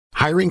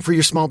Hiring for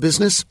your small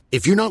business?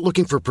 If you're not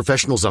looking for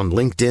professionals on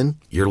LinkedIn,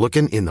 you're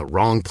looking in the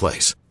wrong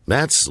place.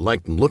 That's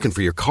like looking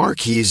for your car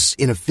keys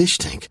in a fish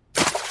tank.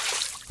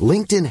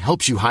 LinkedIn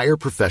helps you hire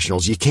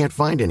professionals you can't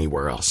find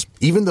anywhere else,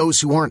 even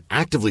those who aren't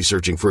actively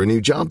searching for a new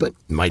job but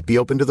might be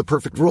open to the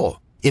perfect role.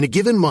 In a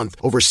given month,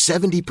 over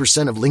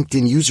 70% of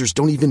LinkedIn users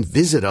don't even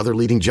visit other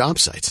leading job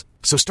sites.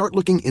 So start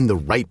looking in the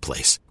right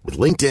place. With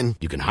LinkedIn,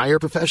 you can hire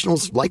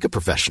professionals like a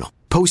professional.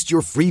 Post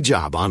your free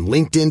job on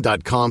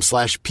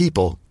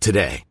linkedin.com/people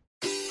today.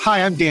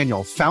 Hi, I'm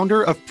Daniel,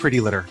 founder of Pretty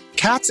Litter.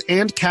 Cats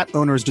and cat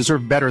owners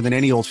deserve better than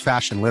any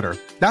old-fashioned litter.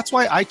 That's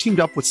why I teamed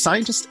up with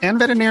scientists and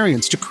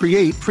veterinarians to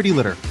create Pretty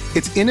Litter.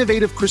 Its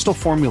innovative crystal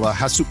formula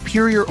has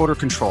superior odor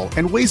control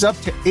and weighs up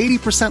to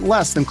 80%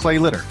 less than clay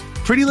litter.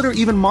 Pretty Litter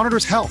even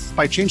monitors health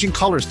by changing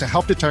colors to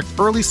help detect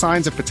early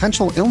signs of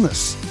potential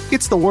illness.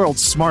 It's the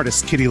world's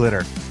smartest kitty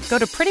litter. Go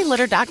to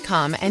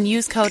prettylitter.com and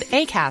use code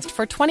ACAST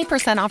for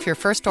 20% off your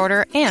first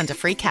order and a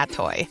free cat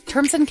toy.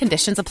 Terms and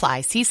conditions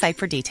apply. See site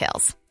for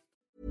details.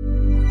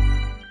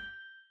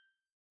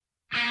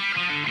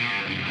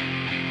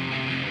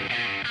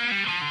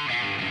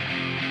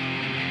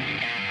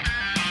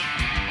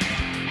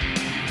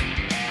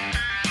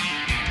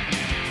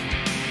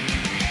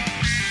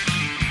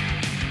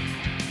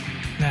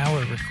 Now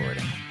we're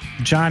recording.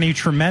 Johnny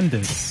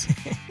Tremendous.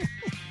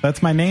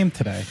 That's my name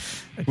today.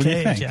 What do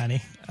you think?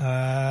 Johnny.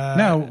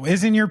 No,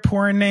 isn't your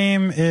porn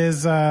name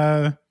is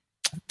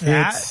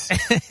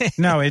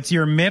it's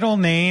your middle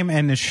name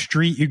and the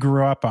street you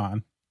grew up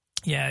on.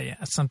 Yeah,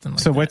 something like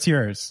that. So what's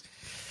yours?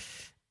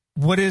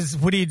 What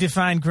do you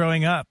define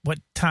growing up? What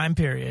time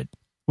period?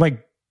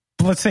 Like,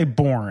 let's say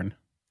born.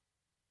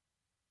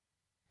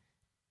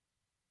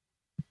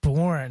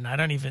 Born. I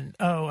don't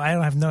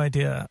have no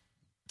idea.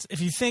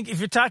 If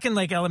you're talking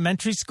like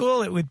elementary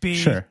school, it would be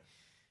sure.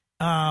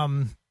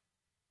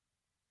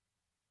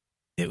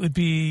 It would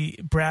be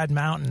Brad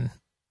Mountain.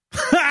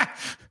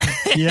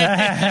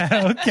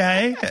 Yeah,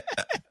 okay.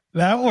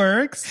 That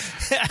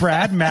works.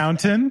 Brad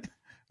Mountain.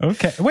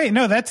 Okay. Wait,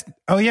 no,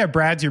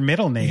 Brad's your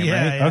middle name,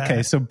 right? Yeah.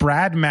 Okay, so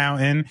Brad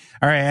Mountain.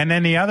 All right, and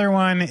then the other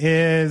one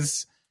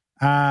is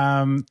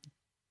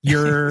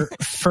your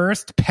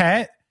first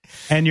pet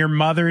and your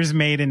mother's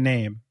maiden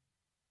name.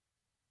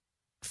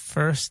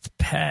 First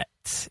pet.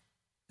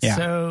 Yeah.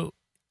 So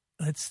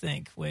let's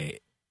think.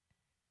 Wait.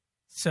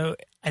 So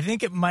I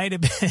think it might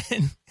have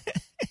been.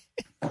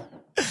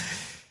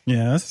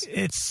 Yes.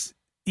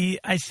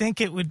 I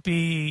think it would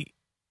be.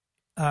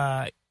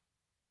 Wait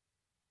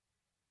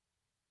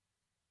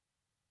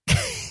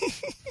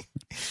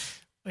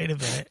a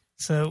minute.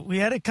 So we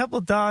had a couple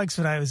dogs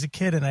when I was a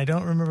kid, and I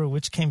don't remember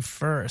which came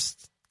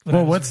first.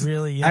 What's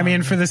really young. I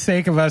mean, for the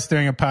sake of us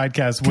doing a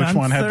podcast, which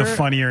one had the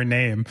funnier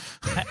name?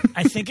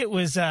 I think it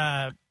was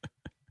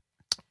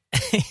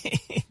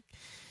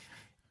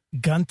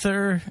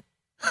Gunther.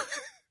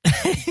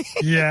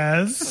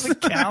 Yes.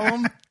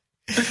 McCallum.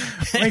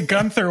 Wait,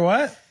 Gunther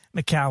what?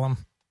 McCallum.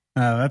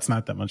 Oh, that's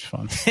not that much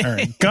fun. All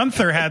right.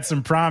 Gunther had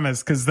some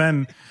promise because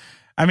then,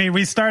 I mean,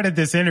 we started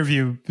this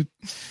interview.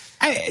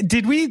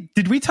 Did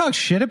we talk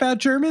shit about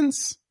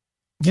Germans?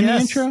 In the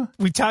intro?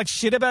 We talked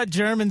shit about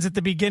Germans at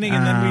the beginning,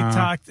 and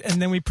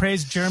then we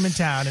praised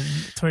Germantown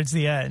towards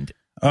the end,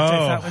 which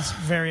I thought was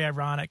very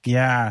ironic.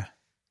 Yeah.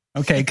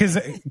 Okay,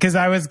 because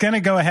I was going to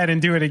go ahead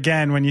and do it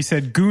again when you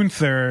said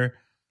Gunther.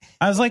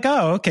 I was like,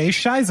 oh, okay,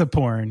 Shiza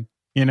porn,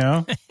 you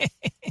know?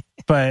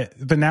 but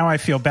now I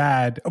feel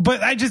bad.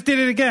 But I just did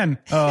it again.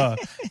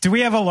 Do we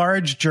have a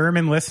large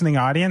German listening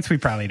audience? We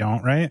probably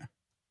don't, right?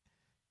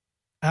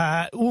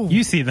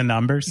 You see the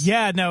numbers.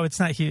 Yeah, no, it's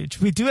not huge.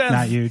 We do have...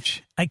 Not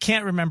huge. I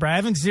can't remember. I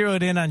haven't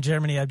zeroed in on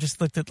Germany. I've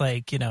just looked at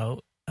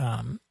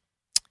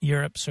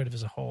Europe sort of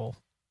as a whole.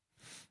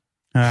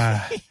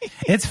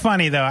 It's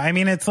funny, though. I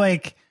mean, it's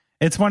like...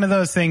 It's one of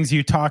those things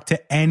you talk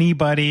to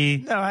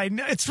anybody no, I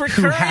know. It's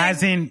recurring. Who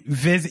hasn't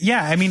visited.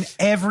 Yeah, I mean,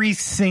 every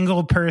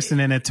single person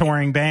in a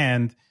touring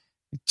band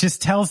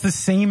just tells the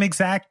same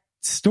exact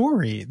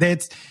story.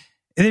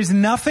 There's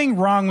nothing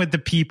wrong with the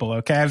people,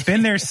 okay? I've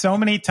been there so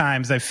many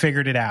times, I've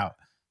figured it out.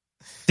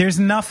 There's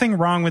nothing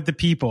wrong with the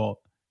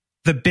people.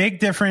 The big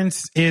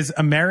difference is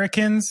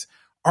Americans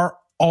are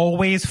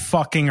always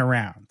fucking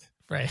around.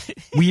 Right.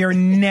 We are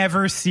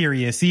never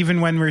serious,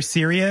 even when we're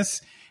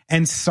serious.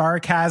 And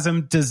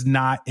sarcasm does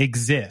not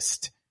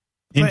exist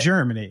in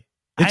Germany.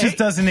 It just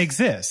doesn't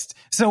exist.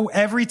 So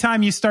every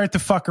time you start to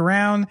fuck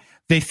around,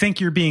 they think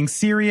you're being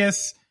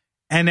serious.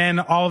 And then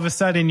all of a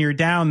sudden you're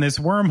down this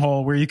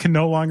wormhole where you can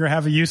no longer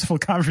have a useful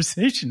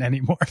conversation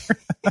anymore.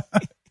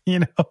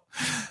 You know,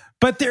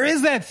 but there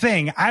is that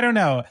thing. I don't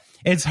know.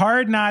 It's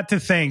hard not to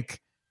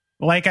think,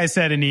 like I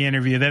said in the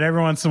interview, that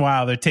every once in a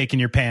while they're taking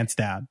your pants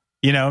down,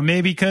 you know,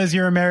 maybe because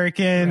you're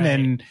American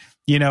and,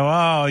 you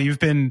know, you've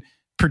been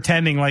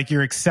pretending like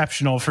you're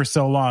exceptional for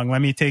so long.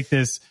 Let me take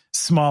this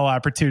small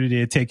opportunity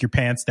to take your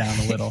pants down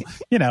a little.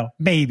 You know,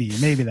 maybe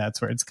that's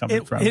where it's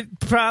coming from.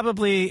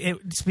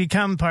 It's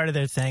become part of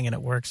their thing and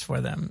it works for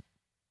them.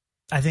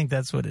 I think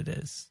that's what it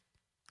is.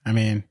 I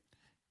mean,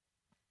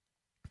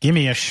 Give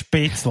me a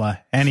Spätzle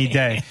any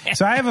day.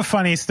 So I have a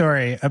funny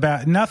story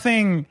about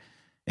Nothing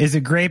is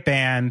a great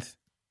band.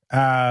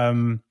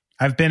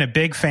 I've been a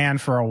big fan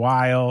for a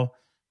while,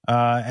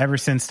 ever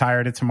since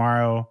Tired of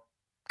Tomorrow.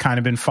 Kind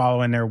of been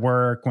following their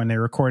work when they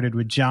recorded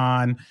with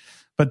John.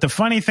 But the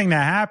funny thing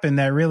that happened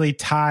that really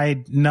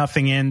tied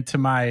Nothing into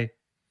my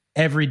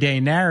everyday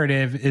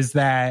narrative is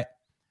that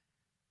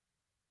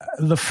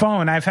the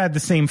phone, I've had the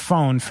same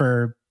phone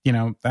for, I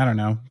don't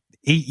know,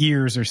 8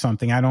 years or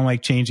something. I don't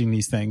like changing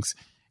these things.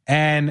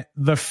 And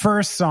the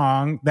first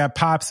song that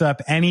pops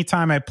up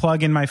anytime I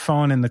plug in my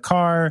phone in the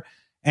car,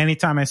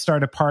 anytime I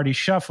start a party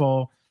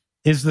shuffle,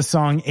 is the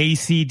song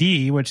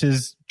ACD, which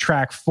is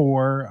track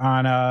 4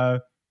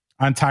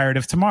 on Tired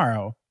of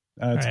Tomorrow.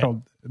 It's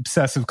called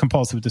Obsessive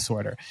Compulsive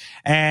Disorder.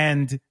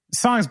 And the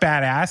song's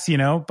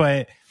badass,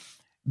 but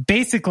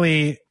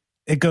basically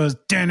it goes,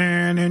 right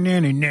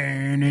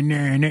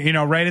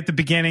at the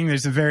beginning.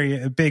 There's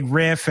a big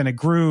riff and a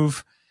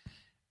groove.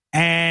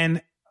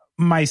 And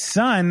my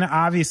son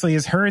obviously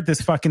has heard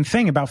this fucking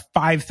thing about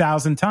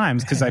 5,000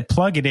 times because I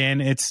plug it in,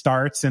 it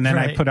starts, and then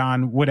I put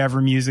on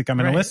whatever music I'm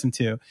going to listen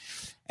to.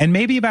 And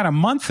maybe about a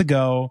month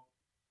ago,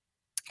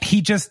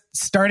 he just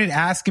started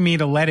asking me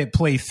to let it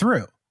play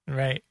through.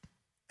 Right.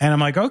 And I'm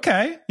like,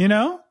 okay,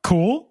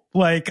 cool.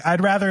 Like,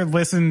 I'd rather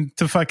listen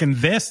to fucking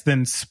this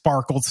than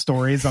Sparkled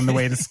Stories on the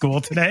way to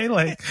school today.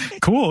 Like,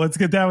 cool, let's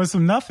get down with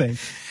some Nothing.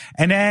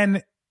 And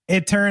then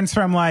it turns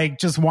from like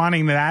just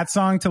wanting that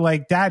song to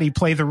like, Daddy,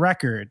 play the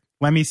record.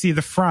 Let me see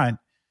the front.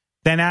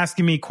 Then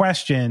asking me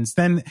questions.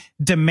 Then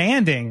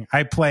demanding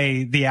I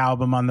play the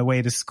album on the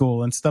way to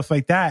school and stuff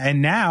like that.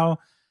 And now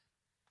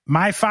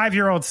my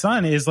 5-year-old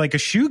son is like a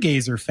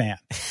shoegazer fan.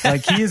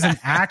 Like, he is an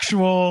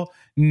actual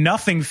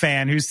Nothing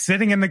fan who's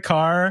sitting in the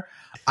car,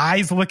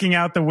 eyes looking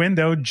out the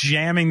window,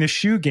 jamming the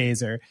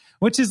shoegazer,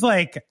 which is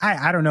like,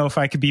 I don't know if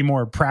I could be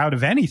more proud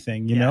of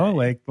anything, you know,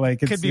 like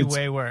it could be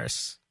way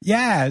worse.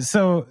 Yeah.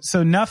 So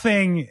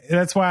Nothing,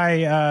 that's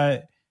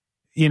why,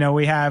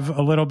 we have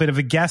a little bit of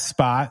a guest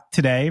spot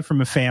today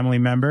from a family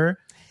member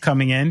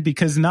coming in,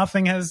 because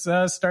Nothing has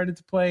started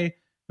to play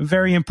a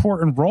very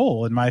important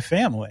role in my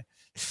family.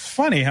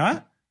 Funny,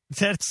 huh?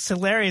 That's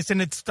hilarious.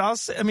 And it's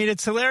also,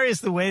 it's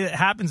hilarious the way that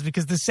happens,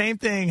 because the same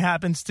thing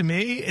happens to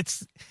me.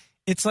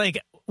 It's like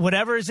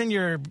whatever's in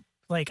your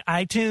like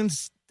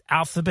iTunes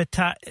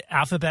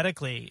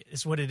alphabetically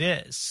is what it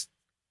is.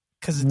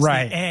 Cause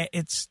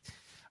it's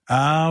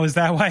oh, is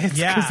that why it's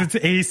because it's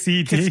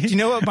ACD? Do you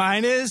know what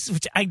mine is?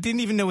 Which I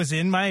didn't even know was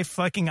in my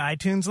fucking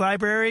iTunes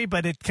library,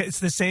 but it's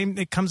the same.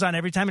 It comes on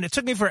every time. And it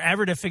took me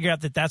forever to figure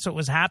out that that's what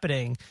was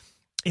happening.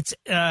 It's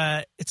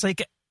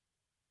like,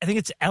 I think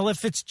it's Ella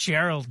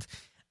Fitzgerald,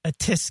 a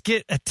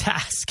tisket, a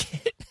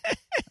tasket.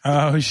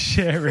 Oh,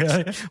 shit,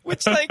 really?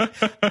 Which like,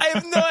 I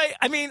have no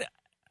idea.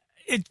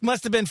 It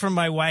must have been from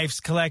my wife's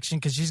collection,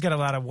 because she's got a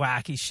lot of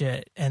wacky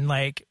shit. And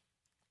like,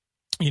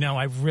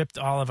 I ripped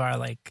all of our,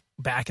 like,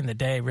 back in the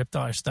day, ripped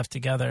all our stuff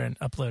together and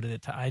uploaded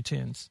it to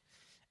iTunes.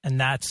 And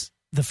that's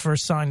the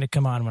first song to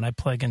come on when I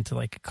plug into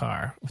like a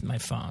car with my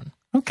phone.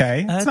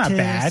 Okay, that's not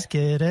bad.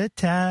 A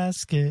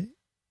tasket.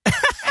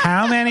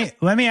 How many?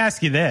 Let me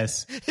ask you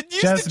this. It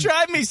used to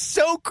drive me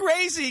so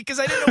crazy because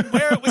I didn't know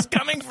where it was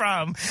coming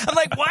from. I'm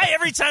like, why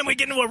every time we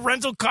get into a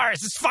rental car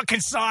is this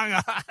fucking song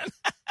on?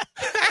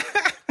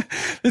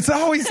 It's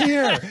always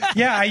here.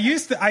 Yeah, I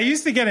used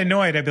to get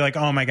annoyed. I'd be like,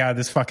 oh my God,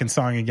 this fucking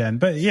song again.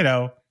 But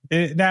now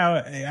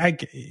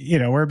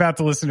we're about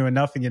to listen to a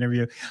Nothing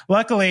interview.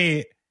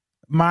 Luckily,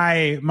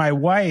 my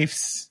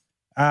wife's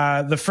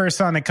the first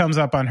song that comes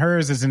up on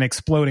hers is an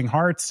Exploding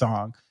Hearts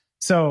song.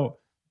 So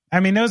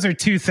those are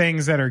two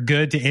things that are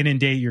good to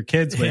inundate your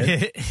kids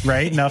with,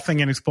 right?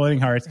 Nothing and Exploding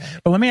Hearts.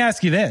 But let me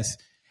ask you this.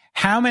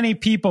 How many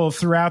people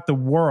throughout the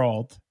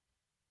world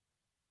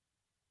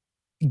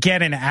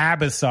get an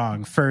ABBA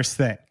song first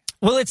thing?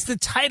 Well, it's the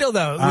title,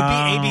 though. It would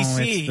be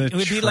ABC. It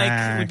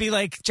would be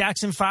like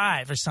Jackson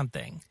 5 or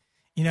something.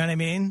 You know what I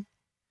mean?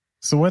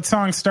 So what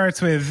song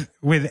starts with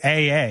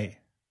AA?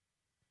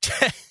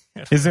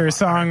 Is there a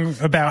song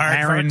about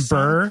Aaron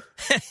Burr?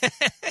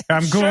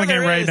 I'm Googling it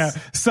right now.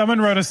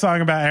 Someone wrote a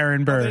song about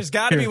Aaron Burr. Well, there's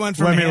got to be one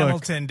from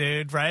Hamilton,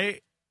 dude,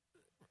 right?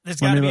 There's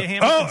got to be a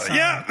Hamilton song.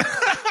 Yeah.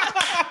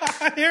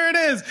 Here it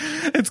is.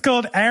 It's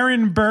called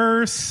Aaron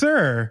Burr,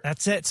 Sir.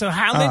 That's it. So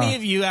how many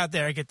of you out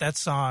there get that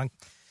song?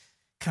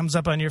 Comes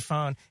up on your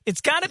phone. It's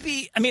got to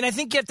be, I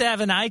think you have to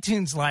have an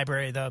iTunes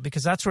library, though,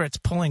 because that's where it's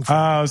pulling from.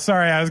 Oh,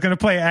 sorry. I was going to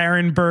play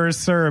Aaron Burr,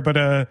 Sir,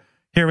 but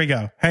here we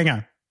go. Hang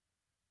on.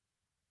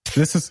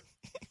 This is...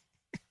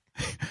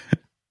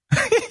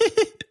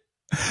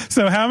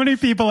 So how many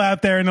people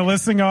out there in the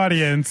listening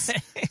audience...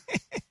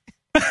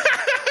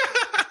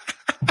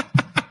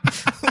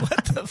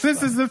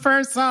 This is the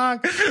first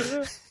song.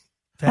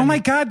 Oh my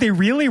God, they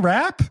really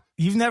rap?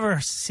 You've never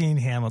seen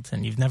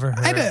Hamilton. You've never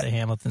heard the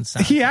Hamilton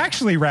sound. He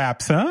actually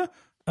raps, huh?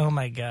 Oh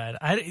my God.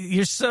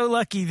 You're so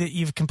lucky that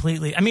you've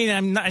completely,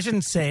 I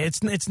shouldn't say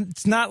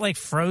it's not like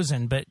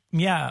Frozen, but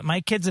yeah,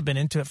 my kids have been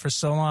into it for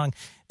so long.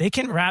 They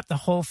can rap the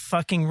whole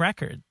fucking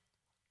record.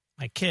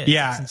 My kids.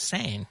 Yeah. It's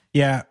insane.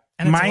 Yeah.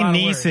 And it's a lot my of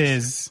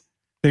nieces,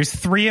 there's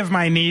 3 of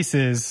my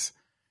nieces,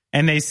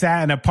 and they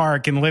sat in a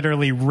park and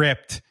literally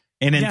ripped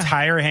an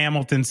entire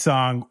Hamilton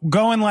song,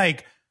 going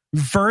like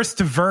verse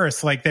to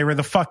verse, like they were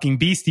the fucking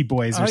Beastie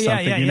Boys or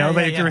something.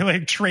 They were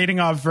like trading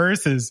off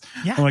verses.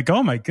 Yeah. I'm like,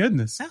 oh my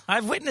goodness. Yeah,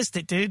 I've witnessed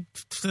it, dude,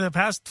 for the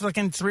past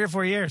fucking 3 or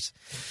 4 years.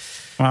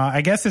 Well,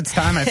 I guess it's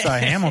time I saw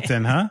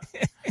Hamilton, huh?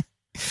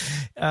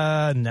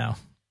 No.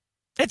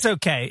 It's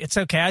okay. It's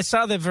okay. I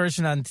saw the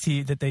version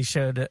that they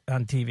showed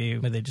on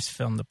TV where they just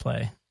filmed the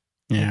play.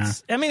 Yeah.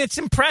 It's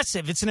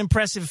impressive. It's an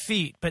impressive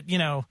feat, but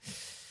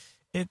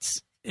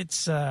it's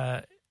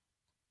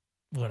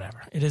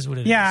whatever. It is what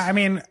it is. Yeah, I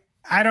mean,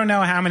 I don't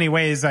know how many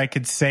ways I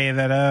could say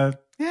that,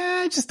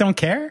 I just don't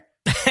care.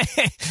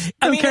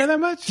 Don't care that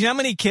much. Do you know how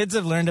many kids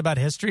have learned about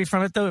history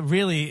from it, though?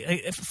 Really,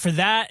 for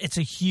that, it's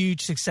a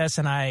huge success,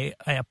 and I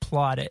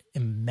applaud it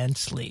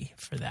immensely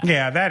for that.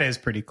 Yeah, that is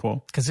pretty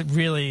cool. Because it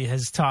really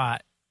has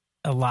taught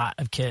a lot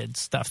of kids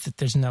stuff that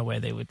there's no way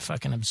they would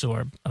fucking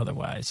absorb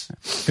otherwise.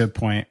 Good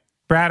point.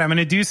 Brad, I'm going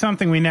to do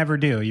something we never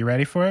do. You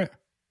ready for it?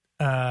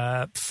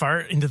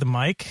 Fart into the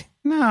mic?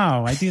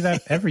 No, I do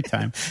that every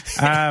time.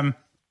 I'm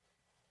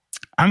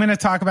going to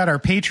talk about our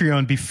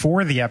Patreon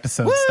before the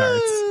episode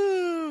starts.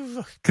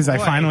 Because I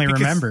finally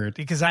remembered.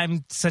 Because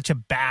I'm such a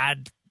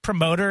bad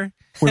promoter.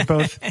 We're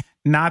both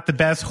not the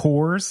best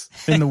whores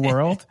in the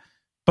world.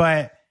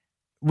 But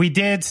we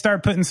did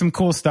start putting some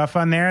cool stuff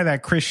on there.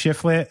 That Chris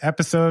Shiflett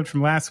episode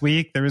from last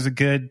week, there was a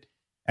good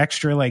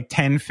extra like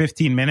 10,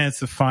 15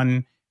 minutes of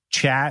fun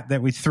chat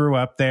that we threw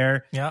up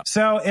there. Yep.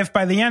 So if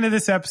by the end of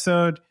this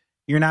episode,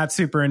 you're not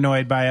super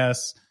annoyed by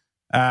us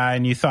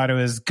and you thought it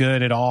was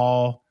good at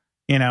all,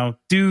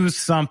 do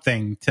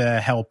something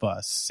to help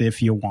us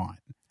if you want.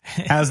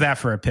 How's that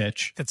for a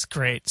pitch? That's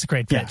great. It's a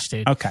great pitch,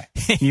 dude. Okay.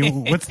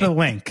 What's the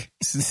link?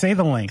 Say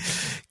the link.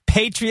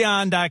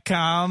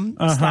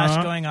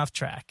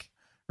 Patreon.com/goingofftrack.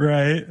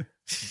 Right.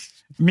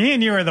 Me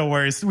and you are the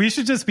worst. We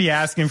should just be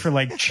asking for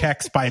like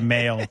checks by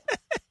mail.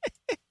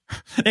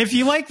 If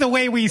you like the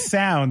way we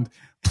sound,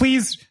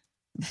 please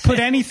put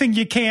anything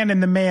you can in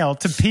the mail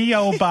to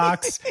P.O.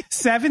 Box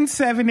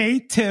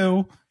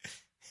 7782.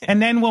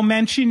 And then we'll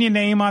mention your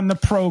name on the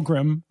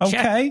program.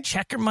 Okay?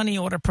 Check or money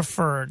order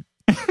preferred.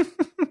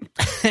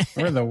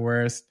 We're the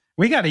worst.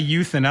 We got to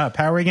youthen up.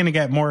 How are we going to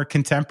get more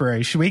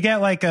contemporary? Should we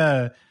get like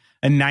a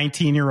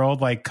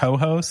 19-year-old like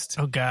co-host?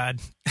 Oh God.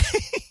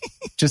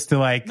 Just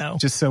to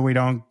just so we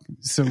don't,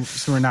 so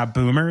we're not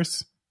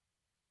boomers.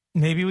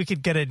 Maybe we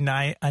could get a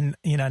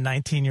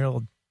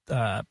 19-year-old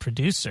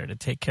producer to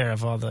take care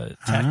of all the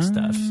tech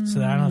stuff, so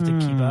that I don't have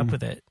to keep up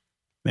with it.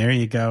 There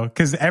you go.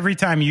 Because every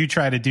time you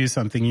try to do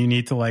something, you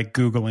need to like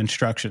Google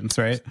instructions,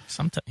 right?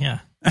 Sometimes, yeah.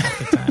 Half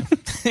the time.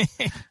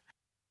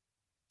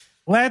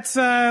 Let's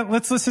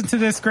listen to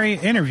this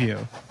great interview.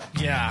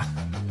 Yeah.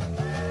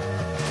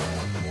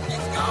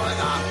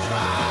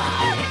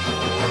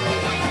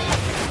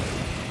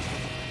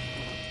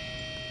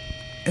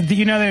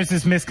 There's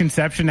this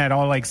misconception that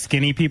all like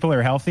skinny people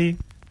are healthy.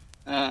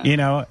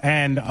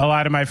 And a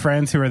lot of my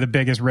friends who are the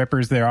biggest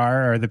rippers there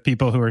are the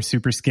people who are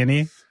super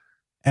skinny.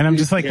 And I'm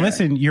just like,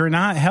 listen, you're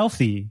not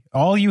healthy.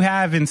 All you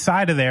have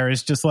inside of there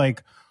is just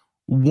like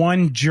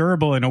one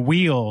gerbil and a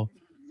wheel.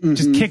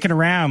 Just kicking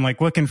around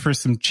like looking for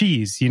some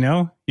cheese,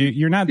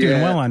 You're not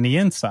doing well on the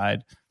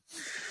inside.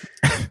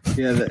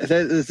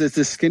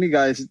 The skinny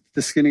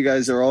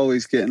guys are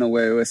always getting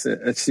away with it.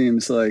 It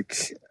seems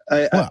like.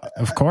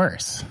 Of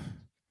course.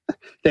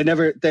 They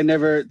never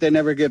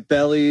get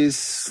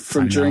bellies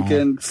from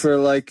drinking for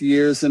like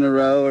years in a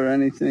row or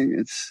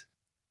anything.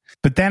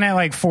 But then at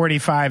like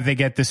 45, they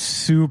get the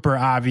super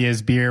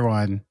obvious beer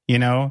one,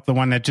 the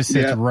one that just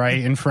sits right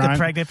in front. The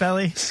pregnant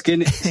belly?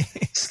 Skinny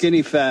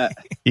fat.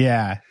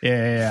 Yeah.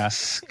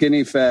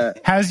 Skinny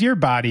fat. How's your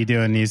body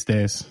doing these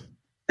days?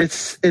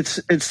 It's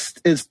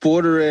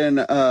bordering,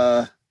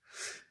 what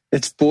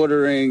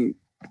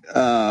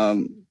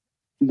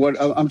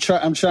I'm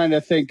trying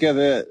to think of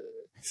it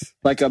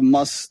like a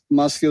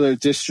muscular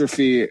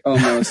dystrophy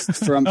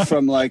almost from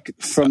like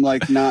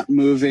not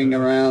moving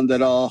around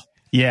at all.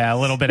 Yeah, a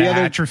little bit of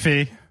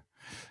atrophy.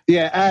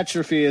 Yeah,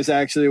 atrophy is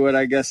actually what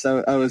I guess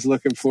I was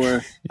looking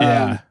for.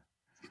 Yeah.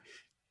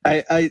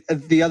 I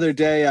the other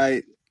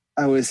day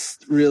I was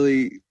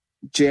really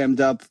jammed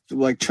up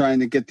like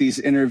trying to get these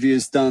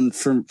interviews done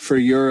for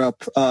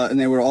Europe and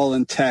they were all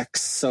in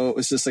text, so it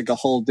was just like a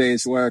whole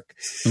day's work.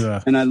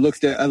 Yeah. And I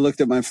looked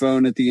at my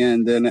phone at the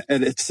end and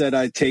it said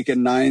I'd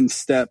taken 9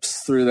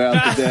 steps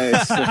throughout the day.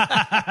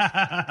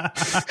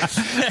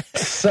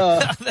 So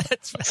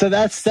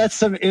that's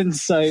some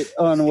insight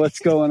on what's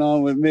going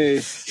on with me.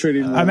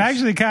 Pretty much. I'm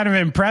actually kind of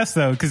impressed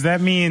though, because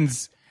that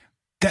means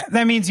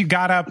you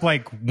got up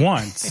like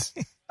once.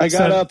 I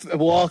got up,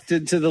 walked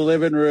into the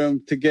living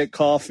room to get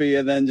coffee,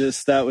 and then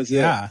that was it.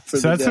 Yeah, so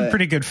that's day. A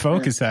pretty good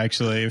focus,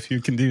 actually, if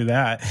you can do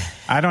that.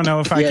 I don't know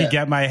if I could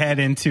get my head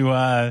into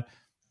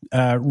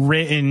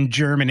written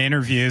German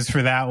interviews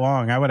for that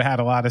long. I would have had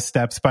a lot of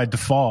steps by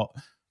default.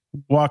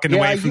 walking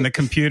away from the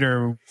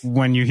computer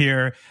when you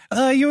hear,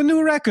 your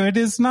new record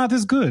is not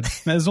as good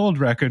as old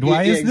record.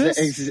 Why is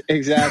this?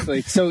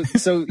 Exactly. So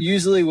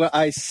usually when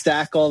I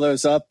stack all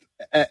those up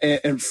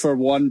and for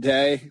one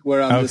day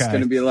where I'm just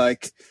going to be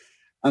like,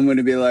 all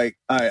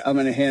right, I'm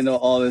going to handle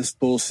all this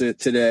bullshit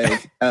today.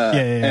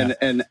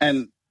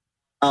 And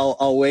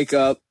I'll wake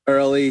up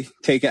early,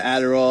 take an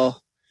Adderall,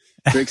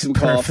 drink some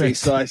coffee.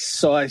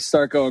 So I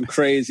start going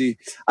crazy.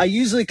 I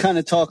usually kind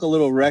of talk a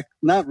little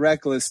not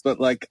reckless, but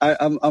like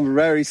I'm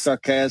very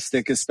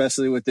sarcastic,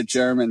 especially with the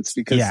Germans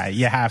because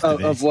you have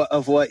to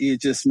of what you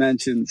just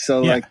mentioned.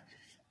 So like,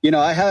 you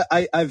know,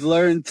 I've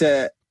learned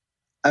to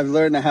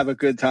have a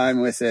good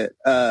time with it.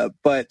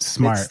 But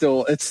Smart.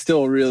 it's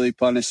still really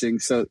punishing.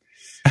 So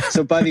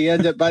by the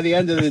end of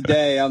the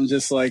day, I'm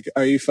just like,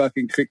 are you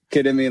fucking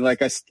kidding me?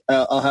 Like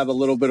I'll have a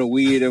little bit of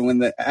weed, and when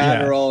the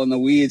Adderall and the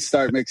weed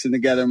start mixing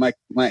together, my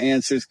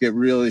answers get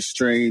really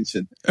strange.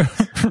 And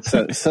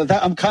so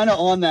that I'm kind of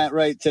on that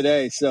right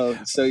today. So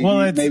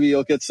maybe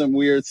you'll get some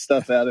weird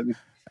stuff out of me.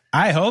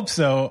 I hope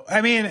so.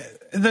 I mean,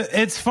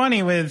 it's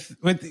funny with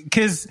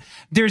because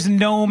there's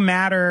no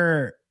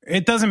matter.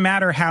 It doesn't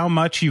matter how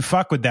much you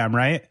fuck with them,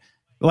 right?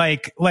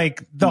 Like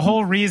the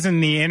whole reason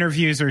the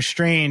interviews are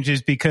strange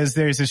is because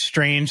there's a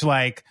strange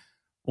like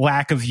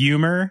lack of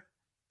humor.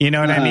 You know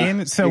what I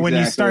mean? So when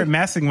you start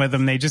messing with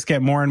them, they just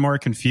get more and more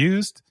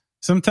confused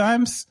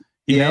sometimes.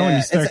 You know, when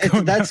you start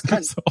going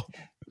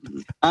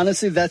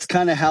honestly, that's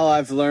kind of how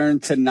I've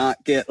learned to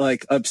not get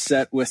like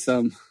upset with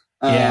them.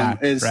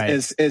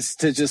 Is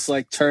to just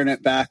like turn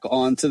it back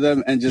onto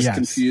them and just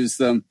confuse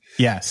them.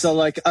 Yes. So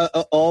like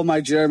all my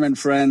German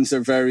friends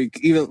are very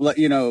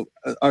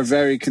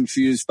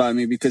confused by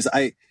me because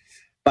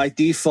by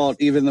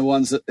default, even the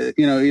ones,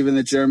 even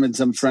the Germans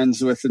I'm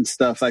friends with and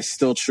stuff, I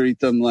still treat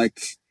them like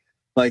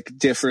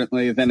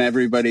differently than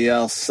everybody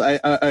else.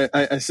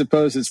 I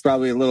suppose it's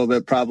probably a little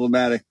bit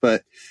problematic,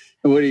 but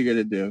what are you going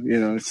to do? You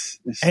know,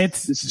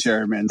 it's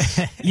Germans.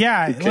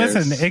 Yeah.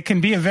 Listen, it can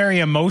be a very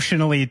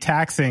emotionally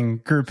taxing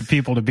group of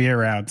people to be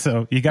around.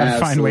 So you got to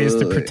find ways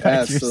to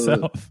protect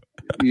yourself.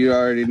 You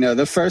already know.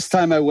 The first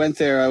time I went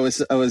there, I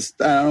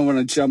don't want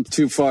to jump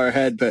too far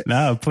ahead, but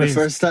no, please.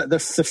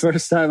 The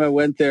first time I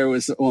went there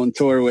was on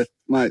tour with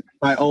my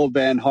old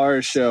band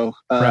Horror Show.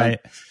 Right.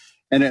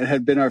 And it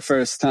had been our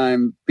first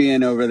time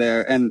being over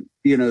there. And,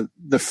 you know,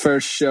 the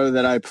first show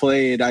that I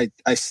played, I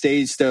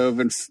stage dove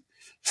and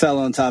fell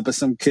on top of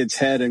some kid's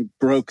head and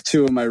broke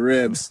 2 of my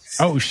ribs.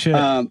 Oh shit.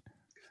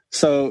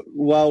 So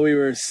while we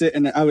were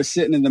I was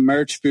sitting in the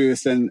merch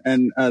booth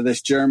and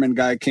this German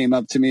guy came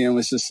up to me and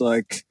was just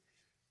like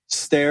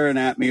staring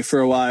at me for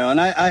a while. And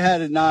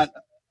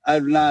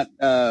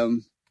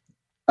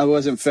I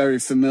wasn't very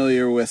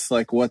familiar with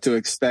like what to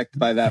expect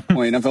by that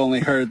point. I've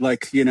only heard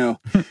like, you know,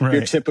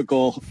 your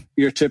typical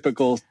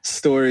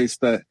stories,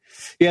 but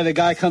yeah, the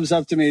guy comes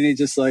up to me and he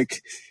just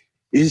like,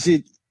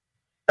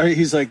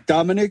 he's like,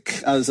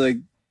 Dominic? I was like,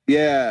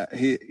 yeah,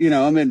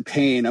 I'm in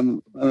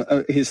pain.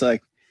 He's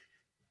like,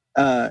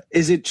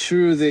 is it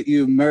true that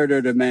you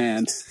murdered a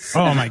man?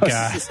 Oh my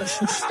God.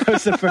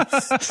 That's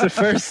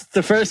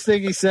the first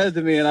thing he said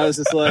to me. And I was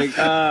just like,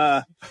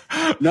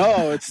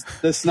 no,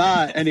 that's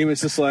not. And he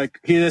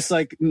just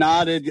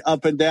nodded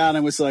up and down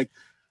and was like,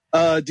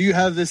 do you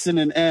have this in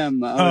an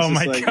M? I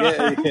was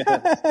God.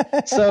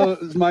 Yeah. So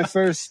my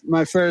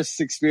first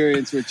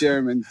experience with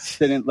Germans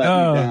didn't let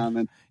me down.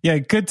 And yeah,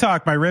 good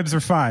talk. My ribs are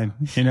fine,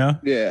 you know?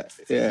 Yeah.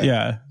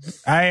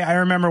 I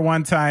remember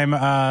one time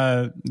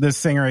the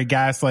singer of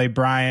Gaslight,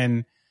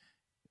 Brian,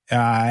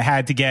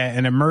 had to get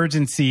an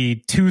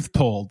emergency tooth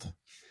pulled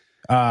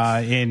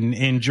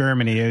in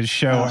Germany. His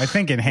show, I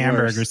think in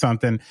Hamburg or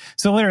something.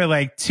 So literally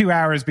like 2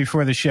 hours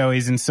before the show,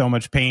 he's in so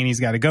much pain. He's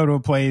got to go to a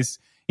place,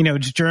 you know,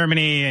 it's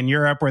Germany and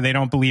Europe where they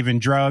don't believe in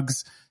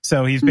drugs.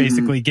 So he's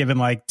basically given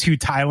like 2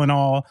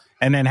 Tylenol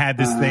and then had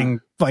this thing,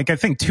 like I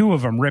think 2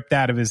 of them ripped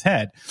out of his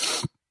head.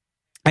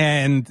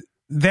 And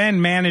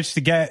then managed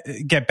to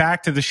get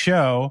back to the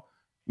show,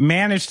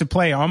 managed to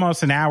play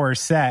almost an hour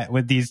set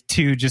with these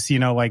 2 just, you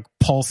know, like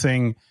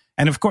pulsing.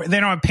 And of course, they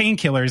don't have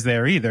painkillers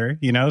there either,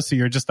 you know, so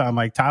you're just on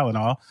like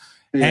Tylenol.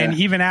 Yeah. And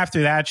even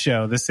after that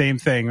show, the same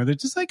thing where they're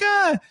just like,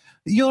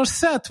 your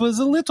set was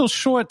a little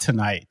short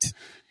tonight.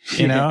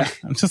 You know,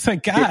 I'm just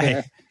like,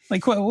 guy,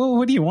 like,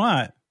 what do you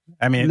want?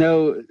 I mean,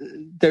 no,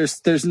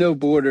 there's no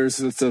borders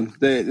with them.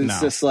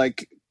 It's just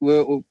like,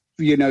 well,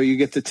 you know, you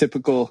get the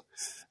typical.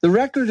 The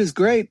record is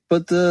great,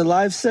 but the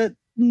live set,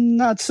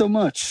 not so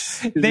much.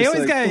 They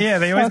always got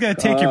to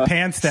take your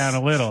pants down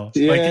a little.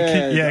 Yeah, like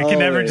it can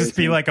never just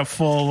be like a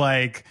full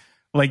like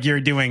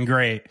you're doing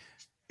great.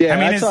 Yeah, I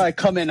mean, that's why I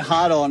come in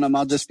hot on them.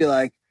 I'll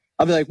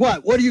be like,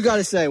 what? What do you got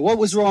to say? What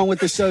was wrong with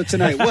the show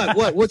tonight?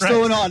 What's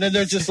going on? And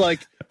they're just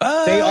like,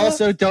 they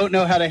also don't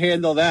know how to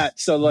handle that.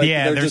 So like,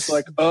 they're just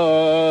like,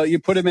 you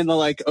put them in the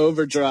like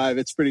overdrive.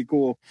 It's pretty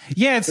cool.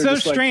 Yeah, it's so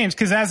strange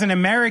because as an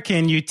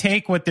American, you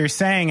take what they're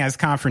saying as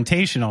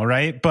confrontational,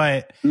 right?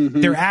 But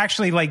they're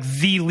actually like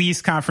the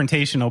least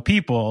confrontational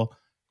people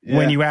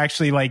when you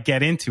actually like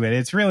get into it.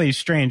 It's really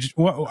strange.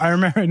 I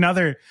remember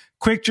another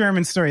quick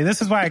German story.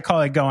 This is why I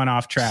call it going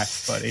off track,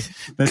 buddy.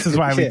 This is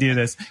why we do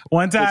this.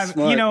 One time,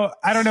 you know,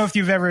 I don't know if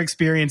you've ever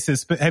experienced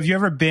this, but have you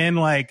ever been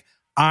like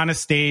on a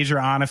stage or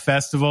on a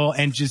festival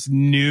and just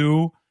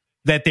knew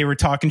that they were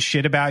talking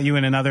shit about you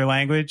in another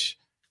language?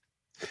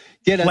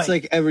 Yeah, that's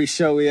like every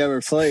show we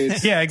ever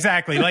played. Yeah,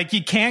 exactly. Like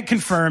you can't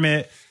confirm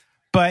it,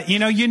 but you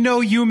know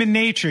human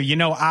nature, you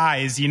know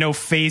eyes, you know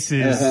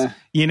faces,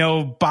 you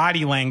know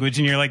body language,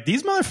 and you're like,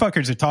 these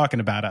motherfuckers are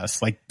talking about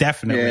us, like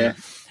definitely. Yeah.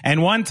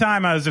 And one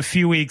time I was a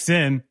few weeks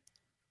in,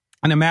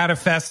 and I'm at a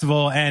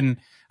festival, and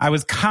I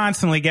was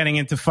constantly getting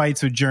into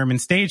fights with German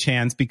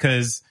stagehands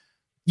because,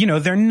 you know,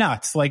 they're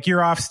nuts. Like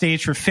you're off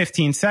stage for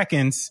 15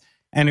 seconds,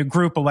 and a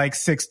group of like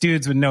 6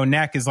 dudes with no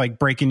neck is like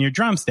breaking your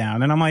drums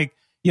down, and I'm like,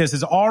 yes,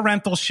 it's all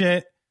rental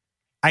shit.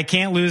 I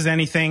can't lose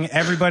anything.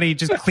 Everybody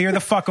just clear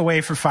the fuck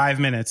away for 5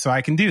 minutes so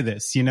I can do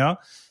this, you know?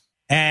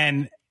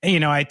 And,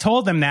 you know, I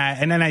told them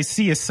that, and then I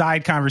see a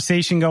side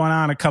conversation going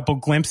on, a couple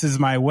glimpses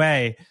my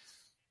way.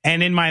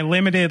 And in my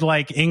limited,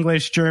 like,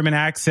 English, German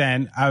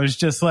accent, I was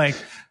just like,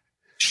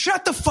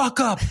 shut the fuck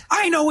up.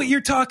 I know what you're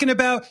talking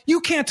about.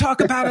 You can't talk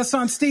about us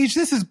on stage.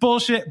 This is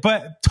bullshit,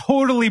 but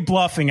totally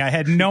bluffing. I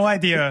had no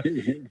idea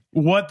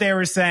what they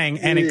were saying.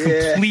 And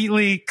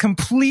it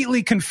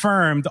completely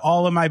confirmed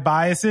all of my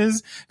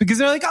biases because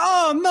they're like,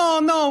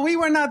 oh, no, we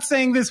were not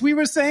saying this. We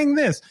were saying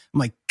this. I'm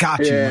like,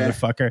 got you,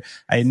 motherfucker.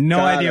 I had no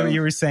idea what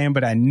you were saying,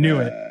 but I knew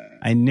it.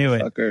 I knew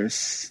it.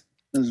 Fuckers.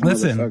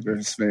 Listen,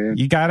 man.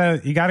 You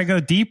gotta go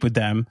deep with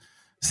them.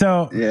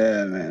 So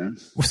yeah, man.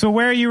 So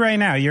where are you right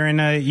now? You're in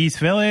East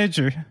Village,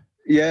 or?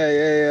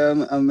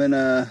 Yeah. I'm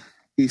in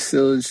East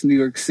Village, New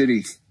York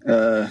City.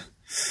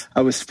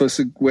 I was supposed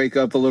to wake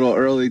up a little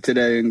early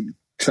today and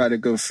try to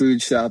go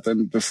food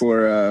shopping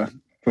before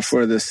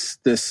this.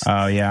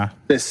 Oh yeah.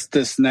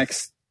 This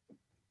next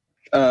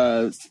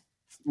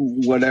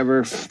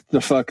whatever the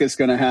fuck is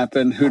going to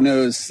happen. Who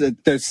knows?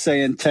 They're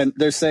saying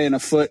they're saying a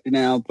foot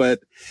now,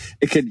 but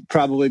it could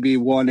probably be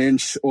 1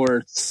 inch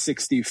or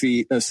 60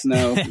 feet of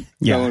snow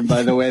going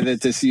by the way that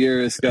this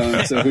year is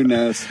going. So who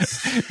knows?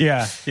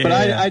 But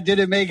I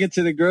didn't make it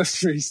to the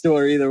grocery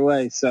store either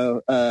way.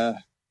 So, I'm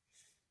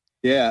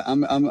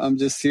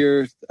just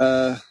here,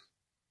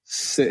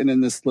 sitting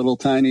in this little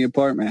tiny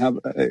apartment. How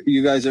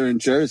you guys are in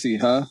Jersey,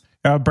 huh?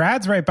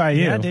 Brad's right by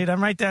you. Yeah, dude,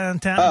 I'm right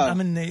downtown.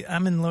 I'm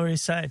in Lower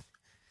East Side.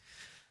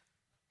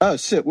 Oh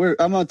shit,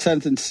 I'm on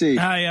 10th and C.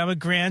 Oh yeah, I'm at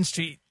Grand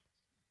Street.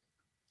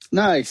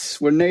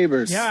 Nice, we're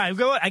neighbors. Yeah,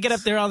 I get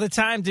up there all the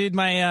time, dude.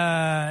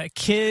 My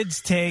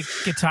kids take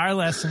guitar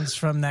lessons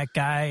from that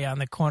guy on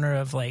the corner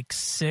of like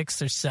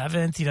 6th or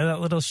 7th. You know that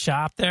little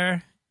shop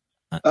there?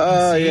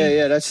 Oh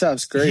yeah, that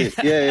sounds great.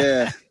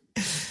 Yeah.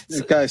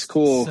 That guy's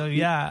cool. So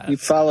yeah, he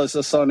follows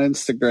us on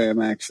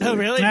Instagram actually. Oh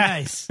really?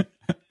 Nice.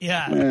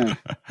 Yeah.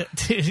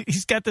 Dude,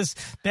 he's got this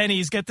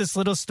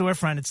little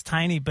storefront. It's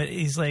tiny, but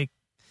he's like,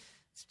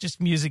 it's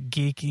just music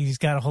geek. He's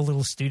got a whole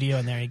little studio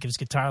in there. He gives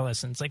guitar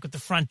lessons, like with the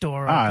front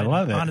door open, I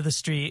love it. onto the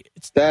street.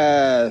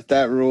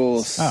 That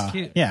rules. Oh,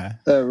 yeah,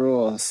 that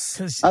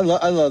rules. I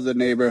love the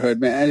neighborhood,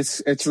 man.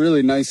 It's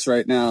really nice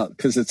right now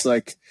because it's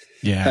like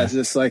has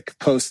this like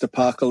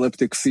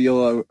post-apocalyptic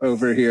feel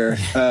over here.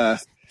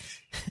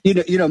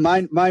 You know,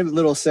 my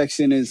little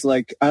section is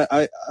like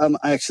I'm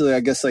actually, I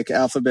guess like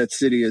Alphabet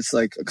City is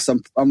like, cause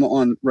I'm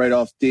on right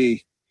off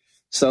D,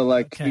 so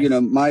like you know,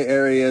 my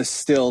area is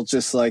still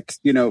just like,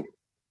 you know,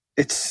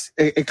 it's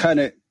the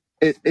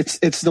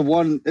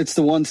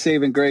one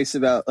saving grace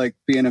about like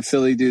being a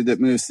Philly dude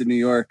that moves to New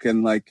York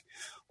and like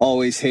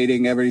always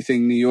hating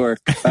everything New York.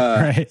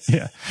 Right.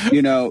 Yeah.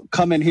 You know,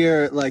 coming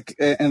here like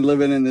and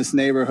living in this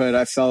neighborhood,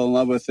 I fell in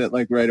love with it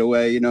like right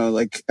away. You know,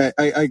 like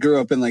I grew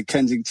up in like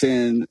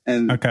Kensington,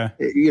 and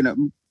you know,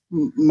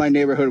 my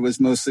neighborhood was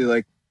mostly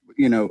like,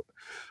 you know,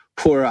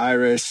 poor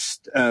Irish,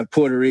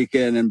 Puerto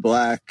Rican, and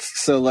Black.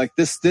 So like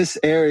this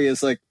area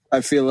is like,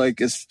 I feel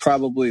like it's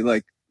probably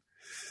like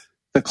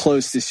the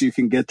closest you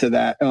can get to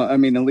that. I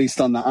mean, at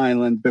least on the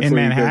island. Before in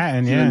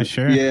Manhattan,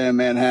 sure. Yeah,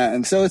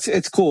 Manhattan. So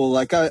it's cool.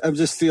 Like I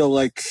just feel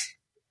like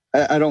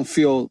I don't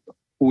feel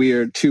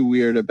too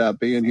weird about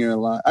being here a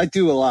lot. I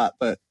do a lot,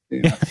 but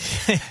you know,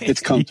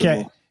 it's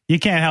comfortable. You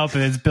can't help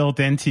it. It's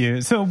built into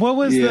you. So what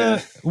was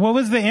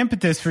the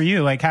impetus for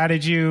you? Like, how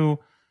did you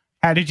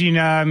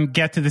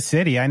get to the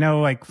city? I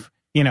know, like,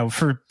 you know,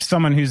 for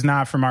someone who's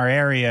not from our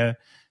area,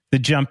 the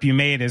jump you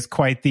made is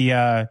quite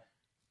the,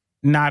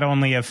 not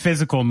only a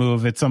physical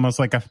move, it's almost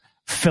like a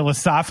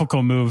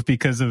philosophical move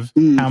because of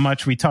how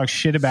much we talk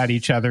shit about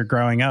each other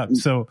growing up.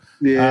 So,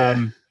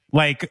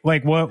 like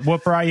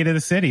what brought you to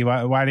the city?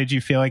 Why did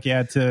you feel like you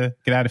had to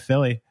get out of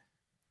Philly?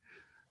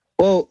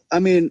 Well, I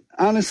mean,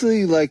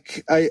 honestly,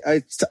 like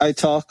I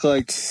talk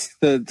like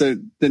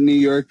the New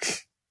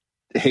York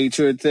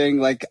hatred thing.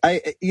 Like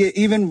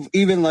even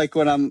like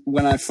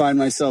when I find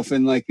myself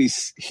in like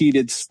these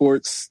heated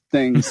sports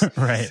things,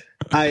 right?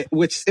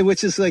 Which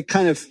is like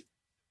kind of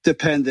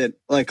dependent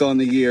like on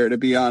the year, to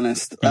be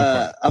honest.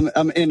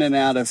 I'm in and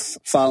out of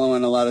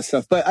following a lot of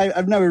stuff, but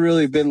I've never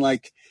really been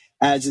like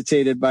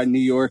agitated by New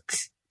York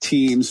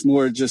teams,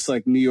 more just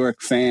like New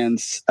York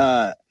fans.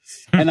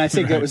 And I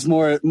think it was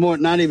more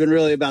not even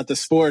really about the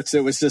sports.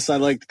 It was just I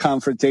liked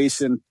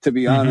confrontation, to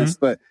be honest.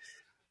 But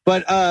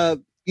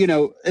you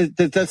know,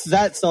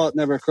 that thought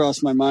never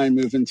crossed my mind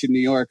moving to New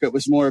York. It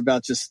was more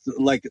about just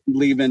like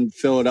leaving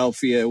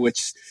Philadelphia,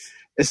 which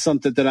is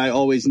something that I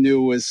always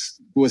knew was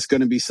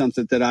going to be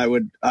something that I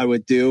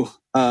would do.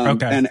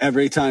 And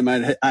every time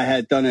I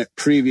had done it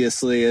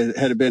previously, it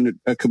had been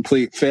a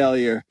complete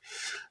failure.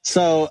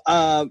 So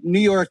New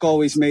York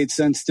always made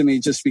sense to me,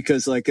 just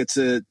because like it's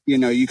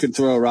you can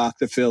throw a rock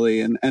to Philly,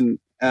 and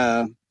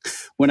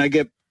when I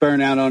get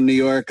burnt out on New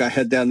York, I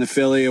head down to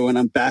Philly. When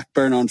I'm back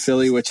burnt on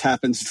Philly, which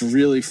happens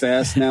really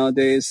fast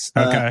nowadays,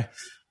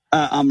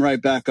 I'm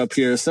right back up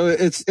here. So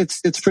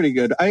it's pretty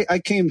good. I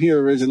came here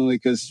originally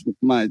because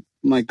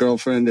my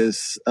girlfriend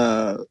is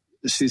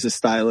she's a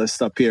stylist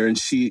up here, and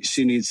she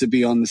needs to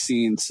be on the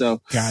scene.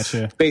 So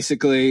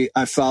basically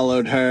I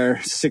followed her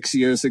 6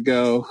 years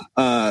ago,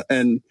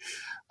 and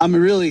I'm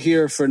really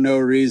here for no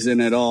reason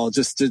at all,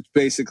 just to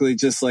basically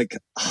just like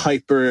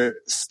hyper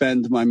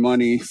spend my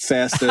money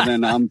faster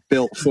than I'm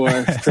built for,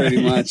 pretty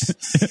much.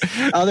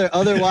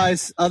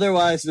 Otherwise,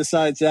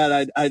 besides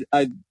that,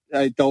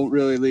 I don't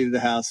really leave the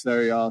house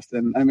very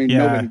often. I mean,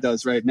 nobody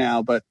does right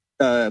now, but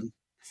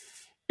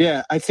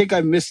yeah, I think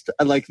I missed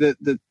like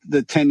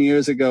the 10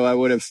 years ago. I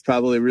would have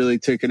probably really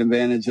taken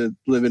advantage of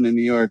living in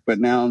New York, but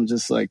now I'm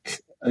just like,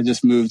 I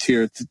just moved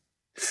here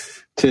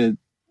to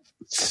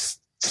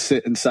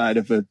sit inside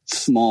of a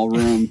small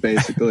room,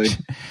 basically.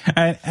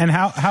 And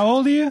how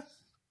old are you?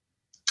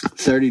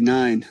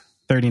 39.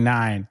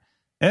 39.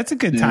 That's a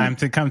good time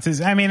to come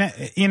to. I mean,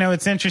 you know,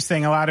 it's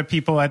interesting. A lot of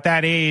people at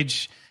that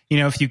age, you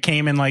know, if you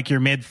came in like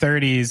your mid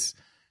 30s,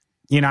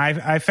 you know,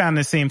 I found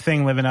the same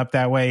thing living up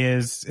that way.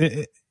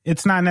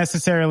 It's not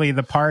necessarily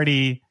the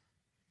party,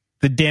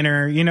 the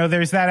dinner. You know,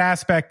 there's that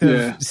aspect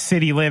of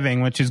city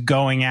living, which is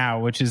going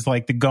out, which is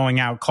like the going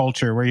out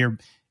culture where you're,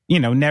 you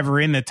know, never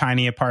in the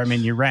tiny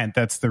apartment you rent.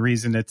 That's the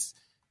reason it's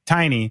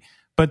tiny.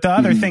 But the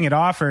other thing it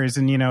offers,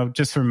 and, you know,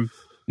 just from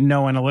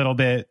knowing a little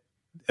bit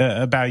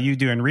about you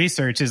doing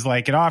research, is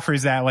like it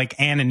offers that like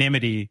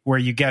anonymity where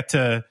you get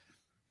to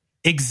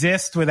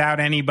exist without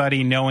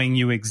anybody knowing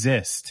you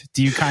exist.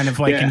 Do you kind of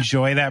like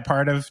enjoy that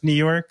part of New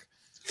York?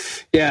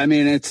 Yeah, I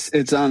mean,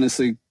 it's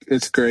honestly,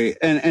 it's great.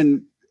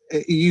 And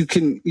you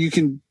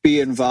can be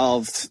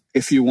involved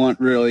if you want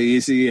really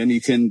easy, and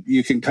you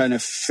can kind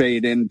of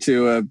fade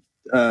into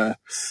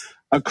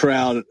a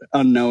crowd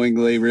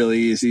unknowingly really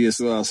easy as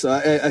well. So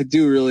I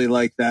do really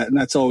like that. And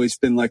that's always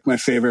been like my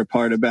favorite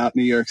part about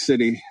New York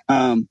City.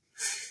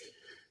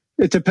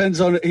 It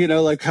depends on, you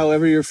know, like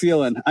however you're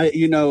feeling.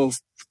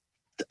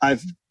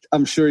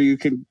 I'm sure you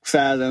can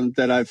fathom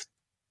that I've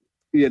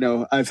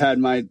had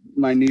my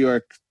New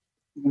York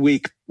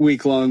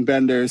week-long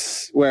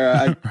benders where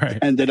I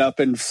ended up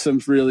in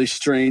some really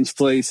strange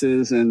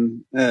places,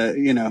 and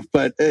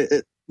but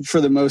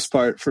for the most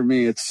part, for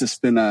me, it's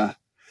just been a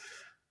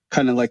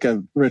kind of like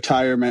a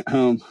retirement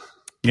home.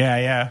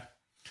 Yeah.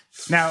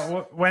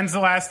 Now, when's the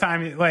last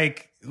time,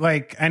 like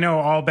I know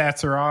all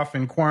bets are off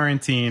in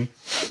quarantine,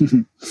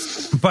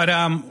 but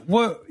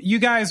what you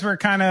guys were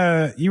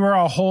you were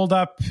all holed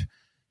up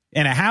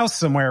in a house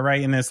somewhere,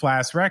 right? In this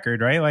last record,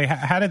 right? Like,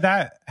 how did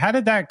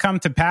that come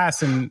to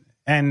pass?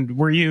 And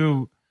were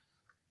you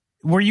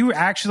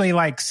actually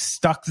like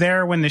stuck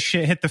there when the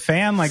shit hit the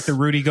fan, like the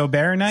Rudy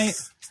Gobert night?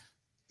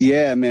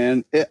 Yeah,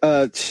 man.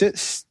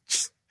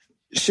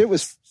 Shit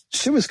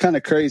was kind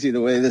of crazy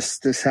the way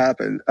this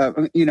happened.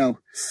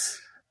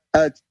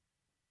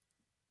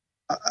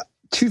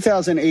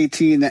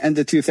 2018, the end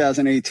of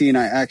 2018,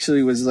 I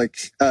actually was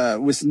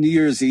was New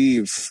Year's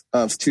Eve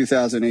of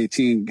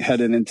 2018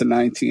 heading into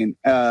 19.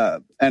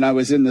 And I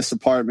was in this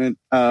apartment,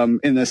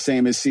 in the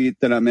same seat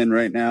that I'm in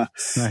right now.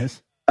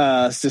 Nice.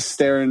 Just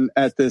staring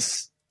at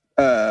this,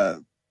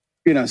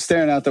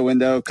 staring out the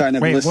window, kind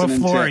of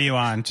listening. What floor are you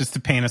on? Just to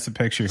paint us a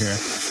picture here.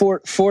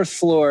 Fourth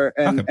floor.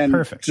 And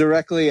perfect.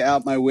 Directly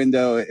out my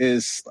window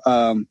is,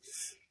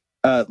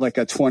 like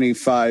a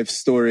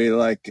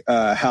 25-story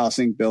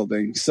housing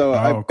building. So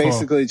I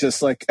basically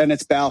just and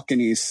it's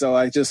balconies. So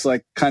I just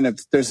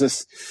there's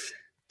this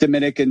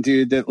Dominican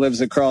dude that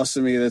lives across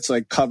from me that's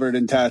like covered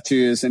in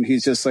tattoos, and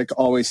he's just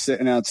always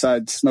sitting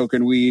outside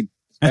smoking weed,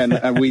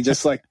 and we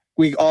just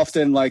we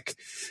often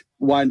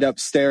wind up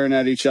staring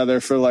at each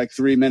other for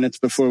 3 minutes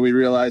before we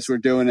realize we're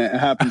doing it. It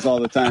happens all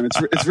the time.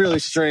 It's really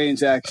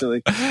strange,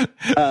 actually.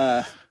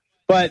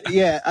 But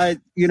yeah,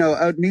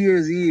 New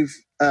Year's Eve,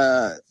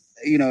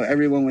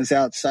 everyone was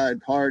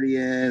outside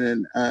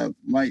partying, and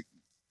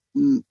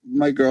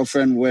my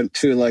girlfriend went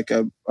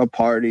to a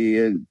party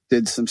and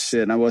did some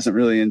shit, and I wasn't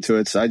really into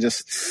it. So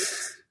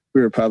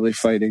we were probably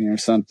fighting or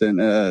something,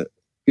 and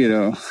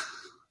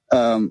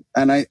I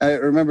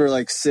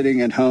remember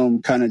sitting at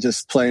home, kind of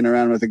just playing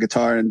around with the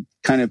guitar and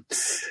kind of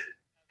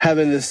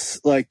having this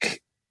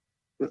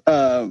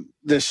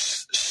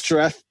this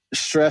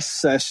stress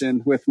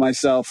session with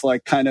myself,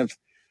 kind of,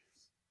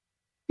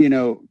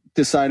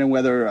 deciding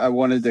whether I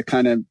wanted to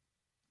kind of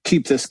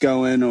keep this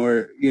going,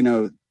 or,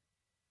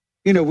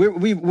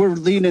 we're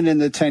leaning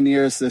into 10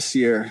 years this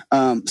year.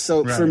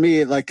 So right. For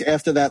me, like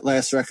after that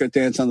last record,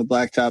 Dance on the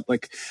Blacktop,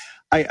 like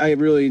I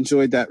really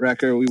enjoyed that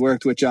record. We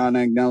worked with John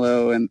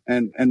Agnello,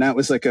 and that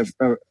was like a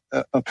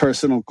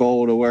personal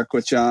goal to work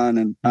with John.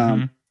 And,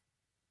 but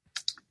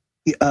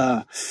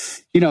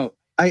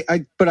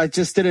I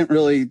just didn't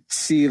really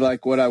see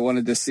like what I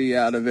wanted to see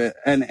out of it.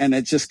 And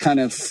it just kind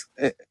of,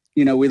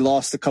 we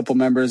lost a couple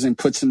members and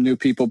put some new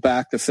people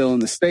back to fill in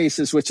the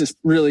spaces, which is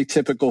really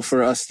typical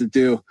for us to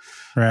do,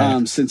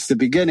 right. Since the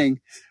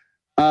beginning.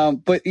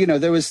 But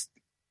there was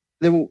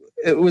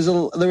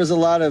a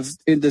lot of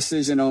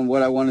indecision on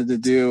what I wanted to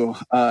do.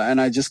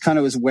 And I just kind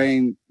of was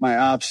weighing my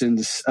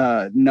options,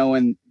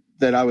 knowing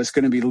that I was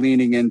going to be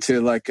leaning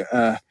into like,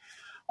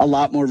 a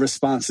lot more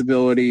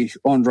responsibility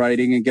on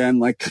writing again,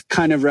 like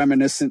kind of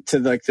reminiscent to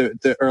like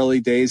the early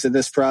days of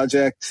this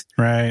project.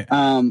 Right.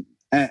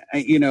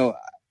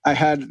 I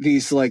had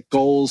these like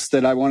goals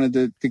that I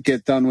wanted to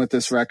get done with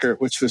this record,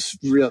 which was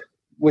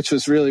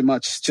really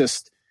much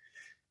just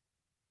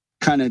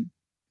kind of,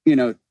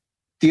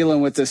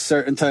 dealing with this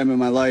certain time in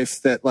my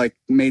life that like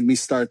made me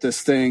start this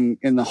thing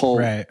in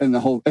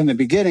the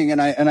beginning. And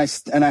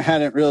I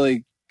hadn't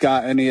really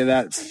got any of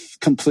that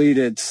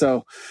completed.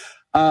 So,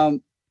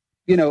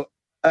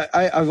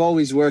 I've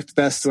always worked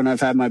best when I've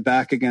had my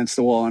back against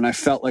the wall, and I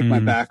felt like my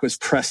back was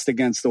pressed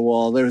against the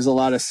wall. There was a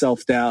lot of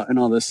self-doubt and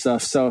all this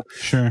stuff. So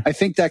sure. I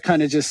think that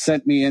kind of just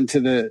sent me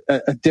into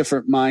a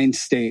different mind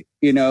state,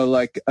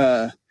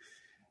 I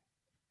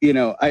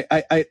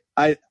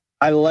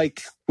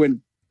like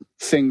when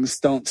things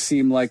don't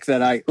seem like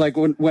that. I like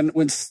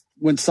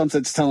when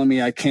something's telling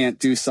me I can't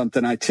do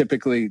something, I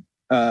typically,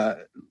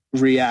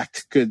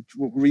 react to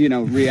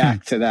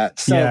that.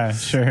 So yeah,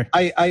 sure.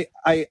 I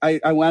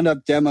wound up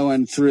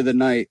demoing through the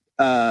night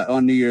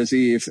on New Year's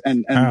Eve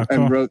and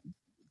cool.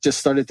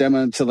 started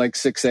demoing to like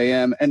 6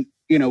 a.m. And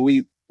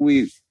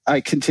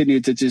I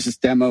continued to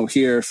just demo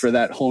here for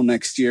that whole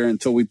next year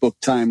until we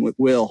booked time with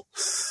Will.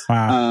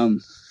 Wow.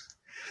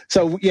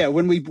 So yeah,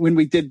 when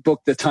we did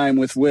book the time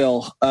with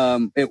Will,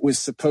 it was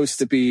supposed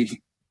to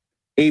be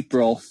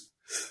April.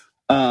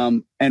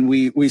 And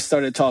we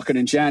started talking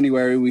in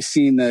January. We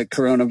seen the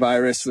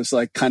coronavirus was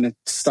like kind of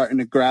starting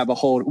to grab a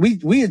hold.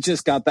 We had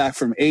just got back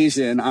from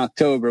Asia in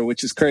October,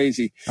 which is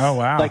crazy. Oh,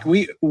 wow. Like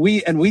we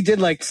did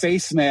like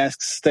face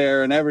masks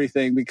there and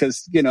everything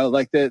because, we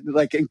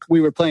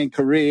were playing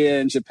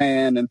Korea and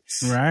Japan and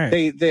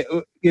right.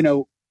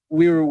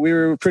 we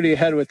were pretty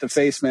ahead with the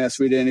face masks.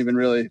 We didn't even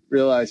really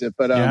realize it,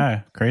 but,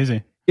 yeah,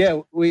 crazy. Yeah.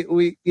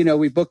 We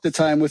booked the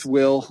time with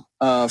Will,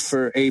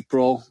 for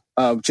April.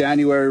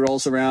 January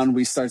rolls around.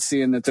 We start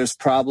seeing that there's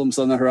problems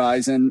on the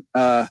horizon.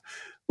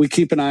 We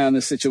keep an eye on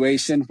the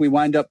situation. We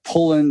wind up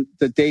pulling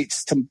the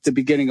dates to the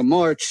beginning of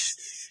March,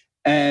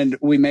 and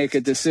we make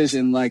a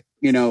decision like,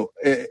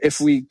 if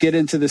we get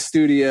into the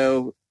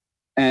studio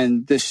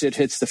and this shit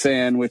hits the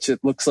fan, which it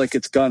looks like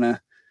it's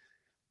gonna,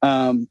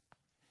 we're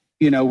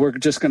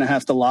just going to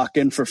have to lock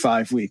in for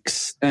 5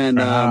 weeks. And,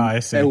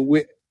 I see. And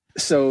we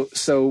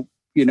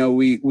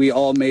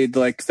all made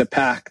like the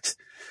pact,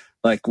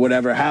 like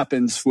whatever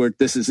happens,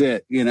 this is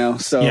it,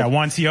 So yeah,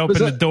 once you open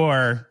the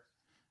door,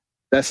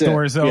 that's it.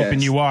 Doors open,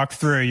 yes. You walk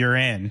through, you're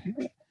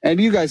in. And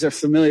you guys are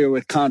familiar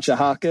with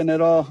Conshohocken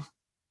at all?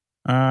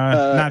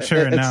 Not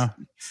sure. No.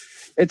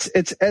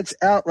 It's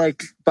out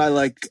like by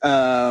like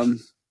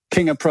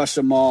King of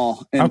Prussia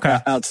Mall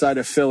outside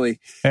of Philly.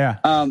 Yeah.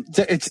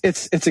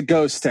 It's a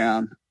ghost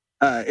town.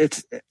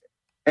 It's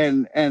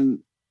a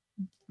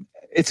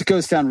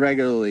ghost town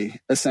regularly,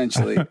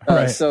 essentially.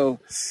 Right.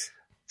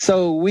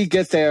 So we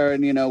get there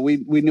and,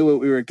 we knew what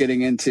we were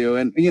getting into.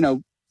 And,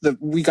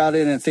 we got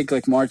in, I think,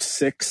 like March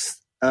 6th,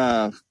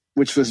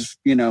 which was,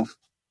 2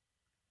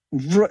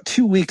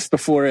 weeks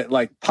before it,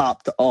 like,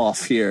 popped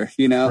off here,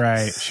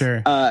 Right, sure.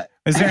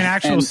 Is there an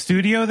actual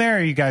studio there,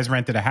 or you guys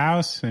rented a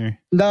house? Or?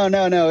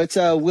 No. It's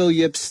a Will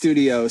Yip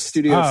Studio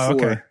 4.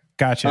 Okay.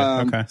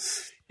 Gotcha. Okay.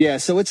 Yeah,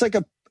 so it's like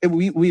I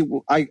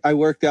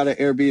worked out at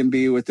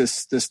Airbnb with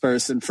this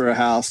person for a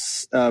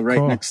house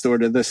right next door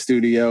to the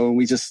studio, and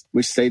we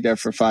stayed there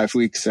for 5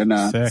 weeks and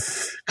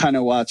kind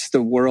of watched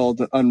the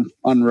world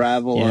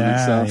unravel on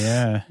itself.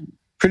 Yeah,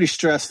 pretty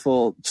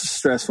stressful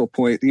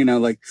point.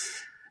 Like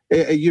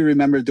you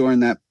remember during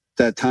that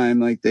time,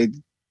 like there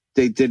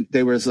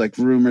was like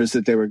rumors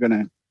that they were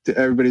gonna.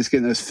 Everybody's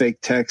getting those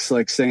fake texts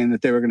like saying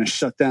that they were going to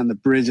shut down the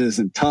bridges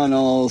and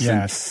tunnels.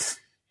 Yes.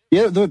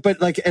 Yeah, but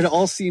like it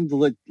all seemed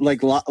like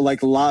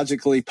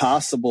logically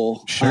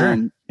possible. Sure.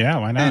 Yeah,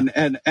 why not?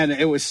 And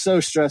it was so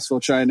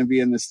stressful trying to be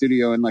in the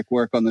studio and like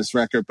work on this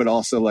record, but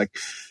also like,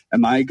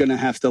 am I gonna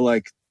have to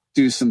like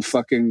do some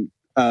fucking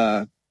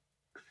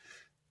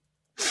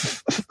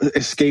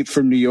escape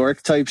from New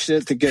York type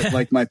shit to get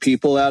like my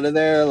people out of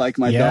there, like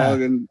my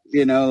dog, and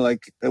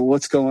like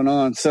what's going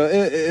on? So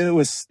it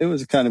was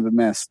kind of a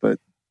mess, but.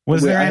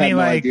 Was there any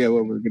idea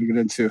what we were going to get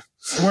into?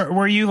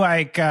 Were you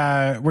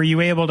were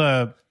you able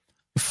to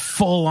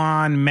full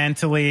on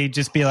mentally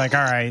just be like,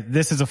 all right,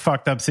 this is a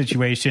fucked up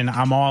situation.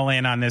 I'm all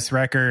in on this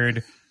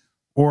record.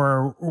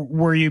 or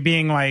were you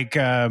being like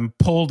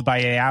pulled by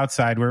a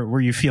outside?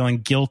 Were you feeling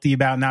guilty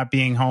about not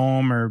being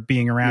home or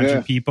being around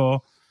your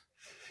people?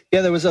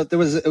 Yeah, it was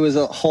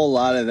a whole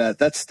lot of that.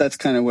 That's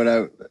kind of what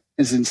I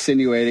is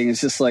insinuating.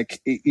 It's just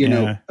like, you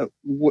know,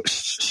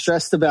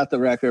 stressed about the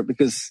record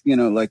because, you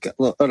know, like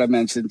what I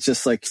mentioned,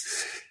 just like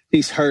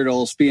these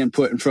hurdles being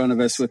put in front of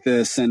us with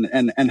this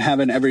and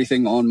having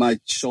everything on my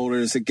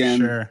shoulders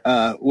again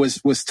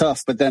was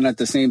tough. But then at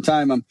the same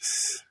time,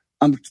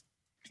 I'm,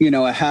 you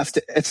know, I have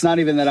to, it's not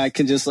even that I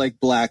can just like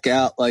black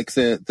out like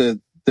the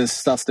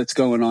stuff that's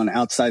going on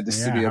outside the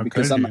studio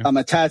because I'm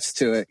attached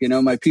to it. You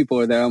know, my people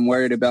are there. I'm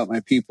worried about my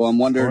people. I'm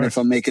wondering if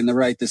I'm making the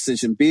right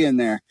decision being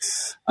there.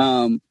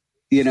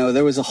 You know,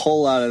 there was a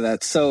whole lot of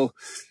that. So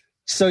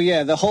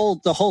yeah, the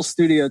whole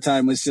studio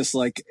time was just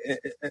like,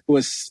 it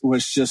was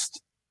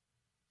just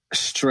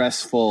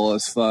stressful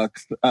as fuck.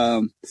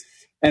 And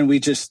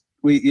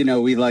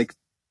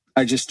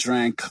I just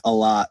drank a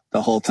lot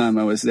the whole time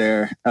I was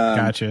there.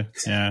 Gotcha.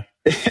 Yeah.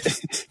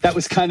 That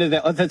was kind of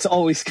that's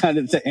always kind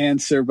of the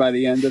answer by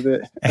the end of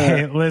it.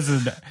 Hey,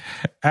 listen,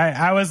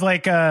 I was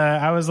like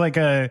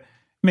a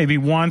maybe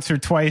once or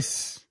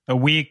twice a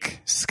week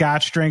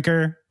Scotch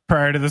drinker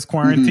prior to this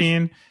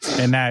quarantine,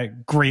 and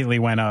that greatly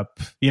went up.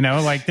 You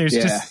know, like there's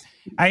just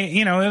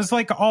it was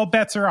like all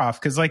bets are off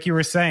because, like you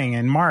were saying,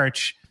 in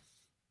March,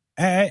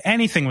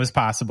 anything was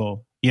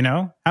possible. You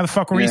know, how the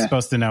fuck were you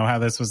supposed to know how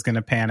this was going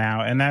to pan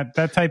out? And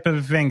that type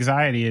of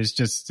anxiety is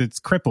just, it's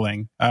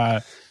crippling.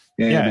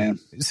 Man.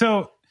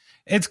 So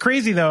it's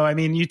crazy though. I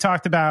mean, you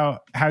talked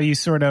about how you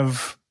sort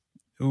of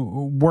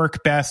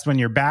work best when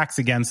your back's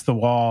against the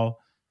wall.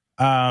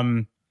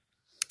 Now,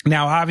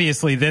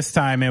 obviously this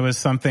time it was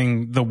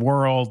something the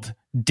world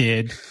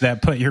did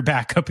that put your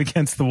back up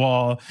against the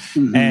wall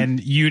and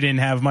you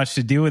didn't have much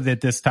to do with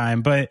it this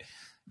time. But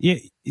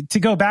to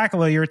go back a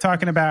little, you were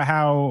talking about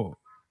how,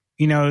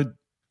 you know,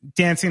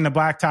 Dancing the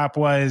Blacktop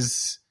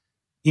was,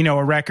 you know,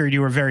 a record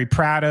you were very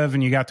proud of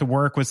and you got to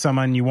work with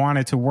someone you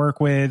wanted to work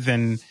with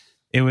and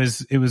it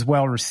was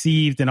well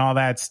received and all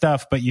that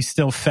stuff, but you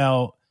still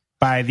felt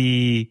by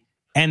the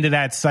end of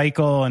that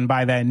cycle and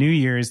by that New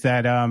Year's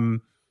that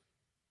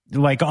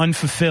like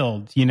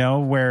unfulfilled, you know,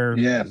 where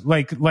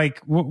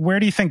where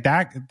do you think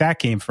that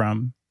came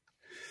from?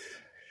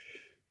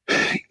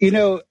 You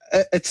know,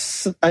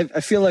 I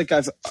feel like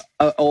I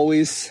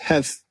always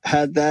have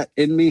had that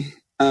in me.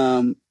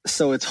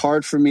 So it's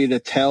hard for me to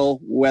tell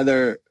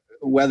whether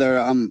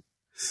I'm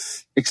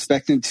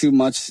expecting too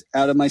much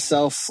out of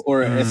myself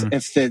or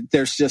if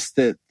there's just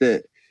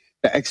the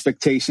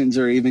expectations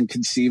are even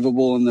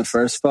conceivable in the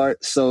first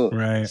part. So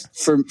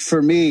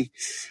for me,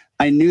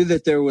 I knew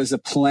that there was a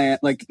plan.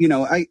 Like, you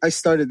know, I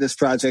started this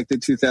project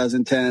in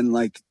 2010,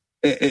 like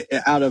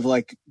out of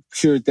like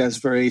pure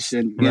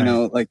desperation, you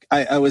know, like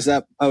I was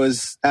at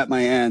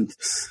my end.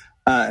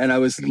 And I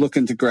was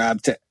looking to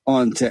grab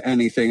onto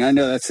anything. I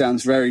know that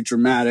sounds very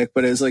dramatic,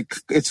 but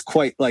it's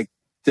quite like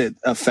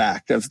a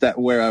fact of that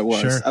where I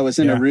was. Sure. I was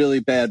in a really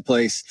bad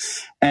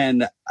place,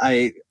 and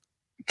I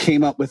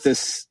came up with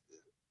this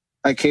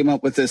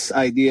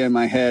idea in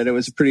my head. It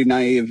was a pretty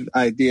naive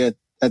idea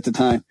at the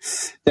time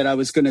that I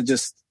was going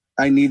to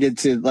I needed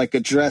to like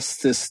address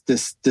this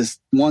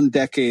 1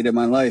 decade of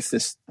my life.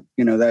 This,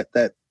 you know,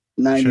 that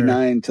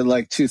 99 to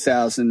like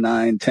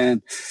 2009,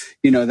 10,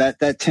 you know,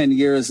 that 10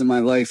 years of my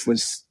life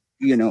was,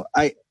 you know,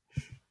 I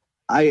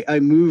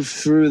moved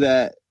through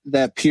that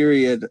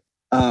period,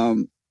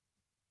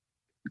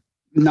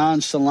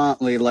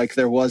 nonchalantly, like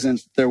there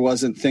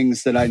wasn't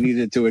things that I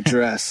needed to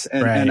address.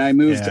 And I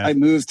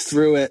moved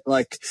through it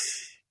like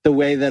the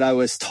way that I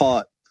was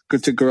taught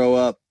to grow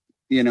up,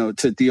 you know,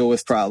 to deal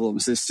with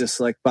problems. It's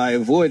just like by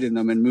avoiding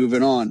them and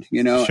moving on,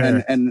 you know,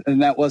 and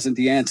that wasn't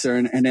the answer.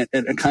 And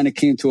it kind of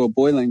came to a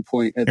boiling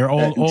point. You're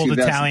old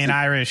Italian,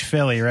 Irish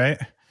Philly, right?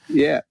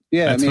 Yeah.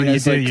 Yeah. That's what you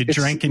do. Like, you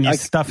drink and you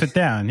stuff it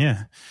down.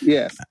 Yeah.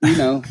 Yeah. You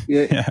know,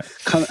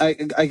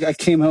 I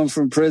came home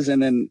from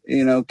prison and,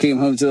 you know, came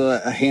home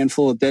to a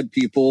handful of dead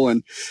people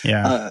and,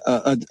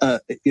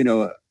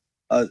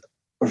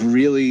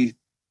 really,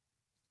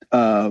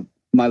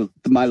 my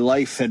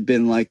life had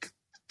been like,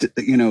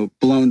 you know,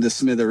 blown to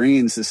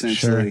smithereens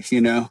essentially,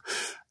 you know,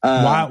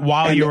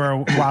 while you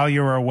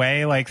were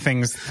away, like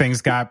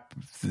things got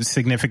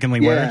significantly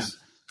worse.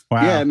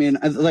 Wow. Yeah. I mean,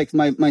 like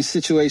my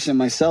situation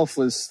myself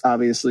was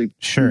obviously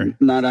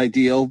not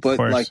ideal, but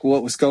like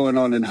what was going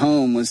on at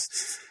home was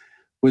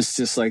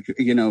just like,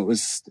 you know,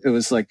 it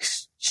was like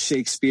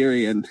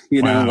Shakespearean,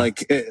 you know,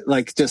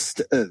 like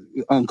just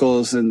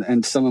uncles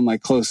and some of my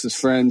closest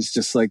friends,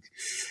 just like,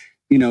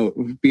 you know,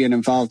 being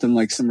involved in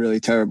like some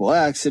really terrible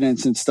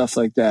accidents and stuff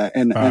like that.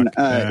 And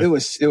it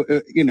was,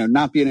 you know,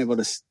 not being able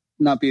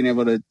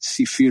to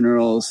see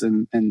funerals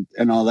and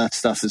all that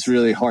stuff is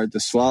really hard to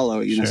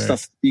swallow, you know,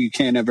 stuff you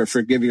can't ever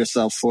forgive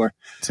yourself for.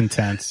 It's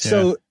intense.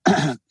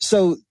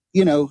 So,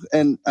 you know,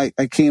 and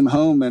I came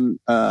home and,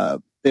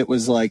 it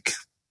was like,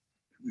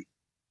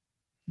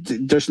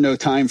 there's no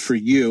time for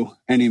you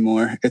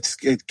anymore.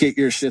 Get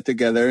your shit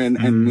together and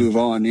move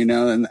on, you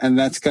know? And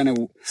that's kind of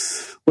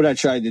what I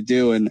tried to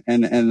do. And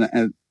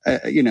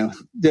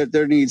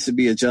there needs to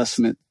be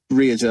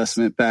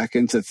readjustment back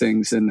into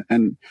things.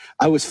 And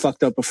I was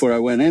fucked up before I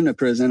went into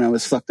prison. I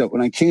was fucked up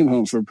when I came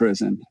home from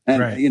prison.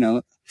 And,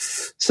 right.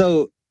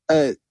 So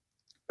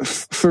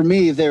for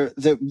me,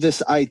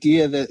 this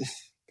idea that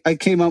I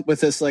came up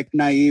with this like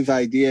naive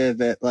idea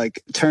that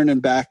like turning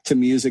back to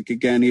music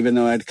again, even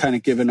though I'd kind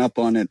of given up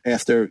on it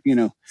after,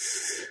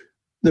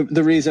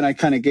 the reason I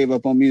kind of gave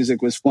up on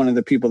music was one of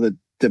the people that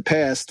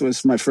passed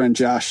was my friend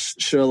Josh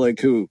Sherlick,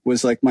 who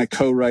was like my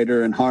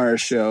co-writer in Horror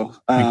Show.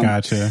 I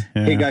gotcha.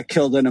 Yeah. He got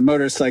killed in a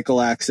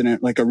motorcycle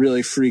accident, like a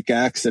really freak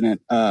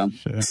accident.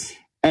 Sure.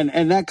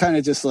 And that kind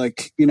of just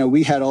like,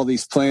 we had all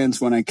these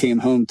plans when I came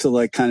home to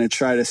like kind of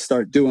try to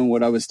start doing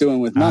what I was doing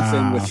with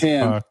nothing with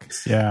him. Fuck.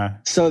 Yeah.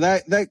 So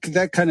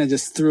that kind of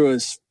just threw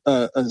us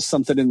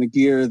something in the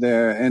gear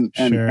there, and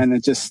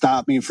it just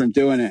stopped me from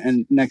doing it.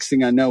 And next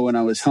thing I know, when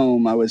I was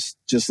home, I was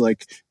just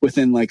like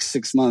within like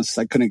 6 months,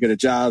 I couldn't get a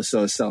job, so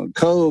I was selling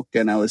coke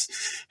and I was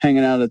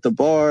hanging out at the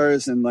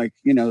bars, and like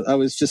I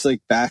was just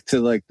like back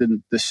to like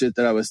the shit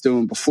that I was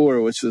doing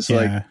before, which was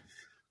like.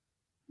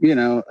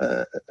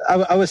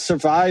 I was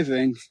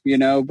surviving,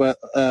 but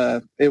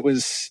it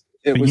was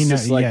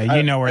just like,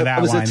 where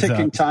that was winds a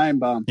ticking up. time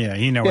bomb. Yeah.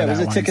 Where it was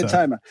that a ticking winds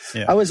time.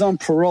 Yeah. I was on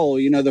parole.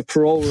 The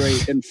parole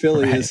rate in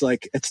Philly Right. is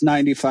like, it's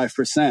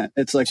 95%.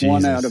 It's like Jesus.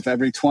 1 out of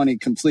every 20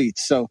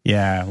 completes. So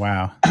yeah.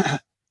 Wow.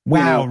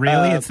 Wow.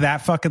 Really? It's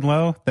that fucking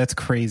low? That's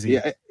crazy.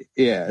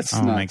 Yeah. It's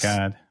oh nuts. my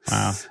God.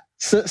 Wow.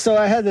 So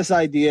I had this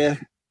idea,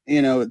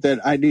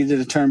 that I needed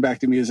to turn back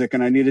to music,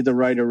 and I needed to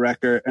write a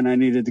record, and I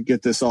needed to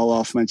get this all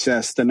off my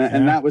chest. And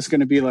that was going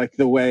to be like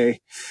the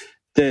way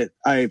that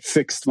I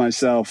fixed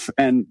myself.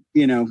 And,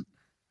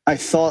 I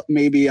thought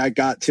maybe I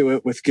got to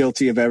it with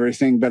Guilty of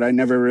Everything, but I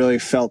never really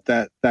felt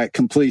that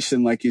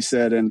completion, like you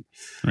said. And,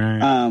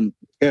 right.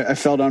 I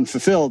felt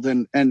unfulfilled.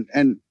 And,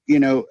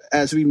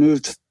 as we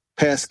moved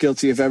past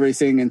Guilty of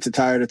Everything into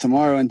Tired of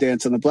Tomorrow and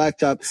Dance on the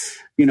Blacktop,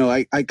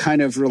 I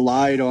kind of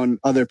relied on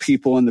other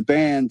people in the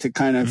band to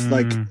kind of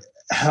like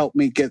help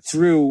me get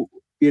through,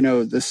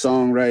 the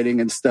songwriting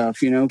and stuff,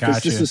 because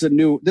Gotcha. this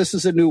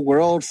was a new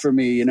world for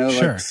me,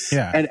 Sure.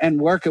 Yeah.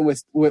 and working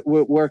with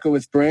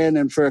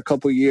Brandon for a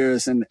couple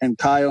years and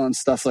Kyle and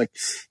stuff, like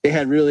they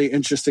had really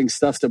interesting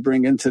stuff to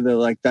bring into the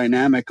like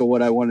dynamic of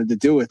what I wanted to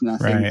do with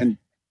Nothing. Right. And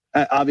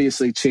I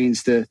obviously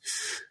changed the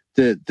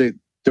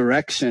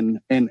direction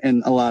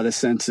in a lot of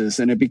senses,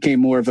 and it became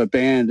more of a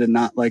band and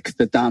not like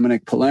the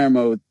Dominic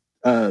Palermo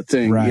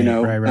thing, Right.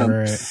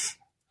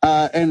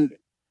 And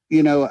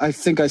I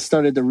think I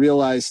started to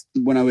realize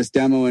when I was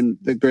demoing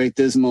The Great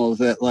Dismal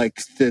that like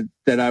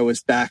that I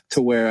was back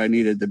to where I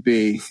needed to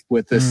be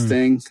with this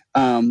thing.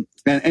 And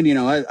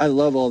I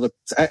love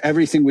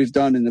everything we've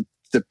done in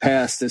the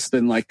past. It's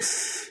been like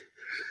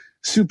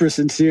super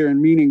sincere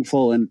and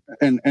meaningful, and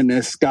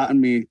it's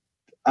gotten me,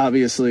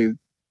 obviously,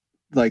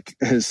 like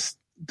has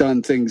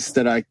done things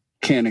that I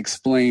can't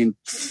explain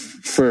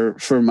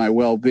for my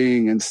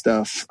well-being and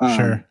stuff.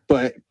 Sure.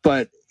 But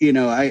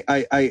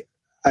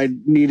I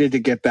needed to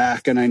get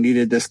back, and I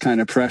needed this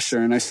kind of pressure.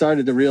 And I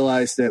started to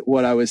realize that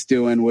what I was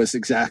doing was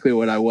exactly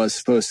what I was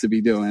supposed to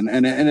be doing.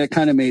 And it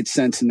kind of made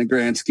sense in the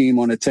grand scheme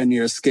on a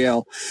 10-year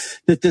scale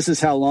that this is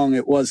how long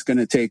it was going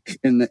to take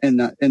in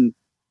the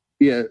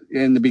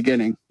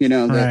beginning,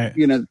 Right.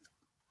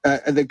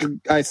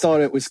 I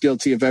thought it was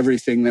Guilty of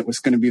Everything that was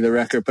going to be the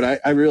record,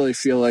 but I really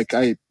feel like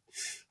I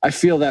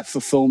feel that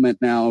fulfillment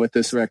now with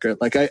this record.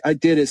 Like I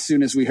did as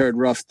soon as we heard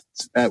Rough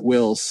at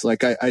Will's.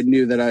 Like I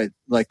knew that I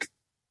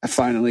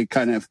finally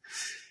kind of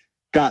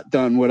got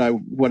done what I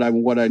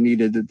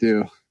needed to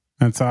do.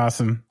 That's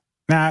awesome.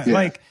 Now,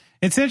 like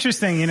it's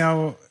interesting,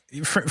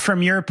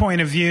 from your point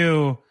of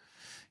view,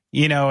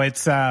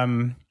 it's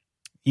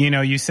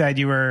you said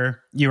you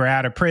were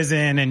out of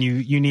prison and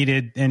you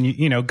needed,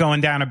 and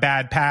going down a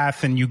bad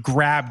path, and you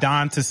grabbed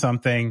onto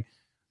something.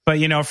 But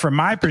from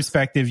my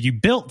perspective, you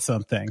built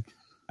something,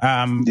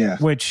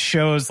 which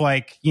shows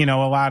like a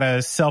lot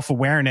of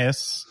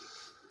self-awareness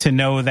to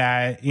know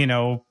that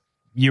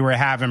you were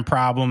having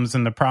problems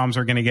and the problems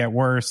were going to get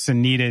worse,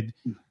 and needed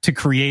to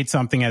create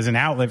something as an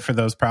outlet for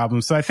those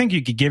problems. So I think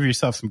you could give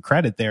yourself some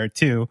credit there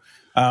too.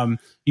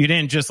 You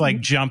didn't just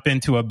like jump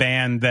into a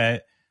band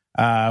that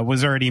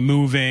was already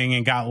moving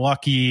and got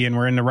lucky and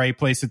were in the right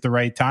place at the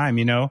right time.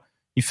 You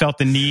felt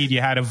the need, you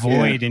had a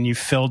void, and you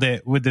filled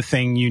it with the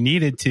thing you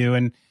needed to.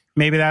 And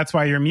maybe that's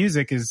why your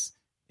music is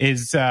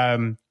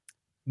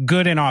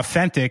good and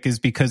authentic, is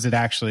because it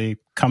actually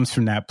comes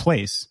from that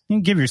place. You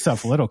can give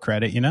yourself a little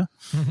credit,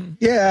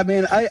 Yeah, I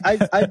mean,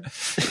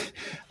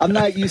 I'm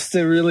not used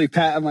to really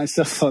patting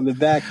myself on the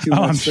back too much,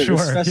 I'm sure.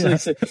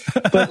 Especially,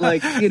 but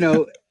like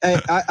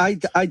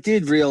I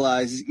did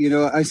realize,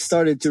 I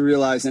started to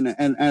realize, and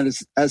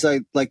as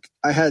I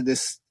had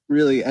this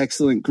really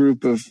excellent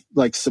group of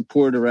like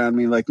support around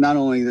me, like not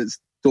only this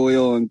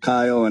Doyle and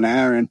Kyle and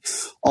Aaron,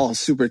 all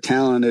super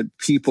talented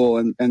people,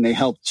 and they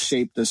helped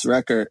shape this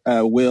record.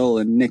 Will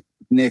and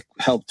Nick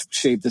helped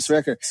shape this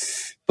record,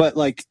 but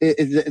like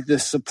the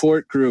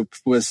support group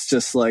was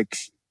just like,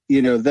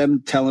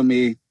 them telling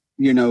me,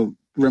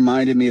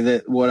 reminded me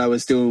that what I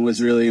was doing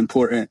was really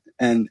important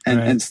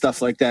and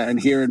stuff like that.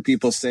 And hearing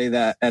people say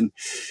that, and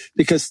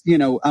because, you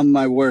know, I'm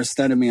my worst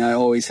enemy. I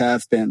always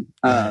have been.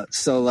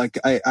 So like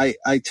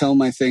I tell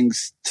my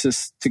things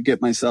to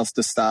get myself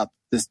to stop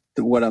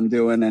what I'm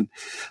doing. And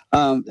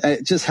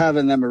just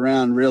having them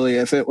around, really,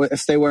 if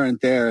they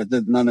weren't there,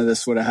 then none of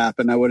this would have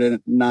happened. I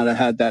would not have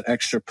had that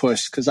extra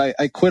push, because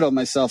I quit on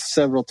myself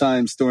several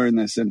times during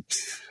this. And,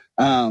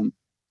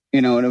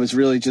 you know, and it was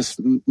really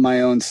just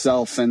my own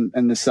self and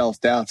the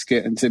self-doubts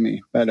getting to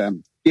me. But,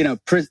 you know,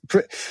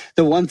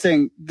 the one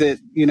thing that,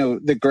 you know,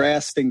 the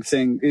grasping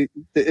thing,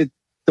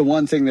 the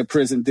one thing that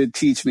prison did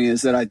teach me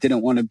is that I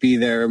didn't want to be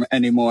there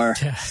anymore.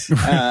 Yeah. Sure.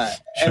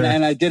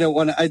 and I didn't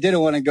want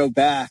to go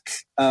back.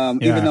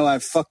 Even though I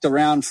fucked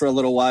around for a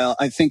little while,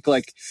 I think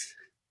like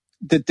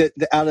the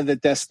out of the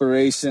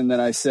desperation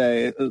that I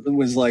say, it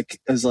was like,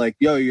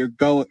 yo, you're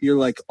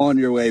like on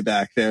your way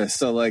back there.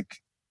 So like,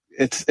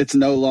 it's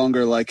no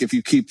longer like, if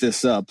you keep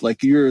this up,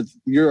 like you're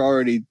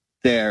already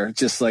there.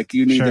 Just like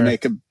you need to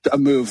make a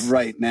move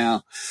right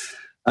now.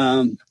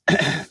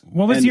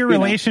 What was your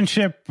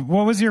relationship?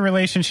 What was your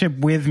relationship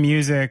with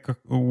music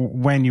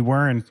when you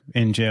weren't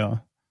in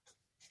jail?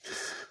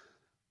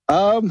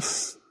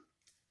 It's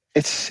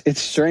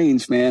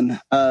strange,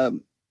 man.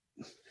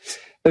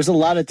 There's a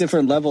lot of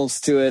different levels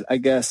to it, I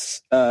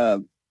guess.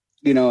 You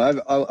know,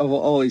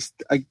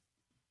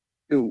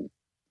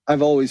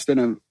 I've always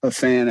been a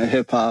fan of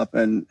hip hop,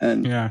 and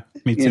yeah,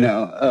 me too. You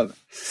know,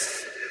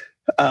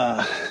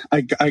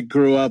 I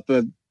grew up.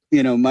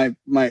 You know, my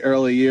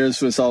early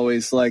years was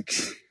always like,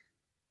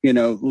 you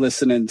know,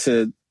 listening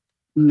to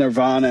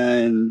Nirvana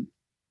and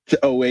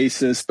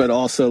Oasis, but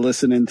also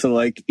listening to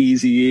like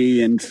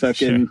Eazy-E and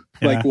fucking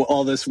like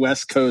all this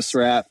West Coast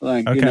rap,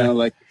 like you know,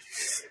 like,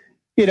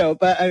 you know.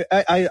 But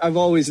I've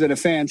always been a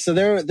fan, so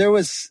it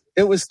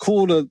was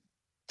cool to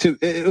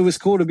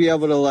be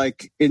able to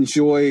like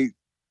enjoy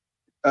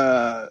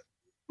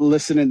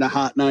listening to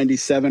Hot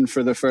 97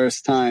 for the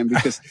first time,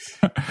 because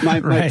my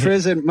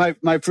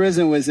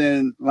prison was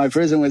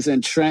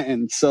in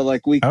Trenton, so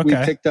like we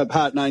picked up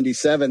Hot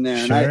 97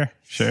 there,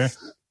 and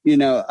you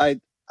know,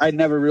 I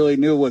never really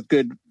knew what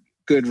good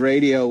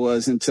radio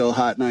was until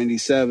Hot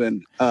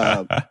 97.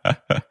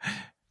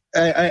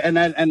 And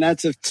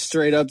that's a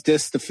straight up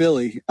diss to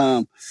Philly.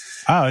 Oh,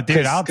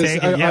 dude, I'll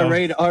take it.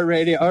 Our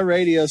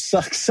radio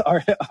sucks.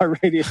 Our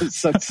radio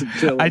sucks in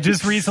Philly. I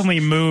just recently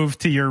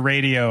moved to your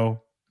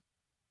radio,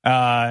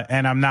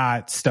 and I'm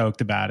not stoked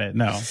about it.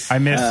 No, I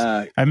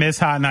miss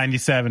Hot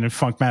 97 and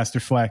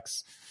Funkmaster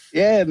Flex.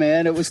 Yeah,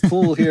 man, it was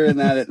cool hearing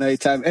that at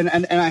nighttime. And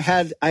I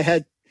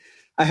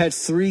had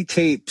 3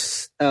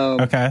 tapes.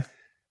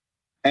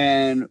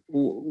 And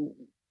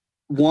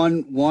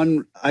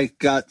one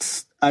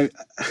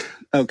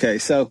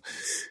so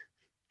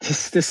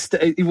this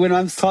when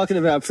I'm talking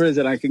about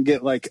prison, I can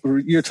get like,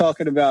 you're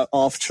talking about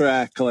off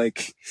track,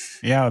 like,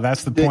 yeah,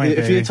 that's the point.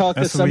 If you talk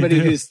to somebody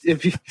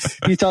if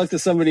you talk to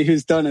somebody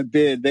who's done a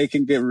bid, they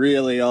can get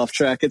really off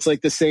track. It's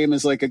like the same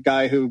as like a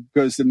guy who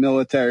goes to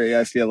military.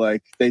 I feel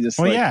like they just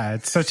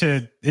it's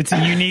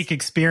a unique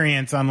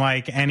experience,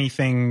 unlike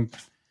anything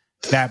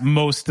that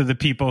most of the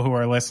people who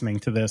are listening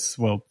to this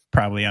will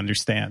probably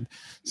understand.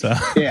 So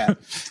yeah.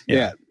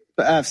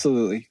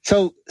 Absolutely.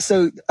 So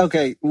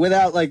okay,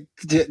 without like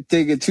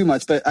digging too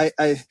much, but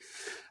I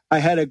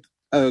had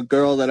a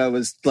girl that I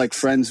was like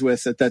friends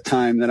with at that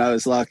time that I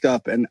was locked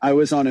up, and I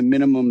was on a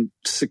minimum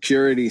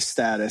security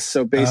status.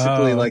 So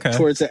basically,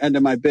 towards the end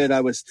of my bid,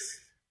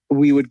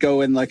 we would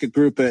go in like a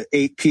group of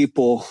 8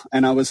 people,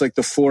 and I was like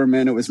the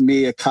foreman. It was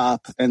me, a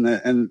cop, and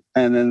then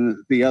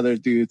the other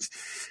dudes.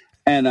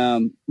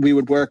 And we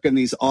would work in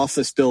these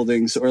office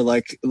buildings, or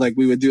like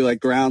we would do like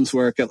grounds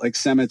work at like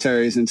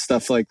cemeteries and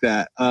stuff like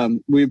that.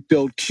 We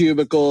build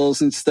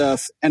cubicles and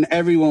stuff, and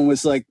everyone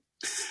was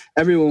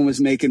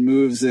making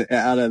moves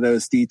out of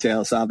those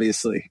details,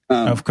 obviously.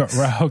 Of course.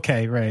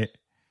 Okay. Right.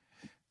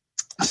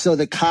 So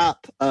the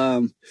cop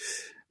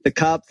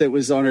that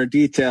was on our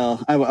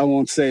detail, I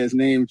won't say his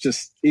name,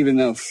 just even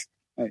though,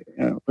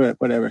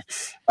 whatever.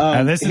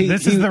 This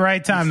is the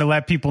right time to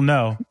let people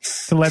know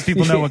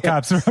what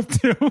cops are up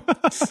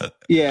to.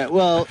 Yeah.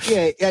 Well,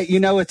 yeah.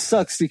 You know, it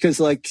sucks because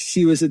like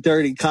he was a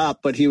dirty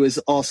cop, but he was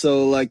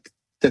also like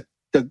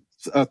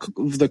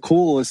the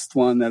coolest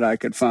one that I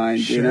could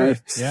find, you know?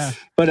 Yeah.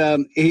 But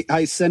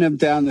I sent him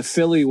down to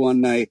Philly one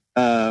night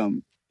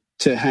to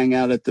hang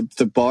out at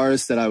the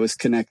bars that I was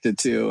connected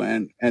to,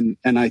 and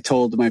I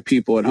told my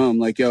people at home,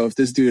 like, yo, if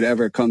this dude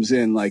ever comes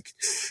in, like,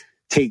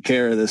 take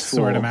care of this fool.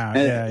 Sort him out.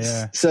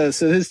 Yeah. So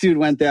this dude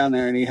went down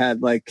there, and he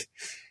had like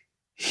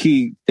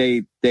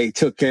they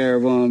took care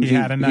of him. He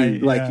had a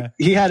night.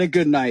 He had a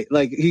good night.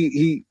 Like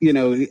he you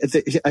know,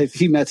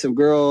 he met some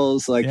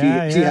girls. Like he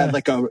had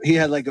like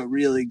a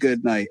really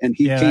good night, and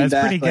he came that's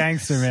back. Pretty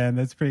gangster, man.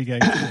 That's pretty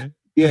gangster.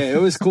 Yeah,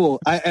 it was cool.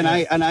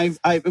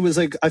 It was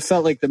like, I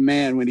felt like the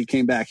man when he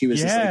came back. He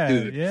was just like,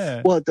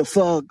 dude, what the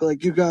fuck?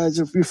 Like, you guys,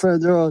 if your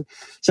friends are on.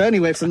 So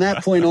anyway, from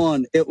that point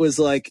on, it was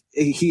like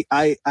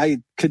I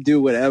could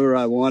do whatever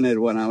I wanted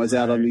when I was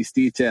out on these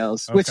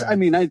details, which I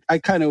mean, I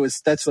kind of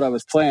was, that's what I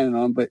was planning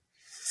on, but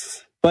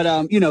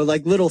you know,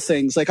 like little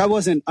things, like I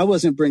wasn't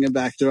bringing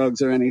back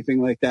drugs or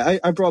anything like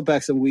that. I brought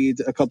back some weed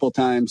a couple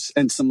times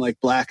and some like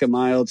Black and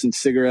Milds and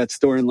cigarettes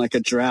during like a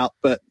drought.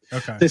 But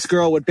this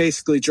girl would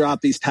basically drop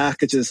these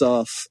packages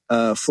off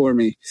for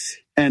me,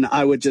 and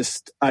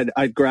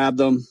I'd grab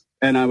them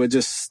and I would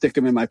just stick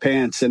them in my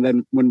pants. And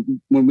then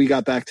when we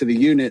got back to the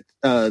unit,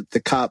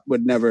 the cop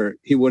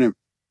wouldn't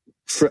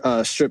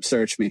strip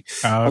search me.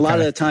 A lot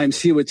of the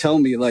times he would tell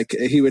me, like,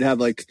 he would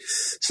have like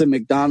some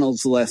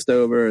McDonald's left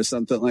over or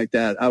something like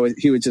that.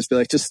 He would just be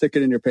like, just stick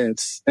it in your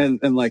pants and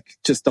like,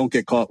 just don't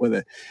get caught with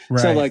it.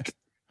 Right.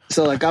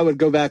 So like I would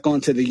go back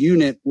onto the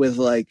unit with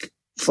like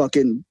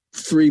fucking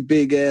 3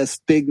 big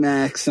ass Big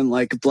Macs and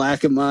like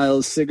Black and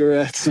Milds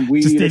cigarettes and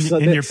weed just or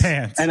something in your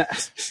pants. And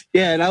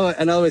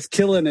I was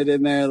killing it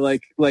in there.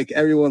 Like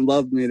everyone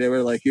loved me. They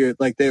were like, they're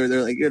like,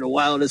 you're the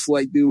wildest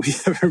white dude we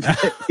ever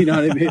met. You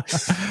know what I mean?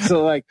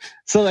 So like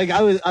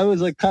I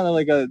was like kind of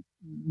like a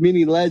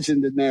mini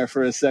legend in there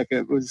for a second.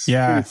 It was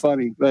pretty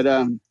funny. But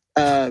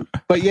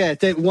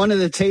yeah, one of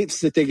the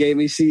tapes that they gave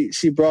me,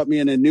 she brought me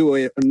in a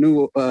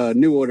new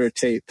order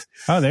tape.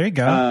 Oh, there you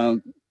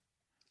go.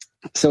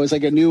 So it's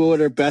like a New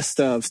Order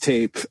best of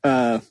tape.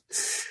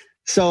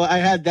 So I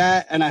had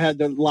that, and I had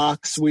the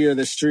Locks, We Are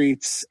the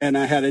Streets, and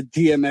I had a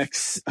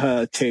DMX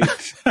tape.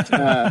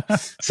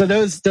 So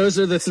those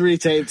are the 3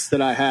 tapes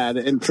that I had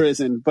in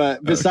prison.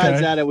 But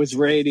besides that, it was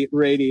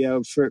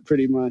radio for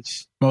pretty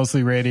much.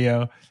 Mostly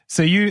radio.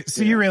 So you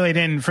really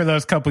didn't, for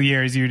those couple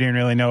years, you didn't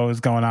really know what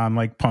was going on,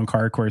 like punk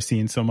hardcore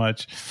scene so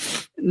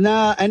much.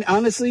 Nah, and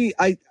honestly,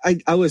 I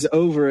was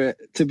over it,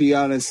 to be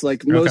honest.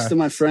 Like most of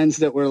my friends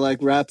that were like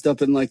wrapped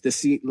up in like the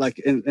scene, like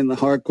in the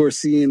hardcore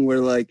scene, were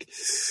like,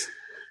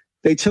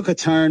 they took a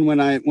turn when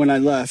I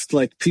left.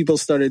 Like people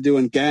started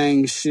doing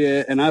gang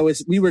shit, and I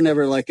was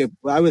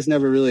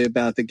never really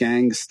about the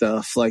gang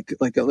stuff. Like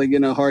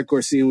in a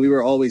hardcore scene, we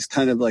were always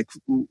kind of like,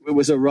 it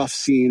was a rough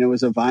scene, it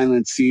was a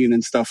violent scene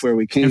and stuff where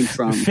we came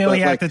from.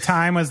 Philly at the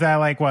time, was that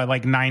like what,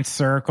 like Ninth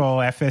Circle,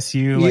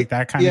 FSU, like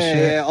that kind of shit?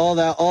 Yeah, all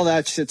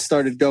that shit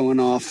started going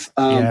off.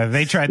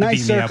 They tried to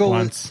beat me up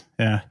once.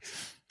 Yeah.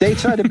 They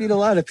tried to beat a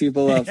lot of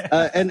people up.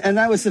 And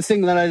that was the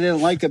thing that I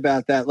didn't like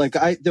about that. Like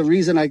the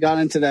reason I got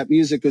into that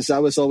music was I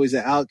was always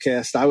an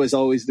outcast. I was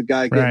always the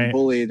guy getting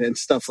bullied and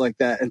stuff like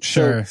that. And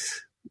so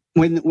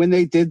when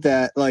they did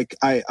that, like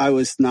I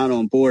was not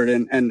on board,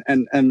 and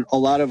a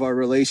lot of our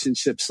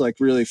relationships like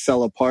really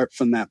fell apart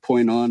from that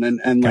point on,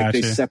 and like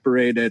they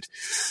separated.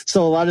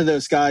 So a lot of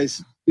those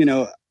guys, you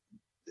know,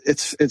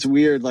 it's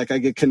weird. Like I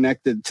get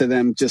connected to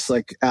them just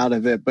like out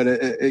of it, but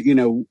you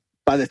know,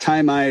 by the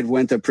time I had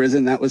went to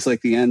prison, that was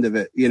like the end of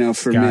it, you know,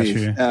 for me.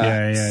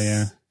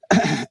 Yeah.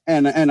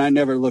 And I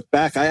never looked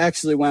back. I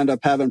actually wound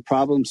up having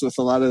problems with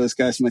a lot of those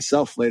guys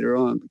myself later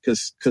on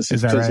because of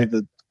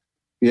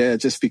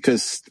just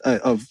because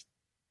of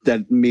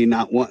that, me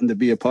not wanting to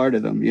be a part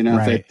of them. You know,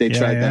 they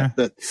tried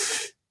that,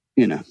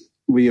 you know,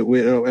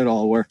 it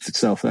all worked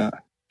itself out.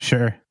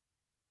 Sure.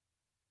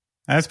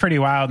 That's pretty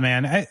wild,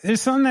 man.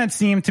 There's something that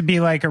seemed to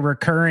be like a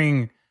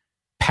recurring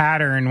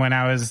pattern when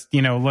I was,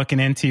 you know, looking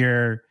into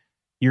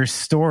your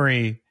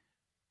story,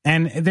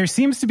 and there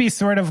seems to be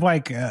sort of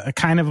like a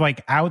kind of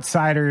like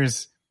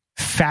outsider's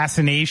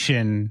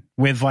fascination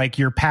with like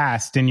your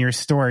past and your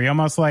story,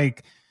 almost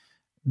like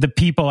the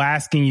people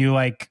asking you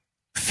like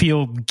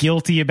feel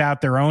guilty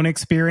about their own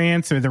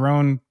experience or their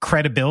own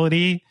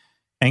credibility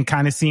and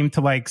kind of seem to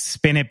like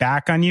spin it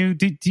back on you.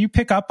 Do you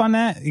pick up on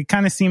that? It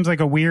kind of seems like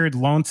a weird,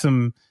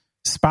 lonesome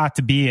spot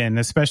to be in,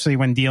 especially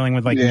when dealing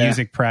with like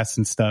music press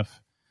and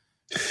stuff.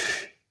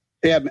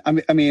 Yeah,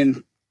 I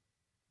mean,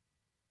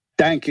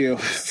 thank you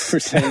for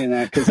saying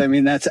that, because I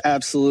mean that's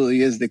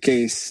absolutely is the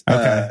case.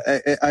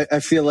 I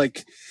feel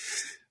like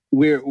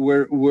we're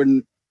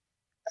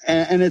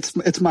and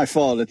it's my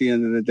fault at the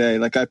end of the day.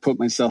 Like I put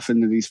myself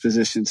into these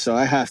positions, so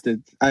I have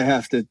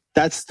to.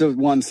 That's the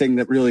one thing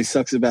that really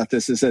sucks about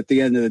this, is at the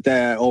end of the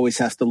day, I always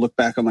have to look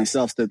back on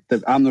myself that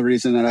I'm the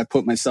reason that I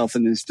put myself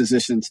in these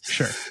positions.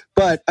 Sure,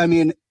 but I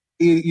mean,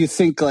 you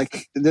think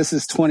like this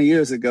is 20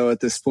 years ago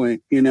at this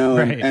point, you know,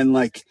 and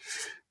like.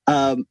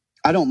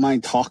 I don't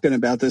mind talking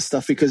about this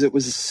stuff because it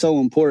was so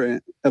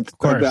important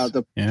about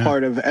the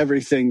part of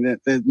everything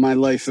that my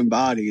life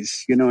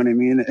embodies. You know what I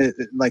mean?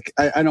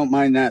 I don't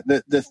mind that.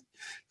 The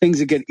things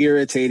that get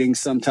irritating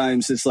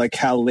sometimes is like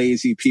how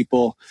lazy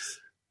people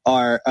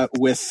are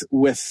with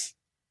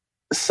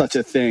such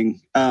a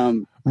thing.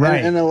 And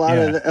a lot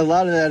of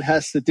that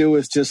has to do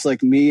with just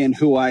like me and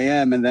who I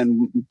am, and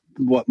then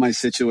what my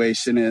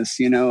situation is,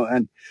 you know,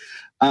 and.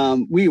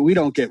 We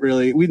don't get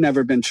we've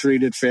never been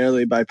treated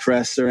fairly by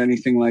press or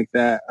anything like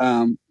that.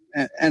 And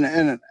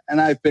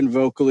I've been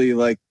vocally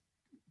like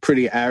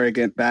pretty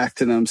arrogant back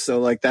to them. So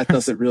like that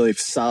doesn't really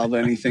solve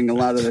anything a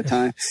lot of the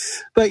time.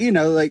 But you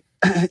know, like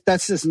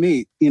that's just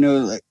me. You know,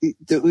 like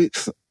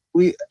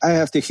I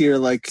have to hear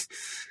like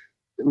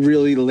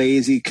really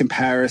lazy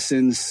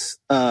comparisons.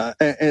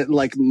 And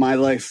like my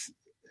life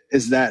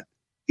is that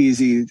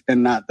easy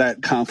and not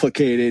that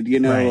complicated. You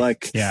know,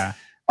 like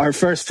our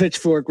first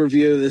Pitchfork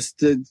review,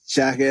 the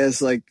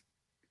jackass like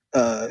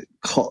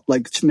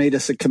made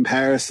us a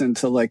comparison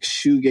to like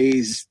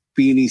shoegaze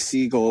Beanie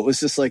Siegel. It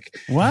was just like,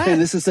 what? And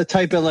this is the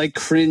type of like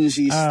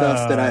cringy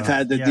stuff that I've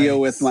had to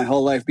deal with my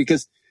whole life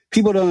because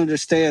people don't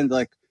understand.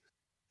 Like,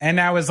 and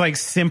that was like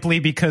simply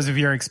because of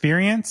your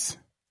experience.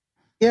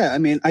 Yeah, I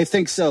mean, I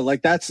think so.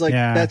 Like that's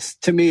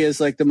to me is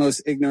like the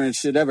most ignorant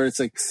shit ever.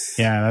 It's like,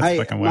 that's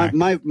fucking whack.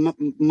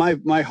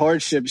 My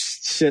hardship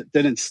shit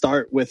didn't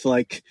start with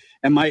like,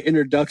 and my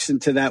introduction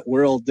to that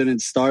world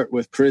didn't start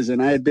with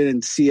prison. I had been in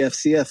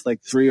CFCF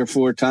like 3 or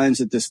 4 times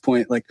at this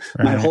point. Like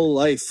my whole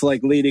life,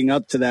 like leading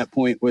up to that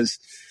point was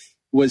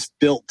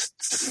built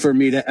for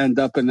me to end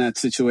up in that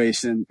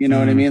situation. You know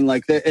what I mean?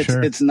 Like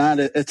it's not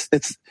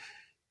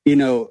you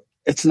know,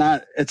 it's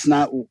not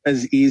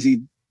as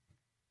easy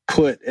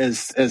put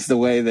as the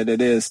way that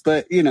it is,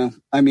 but you know,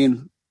 I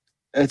mean,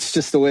 it's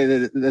just the way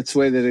that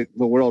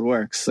the world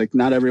works. Like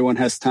not everyone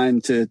has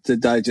time to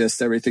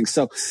digest everything.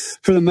 So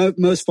for the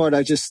most part,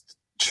 I just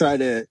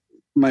try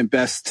my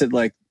best to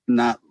like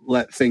not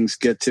let things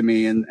get to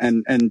me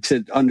and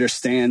to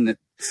understand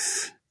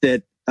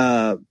that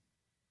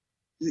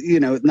you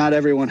know, not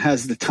everyone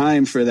has the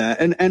time for that,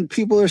 and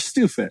people are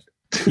stupid.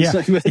 Yeah.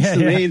 Like, that's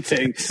the main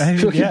thing.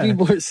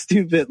 People are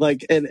stupid.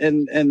 Like,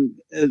 and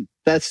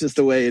that's just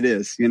the way it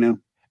is, you know?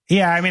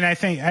 Yeah. I mean, I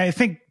think,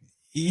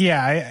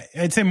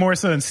 I'd say more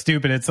so than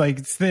stupid. It's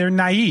like, they're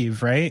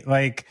naive, right?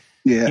 Like,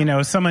 you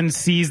know, someone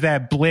sees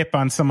that blip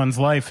on someone's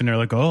life and they're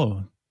like,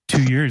 oh,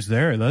 2 years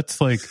there. That's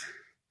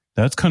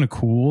kind of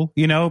cool,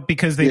 you know,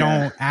 because they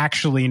don't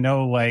actually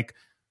know like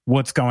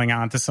what's going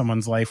on to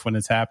someone's life when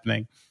it's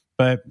happening.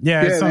 But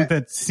it's something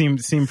that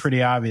seemed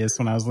pretty obvious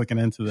when I was looking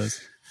into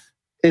this.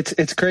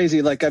 It's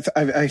crazy. Like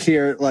I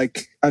hear,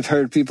 like I've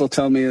heard people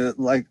tell me that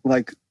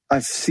like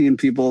I've seen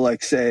people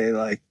like say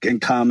like in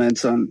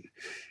comments on,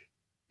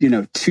 you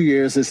know, 2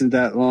 years isn't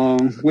that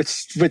long,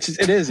 which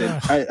it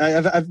isn't.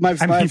 My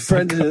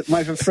friends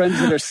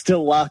that are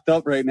still locked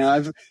up right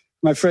now.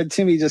 My friend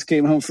Timmy just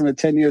came home from a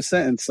 10-year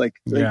sentence. Like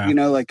you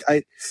know, like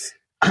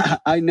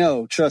I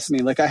know, trust me,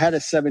 like I had a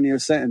 7-year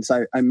sentence.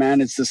 I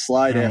managed to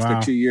slide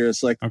after 2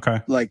 years. Like,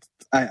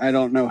 I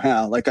don't know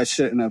how, like I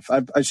shouldn't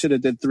have, I should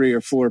have did 3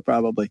 or 4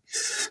 probably.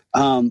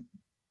 And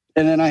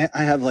then I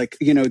have like,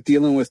 you know,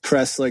 dealing with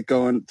press, like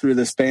going through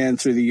this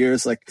band through the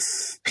years, like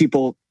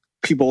people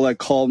like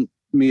call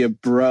me a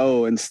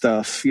bro and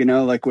stuff, you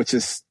know, like, which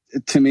is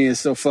to me is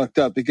so fucked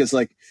up because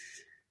like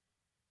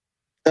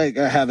I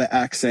have an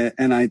accent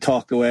and I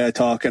talk the way I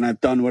talk and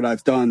I've done what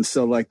I've done.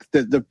 So like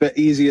the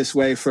easiest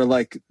way for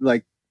like,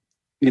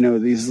 you know,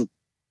 these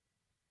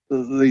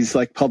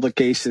like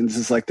publications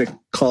is like to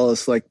call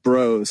us like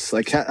bros.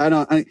 Like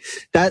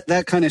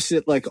that kind of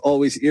shit like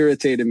always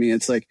irritated me.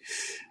 It's like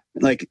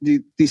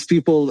these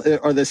people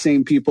are the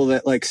same people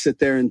that like sit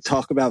there and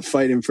talk about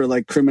fighting for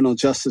like criminal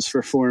justice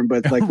reform,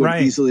 but like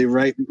would easily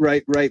write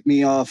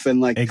me off and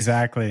like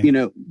exactly, you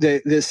know,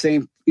 the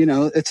same, you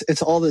know,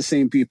 it's all the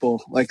same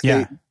people. Like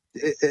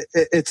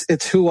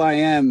it's who I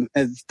am.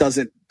 It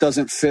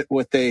doesn't fit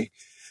what they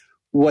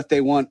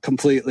want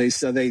completely.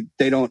 So they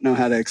don't know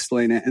how to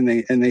explain it.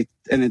 And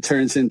it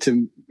turns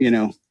into, you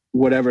know,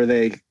 whatever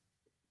they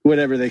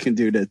can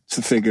do to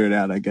figure it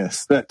out, I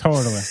guess. But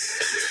totally.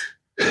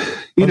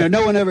 You know,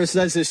 no one ever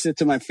says this shit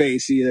to my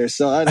face either,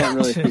 so I don't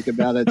really think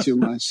about it too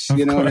much.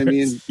 You know what I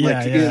mean?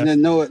 Like,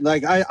 no,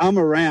 like I'm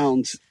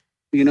around.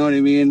 You know what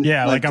I mean?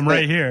 Yeah, like I'm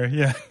right here.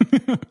 Yeah,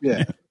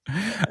 yeah.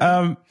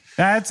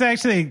 That's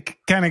actually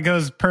kind of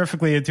goes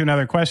perfectly into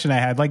another question I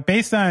had. Like,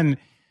 based on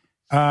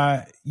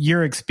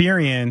your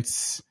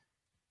experience,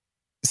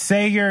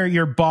 say you're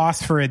your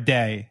boss for a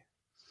day.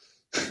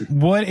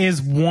 What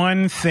is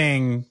one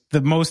thing,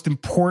 the most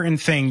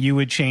important thing you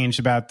would change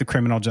about the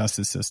criminal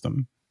justice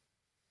system?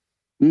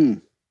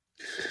 I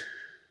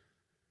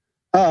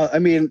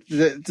mean,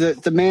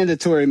 the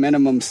mandatory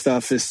minimum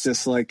stuff is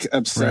just like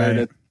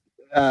absurd.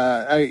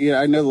 Right.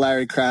 I know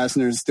Larry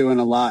Krasner's doing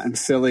a lot in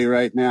Philly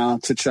right now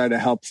to try to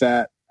help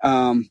that.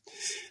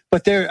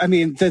 But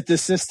the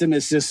system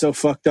is just so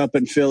fucked up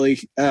in Philly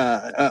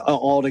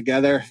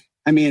altogether.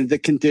 I mean, the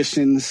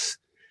conditions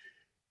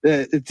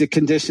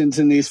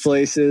in these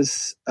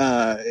places,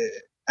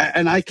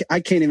 and I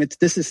can't even.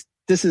 This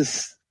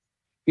is.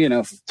 You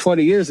know,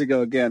 20 years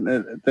ago again,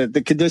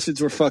 the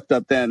conditions were fucked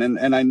up then.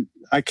 And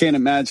I can't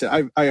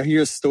imagine. I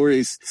hear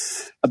stories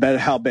about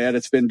how bad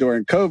it's been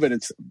during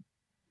COVID.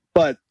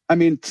 But I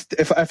mean,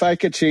 if I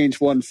could change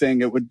one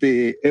thing, it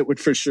would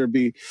for sure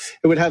be,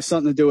 it would have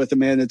something to do with the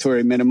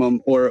mandatory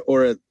minimum or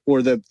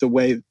the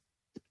way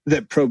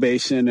that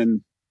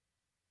probation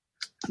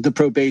the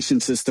probation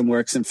system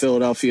works in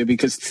Philadelphia,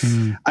 because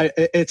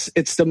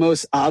it's the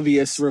most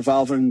obvious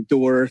revolving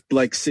door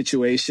like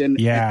situation.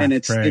 Yeah, and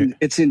it's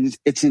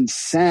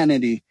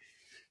insanity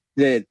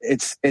that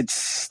it's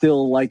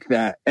still like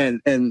that,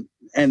 and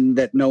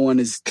that no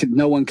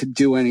one could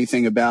do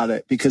anything about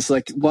it, because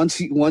like once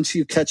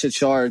you catch a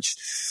charge,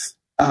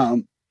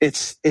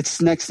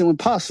 it's next to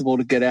impossible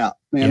to get out,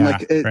 man.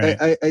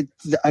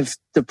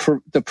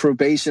 The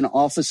probation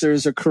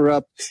officers are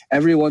corrupt.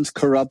 Everyone's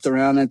corrupt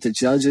around it. The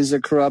judges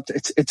are corrupt.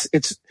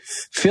 It's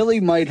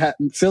Philly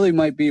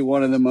might be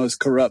one of the most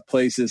corrupt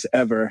places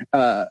ever,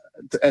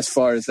 as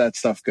far as that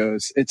stuff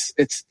goes.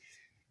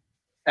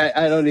 I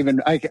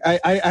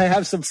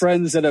have some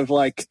friends that have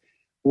like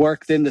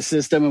worked in the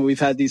system, and we've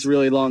had these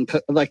really long,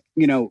 like,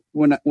 you know,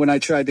 when I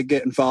tried to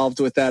get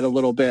involved with that a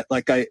little bit,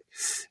 like I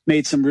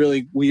made some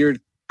really weird,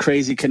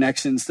 crazy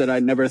connections that I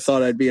never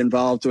thought I'd be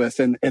involved with,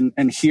 and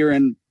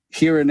hearing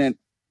it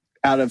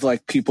out of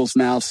like people's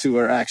mouths who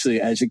are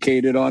actually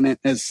educated on it,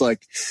 it's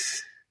like,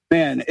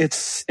 man,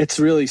 it's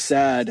really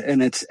sad,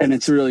 and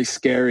it's really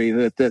scary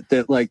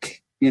that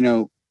like, you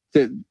know,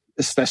 that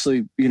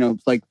especially, you know,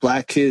 like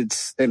black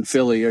kids in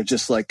Philly are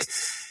just like,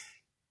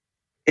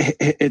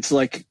 it's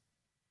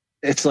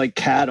like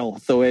cattle,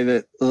 the way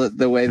that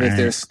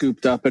they're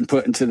scooped up and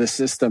put into the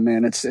system,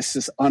 man. It's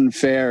just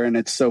unfair, and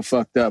it's so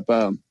fucked up.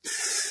 And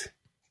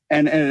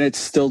it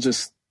still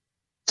just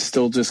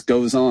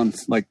goes on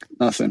like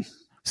nothing.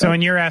 So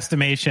in your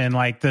estimation,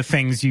 like the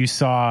things you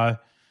saw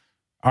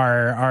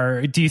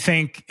are do you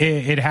think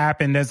it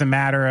happened as a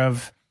matter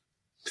of,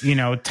 you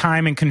know,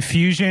 time and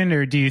confusion,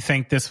 or do you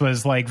think this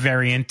was like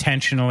very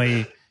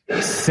intentionally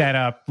set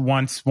up?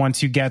 Once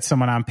you get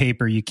someone on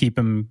paper, you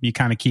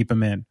kind of keep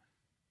them in?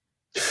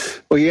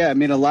 Well, yeah, I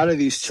mean, a lot of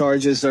these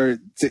charges, were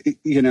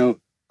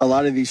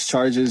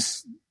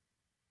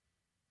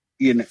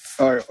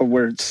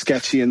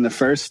sketchy in the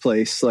first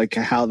place, like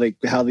how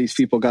these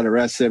people got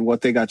arrested,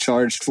 what they got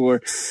charged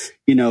for,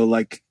 you know,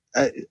 like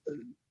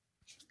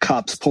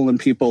cops pulling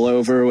people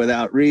over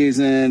without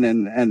reason,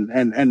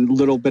 and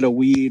little bit of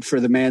weed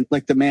for the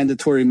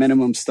mandatory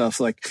minimum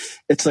stuff. Like,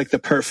 it's like the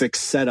perfect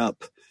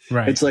setup.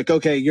 Right. It's like,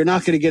 okay, you're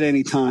not going to get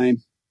any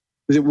time.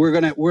 We're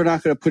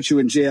not gonna put you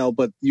in jail,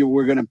 but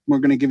we're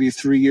gonna give you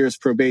 3 years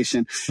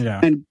probation,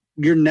 and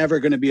you're never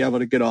gonna be able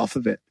to get off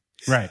of it.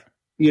 Right.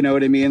 You know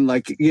what I mean?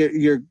 Like,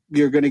 you're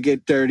gonna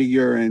get dirty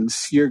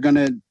urines. You're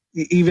gonna,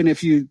 even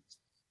if you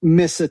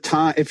miss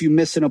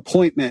an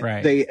appointment,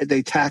 right,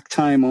 they tack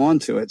time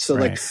onto it. So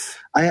right,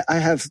 like, I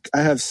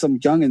have some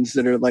youngins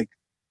that are like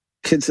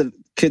kids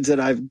that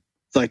I've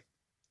like,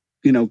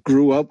 you know,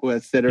 grew up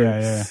with that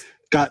are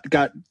got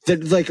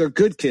that like are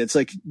good kids,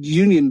 like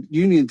union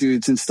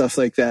dudes and stuff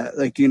like that.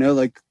 Like, you know,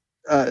 like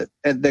and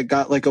that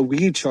got like a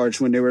weed charge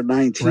when they were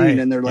 19, right,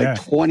 and they're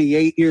like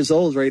 28 years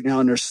old right now,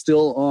 and they're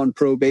still on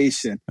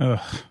probation. Ugh.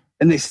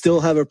 And they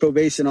still have a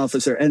probation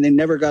officer, and they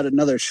never got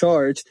another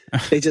charge.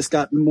 They just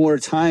got more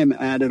time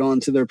added on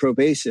to their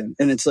probation.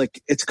 And it's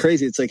like, it's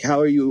crazy. It's like, how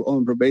are you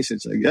on probation?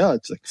 It's like, yeah,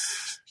 it's like,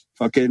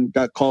 fucking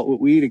got caught with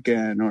weed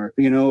again, or,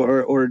 you know,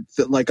 or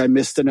like I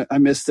missed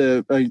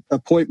a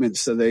appointment,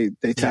 so they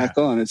tack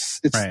on.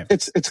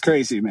 It's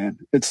crazy, man.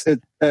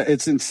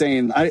 It's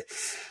insane.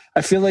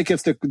 I feel like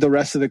if the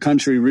rest of the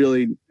country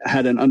really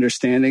had an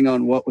understanding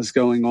on what was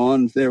going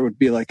on, there would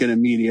be like an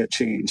immediate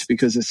change,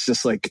 because it's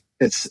just like,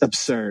 it's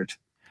absurd.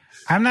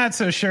 I'm not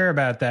so sure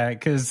about that,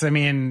 because I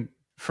mean,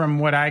 from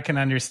what I can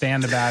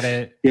understand about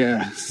it,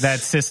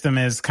 that system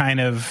is kind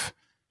of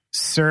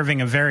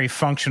serving a very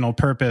functional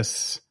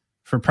purpose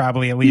for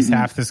probably at least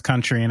half this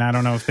country, and I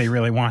don't know if they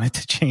really wanted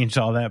to change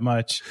all that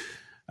much.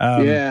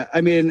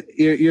 I mean,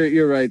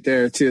 you're right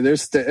there too.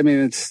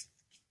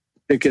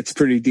 It gets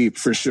pretty deep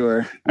for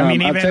sure. I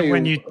mean,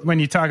 even when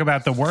you talk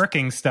about the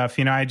working stuff,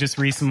 you know, I just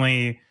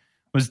recently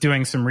was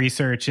doing some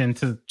research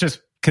into, just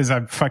because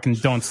I fucking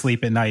don't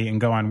sleep at night and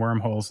go on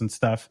wormholes and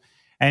stuff,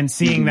 and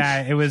seeing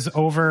that it was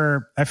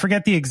over, I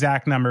forget the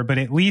exact number, but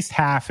at least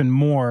half and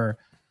more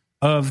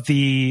of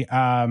the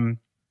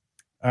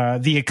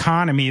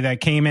economy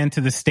that came into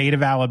the state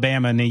of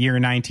Alabama in the year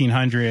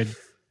 1900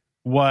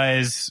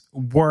 was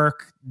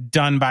work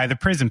done by the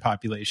prison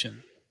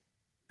population.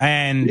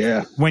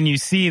 And when you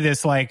see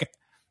this, like,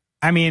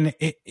 I mean,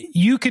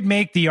 you could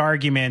make the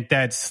argument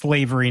that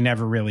slavery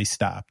never really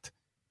stopped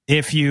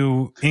if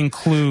you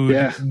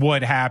include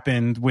what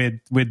happened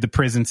with the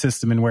prison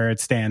system and where it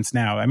stands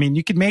now. I mean,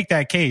 you could make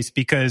that case,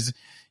 because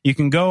you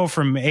can go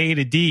from A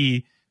to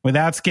D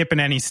without skipping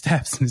any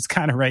steps, and it's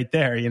kind of right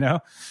there, you know?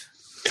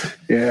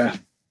 Yeah.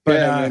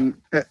 But,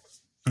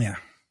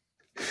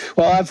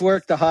 well, I've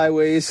worked the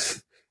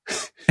highways,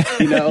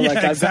 you know,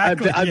 like I've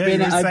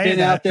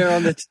been out there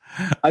on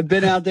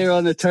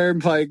the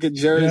turnpike in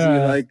Jersey,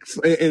 like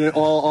in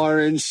all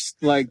orange,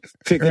 like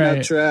picking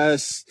up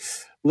trash,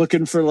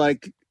 looking for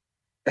like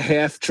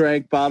half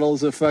drank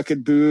bottles of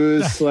fucking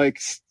booze.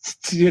 Like,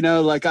 you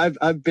know, like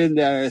I've been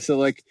there. So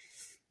like,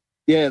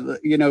 yeah,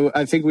 you know,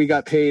 I think we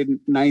got paid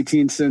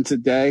 19 cents a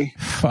day.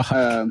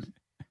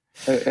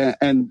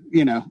 And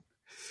you know,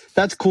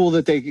 that's cool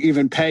that they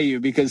even pay you,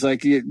 because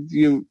like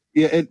you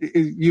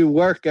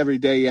work every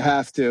day, you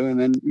have to, and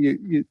then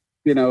you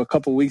a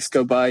couple weeks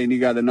go by and you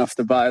got enough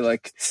to buy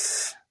like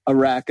a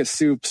rack of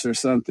soups or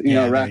something,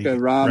 a rack of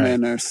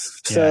ramen, right. Or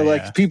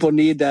so people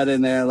need that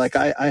in there. Like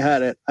I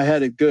had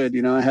it good,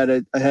 I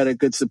had a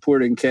good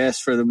supporting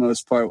cast for the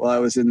most part while I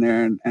was in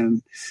there,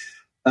 and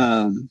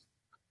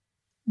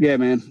yeah,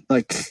 man,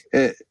 like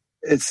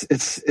it's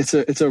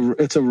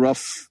a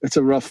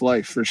rough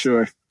life for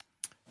sure.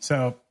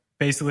 So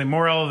basically,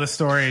 moral of the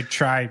story: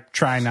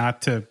 try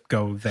not to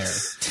go there.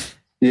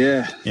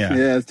 Yeah.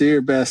 Do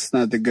your best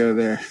not to go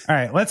there. All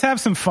right, let's have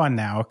some fun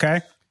now,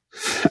 okay?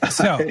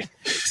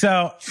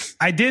 So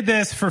I did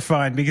this for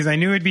fun because I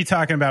knew we'd be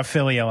talking about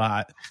Philly a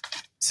lot.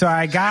 So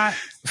I got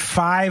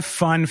 5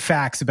 fun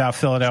facts about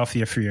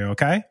Philadelphia for you,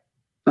 okay?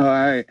 All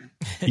right.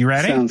 You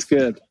ready? Sounds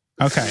good.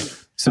 Okay.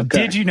 So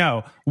Did you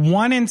know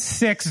 1 in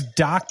 6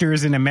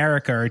 doctors in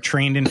America are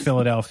trained in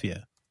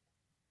Philadelphia?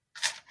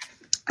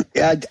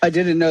 Yeah, I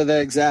didn't know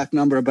the exact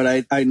number,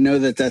 but I know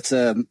that that's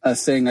a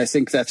thing. I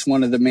think that's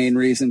one of the main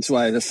reasons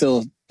why the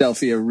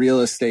Philadelphia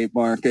real estate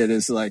market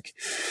is like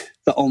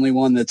the only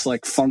one that's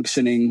like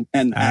functioning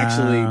and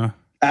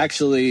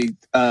actually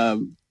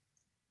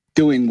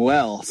doing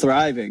well,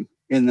 thriving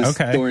in this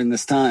during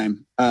this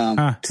time.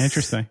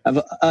 Interesting.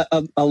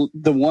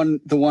 The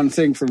one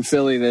thing from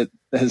Philly that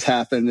has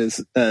happened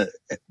is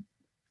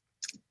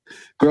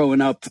growing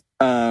up,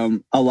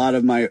 a lot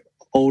of my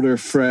older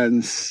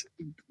friends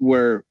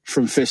were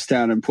from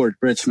Fishtown and Port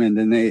Richmond,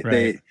 and they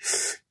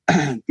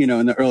in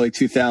the early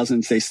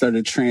 2000s, they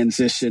started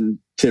transition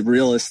to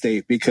real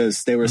estate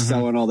because they were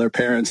selling all their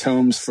parents'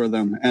 homes for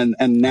them. And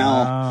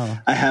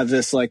now I have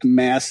this like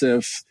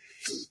massive,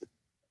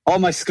 all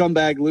my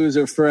scumbag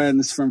loser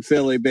friends from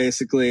Philly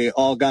basically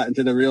all got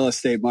into the real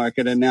estate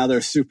market, and now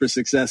they're super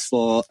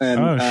successful. And,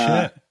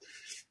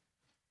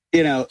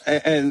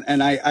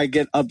 and I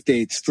get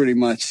updates pretty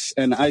much,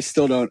 and I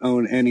still don't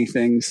own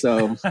anything.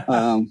 So,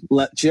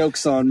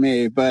 jokes on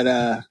me, but,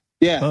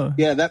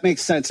 that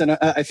makes sense. And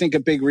I think a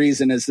big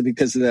reason is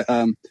because of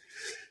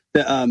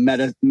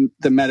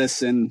the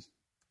medicine.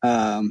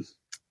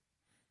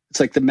 It's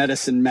like the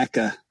medicine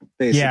mecca,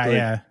 basically.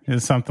 Yeah.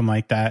 It's something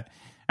like that.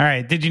 All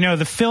right. Did you know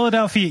the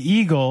Philadelphia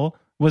Eagle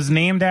was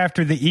named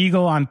after the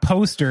eagle on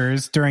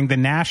posters during the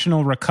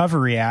National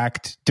Recovery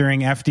Act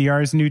during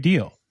FDR's New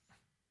Deal?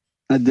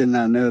 I did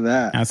not know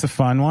that. That's a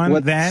fun one.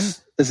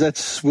 Is that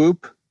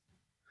Swoop?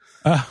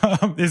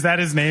 Is that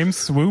his name,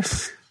 Swoop?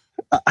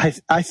 I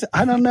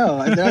don't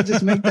know. Did I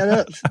just make that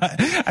up?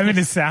 I mean,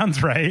 it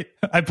sounds right.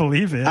 I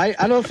believe it.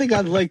 I don't think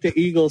I've liked the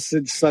Eagles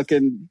since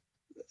fucking.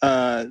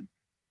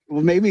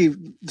 Maybe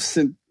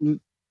since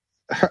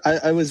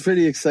I was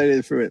pretty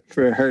excited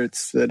for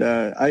Hurts. But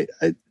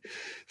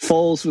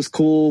Foles was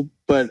cool,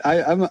 but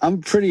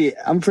I'm pretty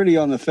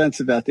on the fence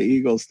about the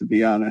Eagles, to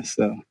be honest.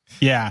 So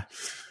yeah.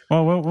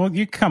 Well,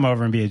 you come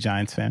over and be a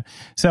Giants fan.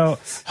 So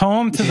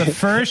home to the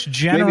first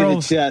general.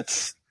 Maybe the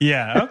Jets.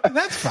 Yeah, okay,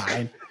 that's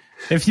fine.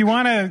 If you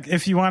want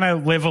to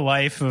live a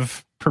life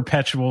of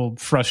perpetual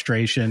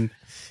frustration,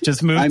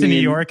 just move to New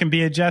York and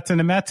be a Jets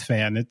and a Mets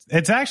fan.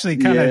 It's actually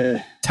kind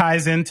of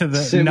ties into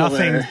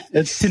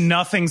the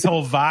nothing's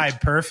whole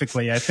vibe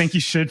perfectly. I think you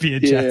should be a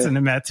Jets and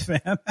a Mets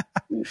fan.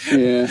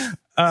 Yeah.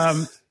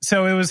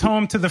 So it was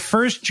home to the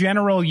first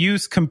general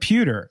use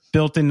computer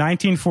built in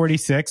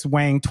 1946,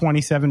 weighing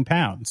 27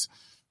 pounds.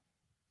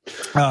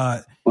 Wow.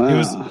 It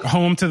was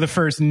home to the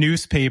first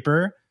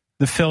newspaper,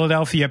 the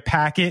Philadelphia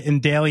Packet and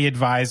Daily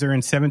Advisor, in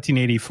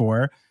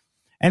 1784.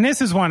 And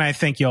this is one I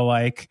think you'll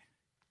like.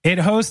 It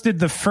hosted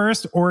the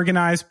first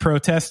organized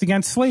protest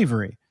against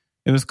slavery.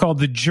 It was called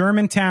the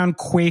Germantown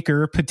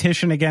Quaker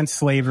Petition Against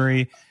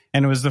Slavery,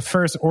 and it was the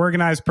first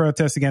organized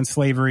protest against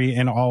slavery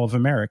in all of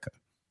America.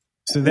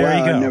 So there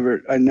you go.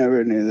 I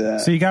never knew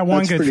that. So you got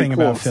one good thing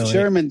about Philly.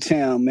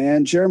 Germantown,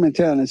 man.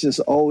 Germantown has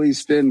just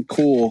always been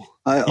cool.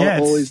 I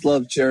always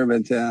loved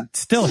Germantown. It's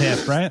still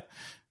hip, right?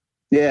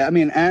 Yeah, I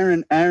mean,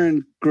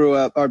 Aaron grew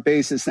up. Our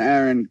bassist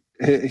Aaron,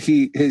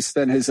 he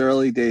spent his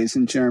early days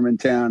in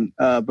Germantown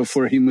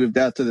before he moved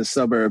out to the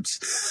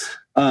suburbs.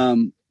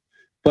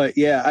 But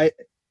yeah,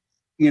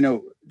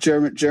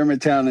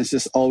 Germantown has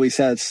just always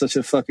had such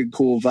a fucking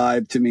cool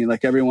vibe to me.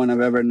 Like everyone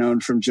I've ever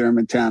known from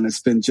Germantown has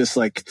been just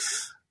like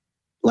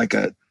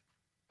a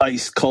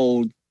ice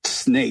cold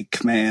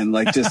snake, man.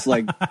 Like just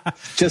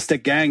a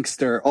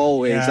gangster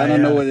always. I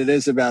don't know what it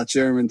is about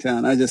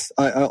Germantown. I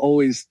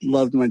always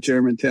loved my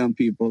Germantown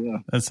people though.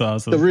 That's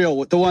awesome.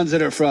 The ones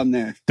that are from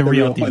there. The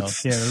real deal.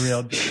 Ones. Yeah, the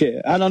real deal.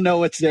 Yeah. I don't know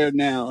what's there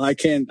now. I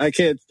can't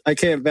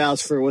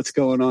vouch for what's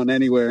going on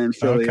anywhere in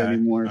Philly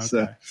anymore.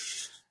 Okay.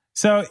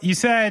 So you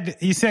said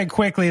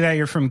quickly that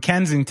you're from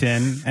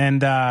Kensington,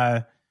 and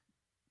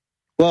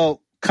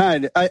well,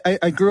 kind of.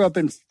 I grew up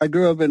in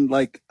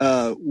like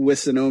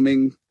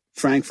Wissinoming,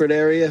 Frankfurt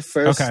area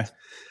first. Okay.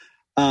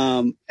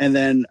 And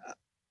then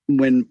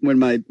when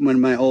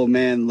my old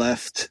man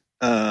left,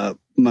 my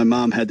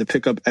mom had to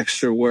pick up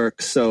extra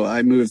work, so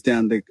I moved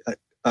down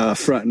to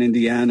Front in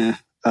Indiana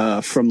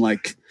from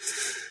like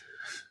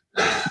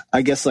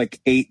I guess like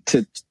 8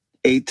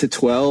 to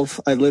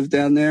 12. I lived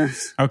down there.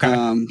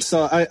 Okay.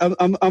 So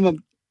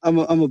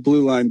I'm a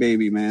Blue Line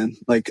baby, man.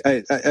 Like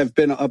I've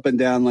been up and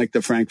down like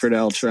the Frankfurt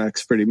L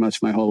tracks pretty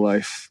much my whole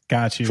life.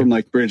 Got you. From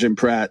like Bridge and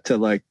Pratt to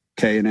like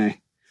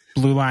K&A.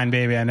 Blue Line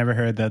baby. I never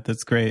heard that.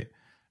 That's great.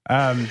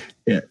 Yeah.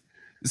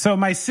 So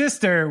my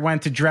sister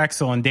went to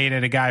Drexel and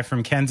dated a guy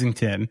from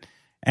Kensington,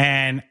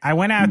 and I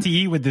went out to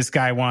eat with this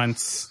guy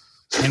once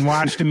and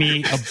watched him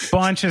eat a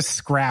bunch of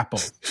Scrapple.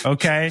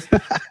 Okay.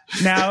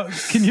 Now,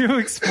 can you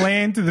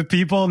explain to the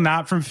people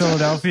not from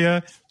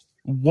Philadelphia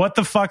what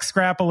the fuck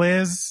Scrapple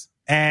is?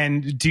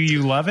 And do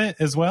you love it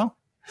as well?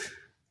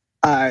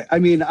 I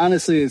mean,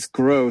 honestly, it's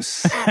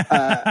gross.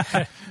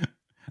 I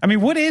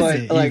mean, what is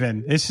it like,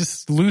 even? It's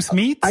just loose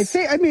meat? I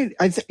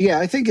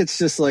think it's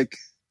just like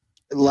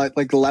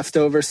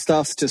leftover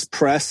stuff, just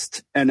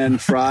pressed and then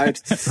fried.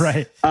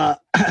 Right.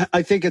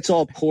 I think it's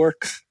all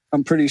pork.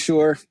 I'm pretty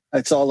sure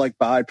it's all like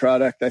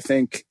byproduct. I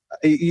think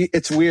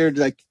it's weird.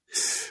 Like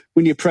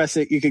when you press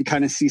it, you can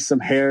kind of see some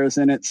hairs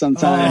in it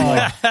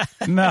sometimes. Oh,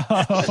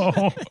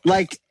 no.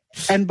 Like,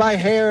 and by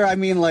hair, I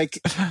mean like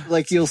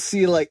you'll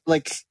see like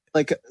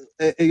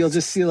you'll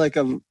just see like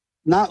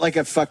not like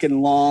a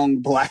fucking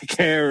long black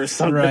hair or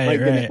something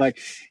right. Like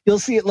you'll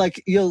see it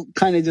like you'll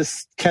kind of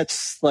just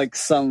catch like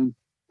some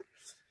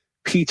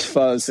peach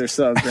fuzz or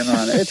something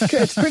on it.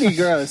 It's pretty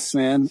gross,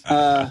 man.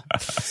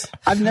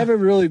 I've never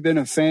really been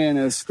a fan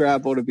of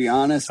Scrapple, to be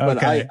honest, but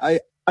okay.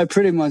 I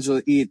pretty much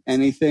will eat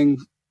anything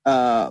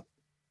that's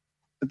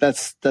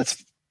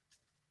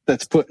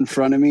put in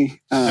front of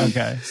me.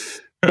 Okay.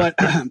 But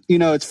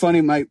it's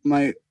funny. My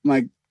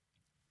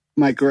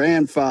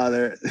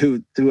grandfather,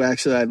 who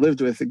actually I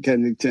lived with in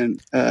Kensington,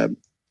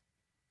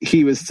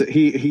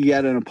 he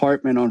had an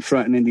apartment on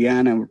Front in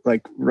Indiana,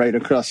 like right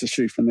across the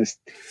street from this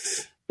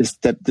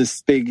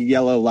big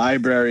yellow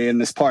library in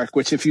this park,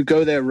 which if you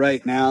go there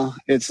right now,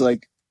 it's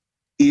like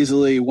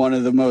easily one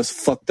of the most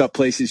fucked up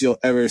places you'll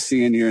ever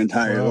see in your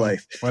entire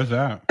life. What's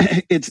that?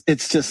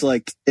 It's just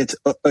like, it's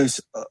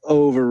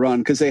overrun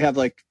because they have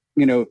like,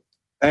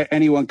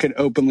 anyone could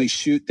openly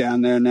shoot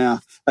down there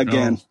now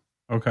again.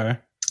 Oh, okay.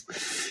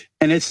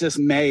 And it's just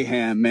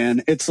mayhem,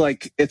 man. It's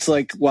like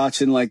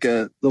watching like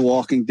The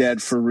Walking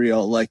Dead for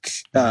real. Like,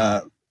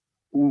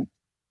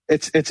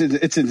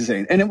 it's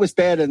insane. And it was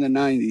bad in the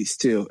 90s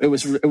too. It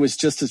was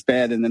just as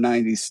bad in the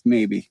 90s,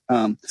 maybe,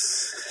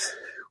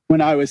 when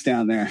I was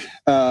down there.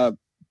 Yeah,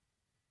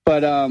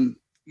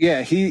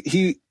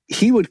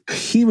 he would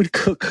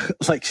cook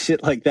like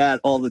shit like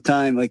that all the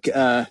time. Like,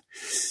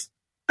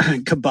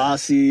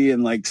 kibasi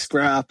and like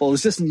Scrapple. It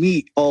was just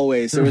meat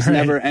always. There was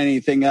never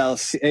anything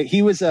else.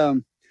 It was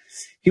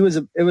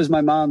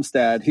my mom's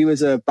dad. He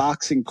was a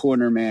boxing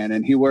corner man,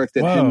 and he worked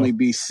at Henley,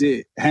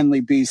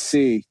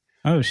 BC.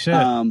 Oh shit.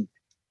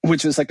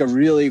 Which was like a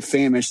really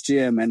famous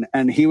gym,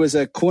 and he was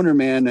a corner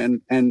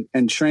man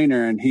and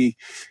trainer, and he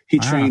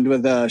trained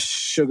with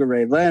Sugar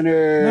Ray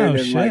Leonard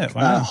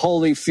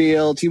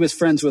Holyfield. He was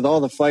friends with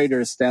all the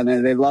fighters down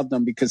there. They loved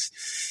him because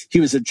he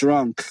was a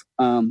drunk.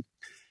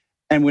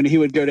 And when he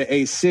would go to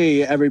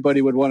AC,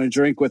 everybody would want to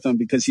drink with him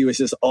because he was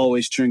just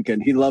always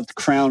drinking. He loved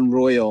Crown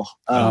Royal.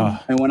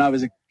 And when I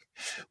was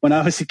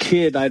a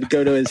kid, I'd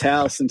go to his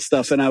house and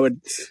stuff, and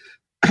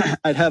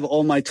I'd have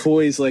all my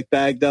toys like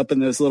bagged up in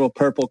those little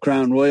purple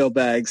Crown Royal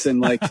bags, and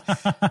like,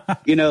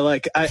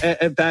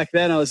 I back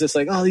then I was just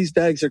like, oh, these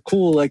bags are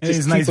cool. Like,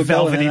 just keep it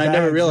going. And I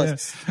never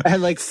realized I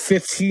had like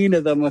 15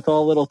 of them with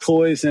all little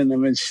toys in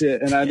them and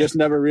shit. And I just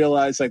never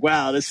realized, like,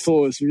 wow, this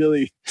fool is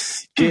really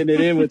getting it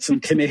in with some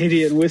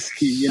Canadian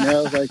whiskey,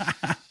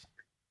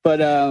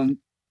 But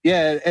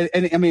yeah,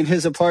 and I mean,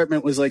 his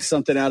apartment was like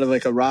something out of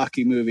like a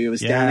Rocky movie. It was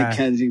down in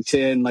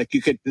Kensington. Like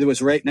it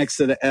was right next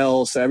to the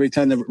L. So every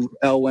time the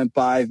L went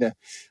by,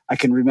 I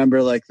can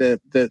remember like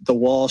the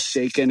wall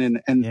shaking,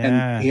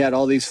 and he had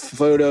all these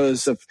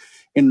photos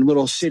in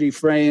little shitty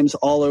frames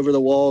all over the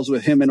walls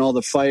with him and all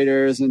the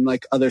fighters and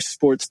like other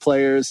sports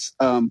players,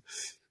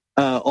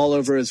 all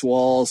over his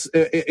walls.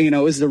 It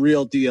was the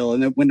real deal.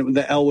 And then when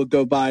the L would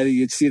go by,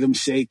 you'd see them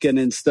shaking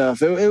and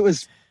stuff. It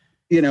was,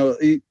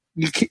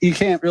 you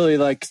can't really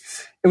like,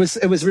 it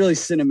was really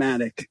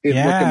cinematic looking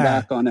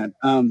back on it.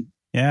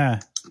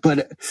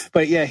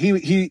 But yeah, he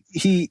was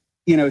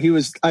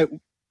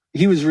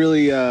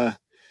really,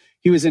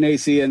 he was in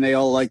AC and they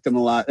all liked him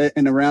a lot.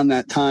 And around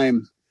that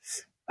time,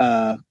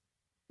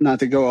 not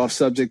to go off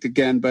subject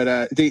again,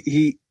 but,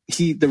 the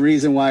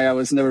reason why I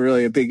was never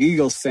really a big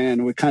Eagles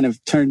fan, we kind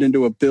of turned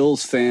into a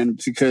Bills fan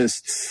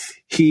because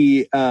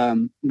he,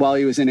 while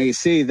he was in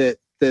AC, that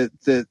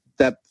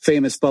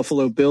famous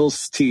Buffalo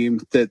Bills team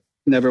that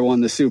never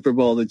won the Super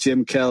Bowl, the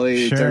Jim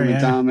Kelly, Dermot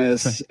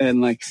Thomas,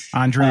 and like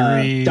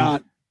Andre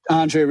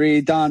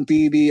Reed, Don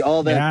Beebe,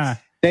 all that.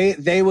 Yeah.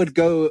 They would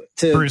go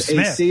to Bruce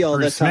AC Smith. all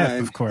Bruce the time.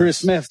 Smith, of course. Bruce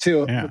Smith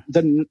too. Yeah.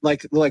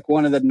 Like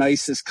one of the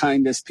nicest,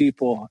 kindest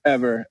people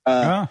ever.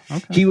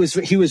 Okay. He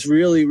was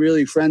really,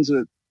 really friends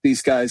with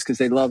these guys because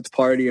they loved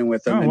partying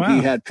with him, and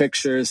he had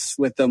pictures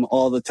with them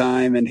all the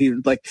time, and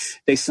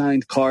they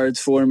signed cards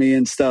for me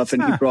and stuff,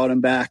 and he brought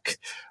them back.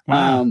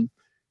 Wow.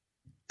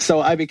 So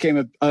I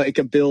became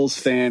a Bills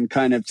fan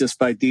kind of just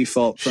by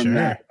default from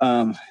that.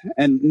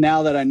 And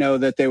now that I know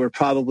that they were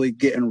probably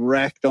getting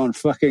wrecked on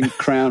fucking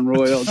Crown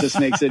Royal, just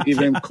makes it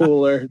even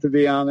cooler, to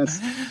be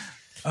honest.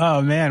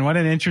 Oh man, what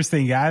an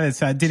interesting guy.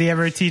 Did he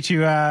ever teach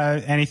you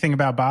anything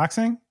about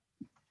boxing?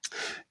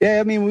 Yeah,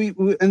 I mean, we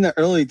in the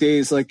early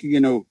days, like, you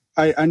know,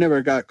 I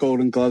never got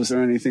golden gloves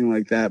or anything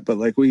like that, but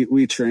like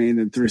we trained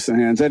and threw some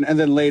hands. And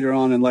then later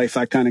on in life,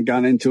 I kind of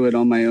got into it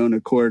on my own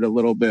accord a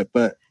little bit,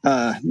 but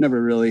never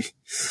really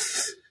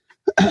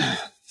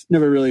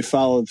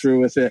followed through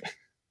with it.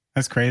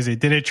 That's crazy.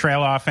 Did it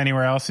trail off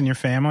anywhere else in your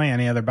family?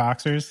 Any other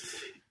boxers?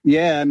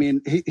 Yeah, I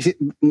mean,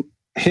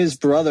 his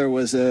brother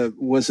was a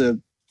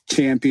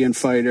champion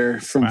fighter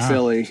from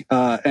Philly.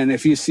 And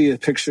if you see a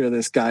picture of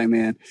this guy,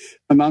 man,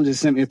 my mom just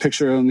sent me a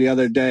picture of him the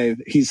other day.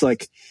 He's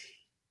like,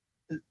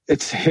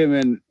 it's him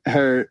and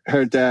her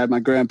dad, my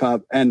grandpa,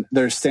 and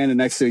they're standing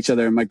next to each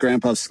other. And my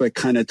grandpa's like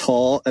kind of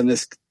tall, and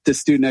this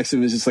dude next to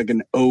him is just like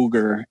an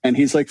ogre. And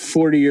he's like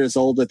 40 years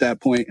old at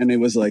that point. And it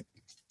was like,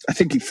 I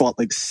think he fought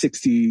like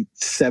 60,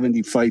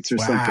 70 fights or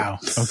something.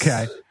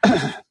 Okay.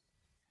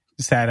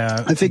 Just had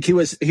I think he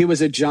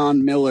was a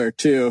John Miller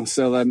too.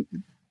 So then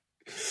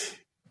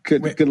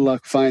good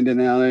luck finding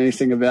out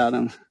anything about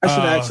him.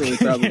 I should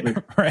probably.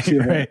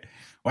 Right.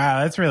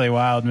 Wow. That's really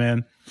wild,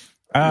 man.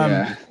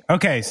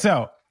 Okay,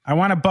 so I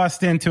want to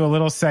bust into a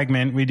little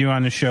segment we do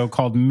on the show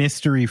called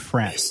Mystery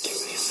Friend.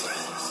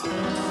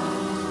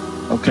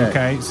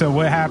 Okay, so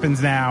what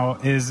happens now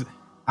is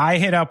I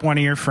hit up one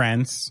of your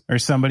friends or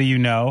somebody you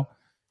know.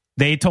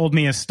 They told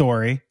me a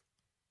story.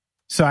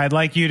 So I'd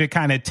like you to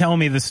kind of tell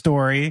me the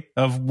story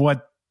of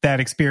what that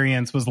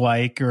experience was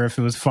like, or if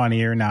it was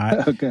funny or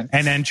not. Okay.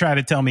 And then try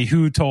to tell me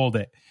who told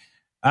it.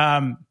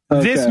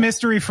 This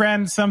mystery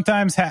friend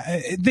sometimes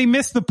they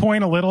miss the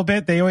point a little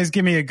bit. They always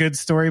give me a good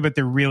story, but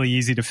they're really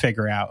easy to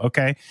figure out.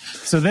 Okay.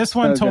 So this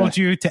one told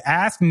you to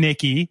ask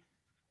Nikki.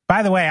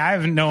 By the way, I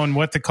haven't known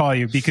what to call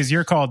you because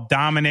you're called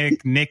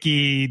Dominic,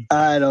 Nikki.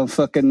 I don't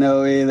fucking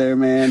know either,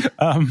 man.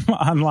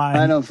 Online.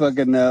 I don't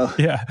fucking know.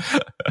 Yeah.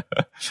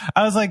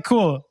 I was like,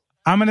 cool.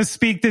 I'm going to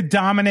speak to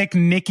Dominic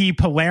Nikki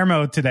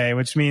Palermo today,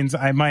 which means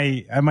I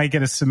might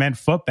get a cement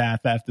foot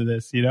bath after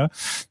this, you know?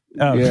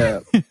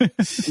 Yeah.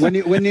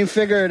 when you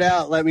figure it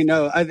out, let me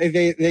know.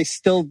 They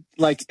still,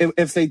 like,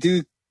 if they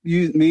do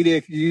use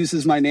media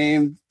uses my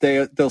name,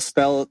 they'll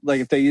spell it,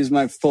 like if they use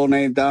my full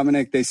name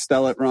Dominic, they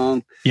spell it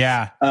wrong.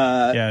 Yeah.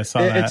 I saw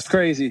that. It's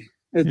crazy.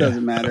 It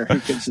doesn't matter. Who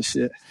gives a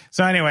shit?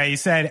 So anyway, you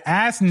said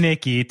ask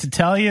Nikki to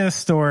tell you a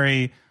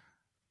story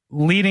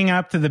leading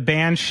up to the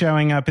band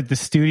showing up at the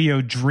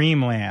studio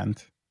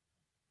Dreamland.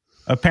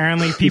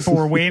 Apparently people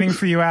were waiting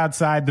for you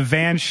outside. The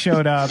van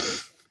showed up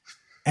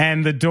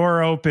and the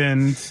door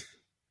opened,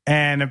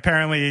 and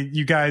apparently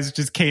you guys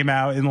just came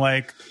out in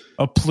like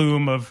a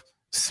plume of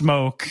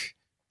smoke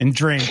and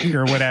drink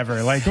or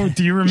whatever. Like,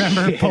 do you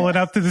remember pulling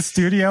up to the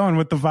studio and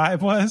what the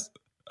vibe was?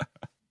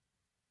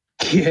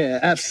 Yeah,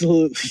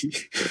 absolutely.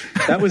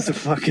 That was a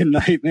fucking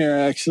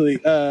nightmare, actually.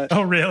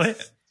 Oh, really?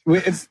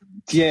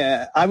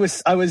 Yeah, I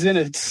was in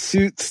a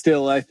suit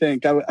still, I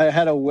think. I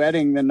had a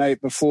wedding the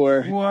night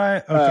before.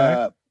 What?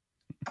 Okay.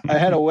 I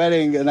had a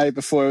wedding the night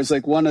before. It was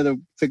like one of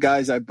the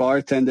guys I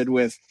bartended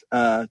with,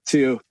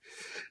 too.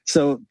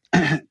 So,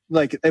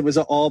 like, it was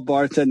an all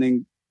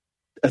bartending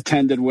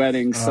attended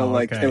wedding. So,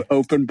 an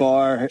open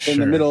bar in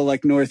the middle of,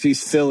 like,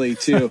 Northeast Philly,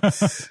 too.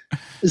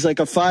 It's like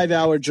a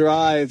 5-hour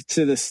drive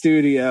to the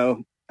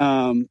studio.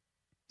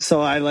 So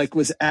I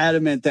was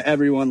adamant to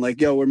everyone, like,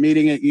 yo, we're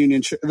meeting at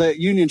Union. The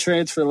Union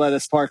Transfer let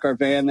us park our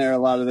van there a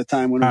lot of the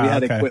time when we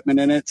had equipment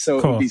in it, so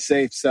it would be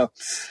safe. So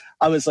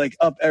I was like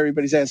up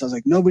everybody's ass. I was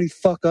like, nobody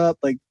fuck up.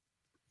 Like,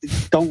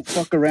 don't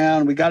fuck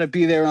around. We got to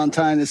be there on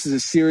time. This is a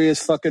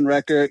serious fucking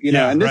record, you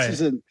know. And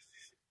this is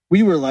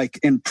we were like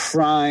in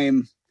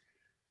prime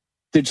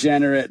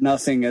degenerate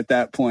nothing at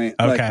that point.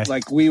 Okay.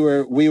 Like we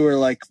were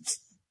like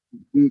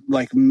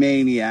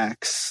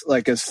maniacs,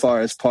 like as far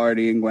as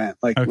partying went.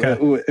 Like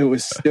it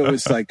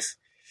was like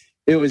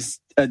it was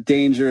a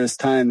dangerous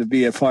time to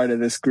be a part of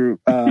this group.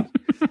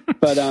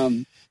 But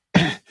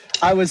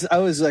I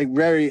was like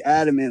very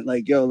adamant,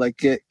 like, yo, like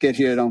get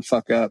here, don't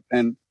fuck up.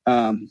 And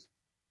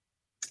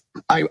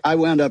I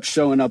wound up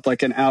showing up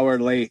like an hour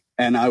late,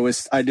 and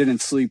I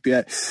didn't sleep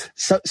yet.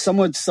 So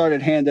someone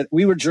started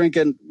we were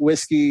drinking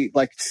whiskey,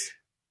 like,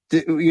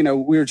 you know,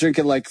 we were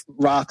drinking like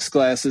rocks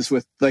glasses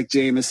with like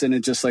Jameson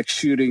and just like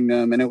shooting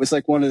them. And it was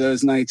like one of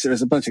those nights, there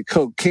was a bunch of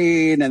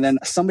cocaine, and then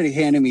somebody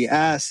handed me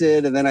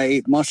acid, and then I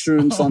ate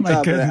mushrooms on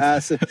top of the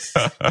acid.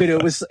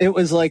 Dude, it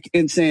was like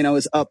insane. I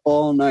was up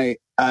all night.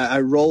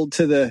 I rolled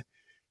to the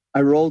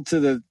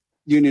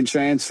Union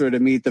Transfer to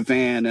meet the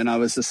van, and I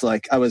was just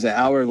like, I was an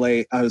hour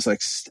late. I was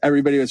like,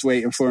 everybody was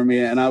waiting for me,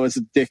 and I was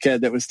a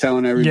dickhead that was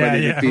telling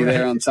everybody to be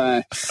there on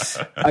time.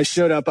 I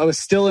showed up. I was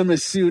still in my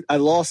suit. I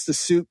lost the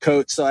suit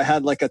coat, so I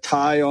had like a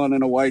tie on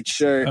and a white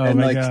shirt. Oh, and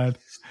my like, God.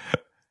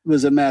 It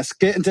was a mess.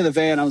 Getting to the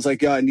van, I was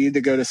like, yo, I need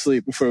to go to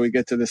sleep before we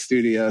get to the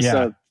studio. Yeah.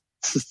 So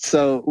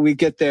So we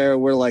get there,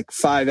 we're like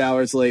 5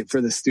 hours late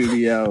for the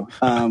studio.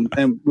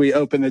 And we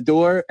open the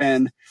door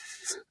and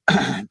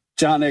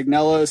John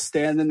Agnello's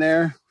standing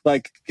there,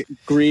 like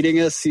greeting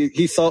us.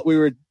 He thought we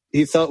were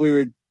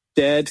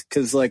dead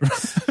because like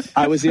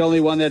I was the only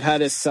one that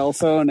had his cell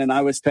phone and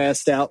I was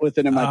passed out with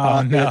it in my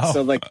pocket. No.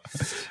 So like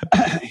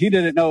he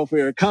didn't know if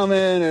we were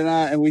coming or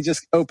not. And we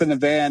just opened the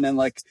van, and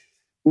like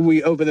when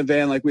we opened the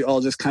van, like we all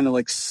just kind of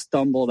like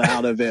stumbled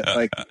out of it.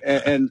 Like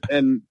and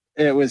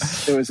it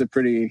was a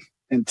pretty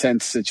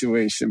intense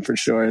situation for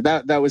sure.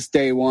 That was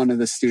day one of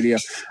the studio.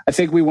 I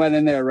think we went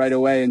in there right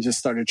away and just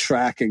started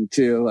tracking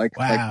too. Like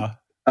wow.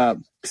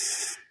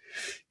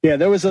 Yeah,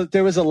 there was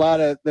a lot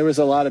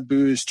of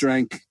booze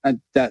drank at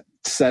that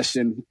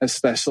session,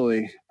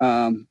 especially.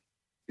 There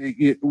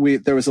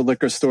was a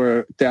liquor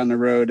store down the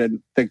road,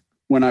 and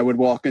when I would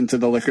walk into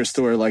the liquor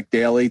store like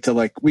daily to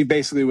like, we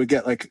basically would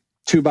get like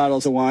 2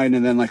 bottles of wine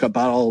and then like a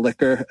bottle of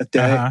liquor a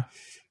day.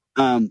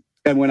 Uh-huh.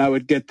 And when I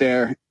would get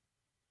there,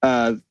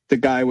 the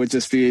guy would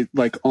just be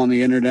like on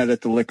the internet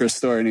at the liquor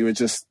store, and he would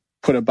just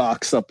put a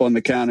box up on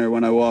the counter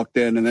when I walked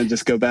in and then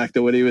just go back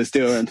to what he was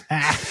doing.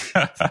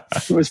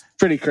 It was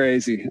pretty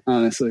crazy,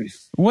 honestly.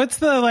 What's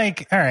the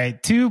like, all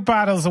right, 2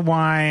 bottles of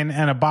wine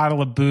and a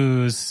bottle of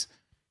booze.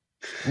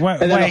 And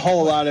then a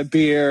whole lot of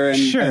beer and,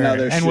 sure, and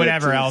other and shit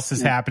whatever too. else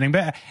is happening.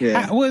 But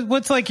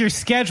what's like your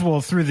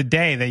schedule through the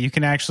day that you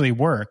can actually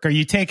work? Are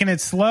you taking it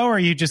slow, or are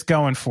you just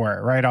going for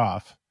it right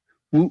off?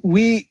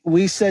 We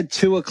said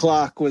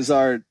 2:00 was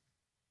our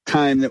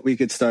time that we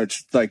could start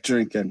like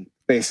drinking.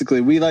 Basically,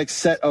 we like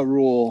set a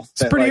rule.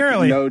 It's pretty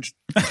early. Yeah,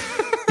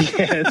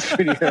 it's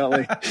pretty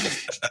early.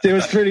 It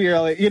was pretty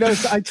early. You know,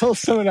 I told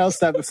someone else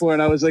that before,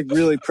 and I was like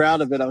really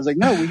proud of it. I was like,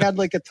 no, we had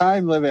like a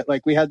time limit.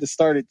 Like we had to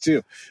start it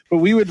too. But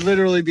we would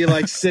literally be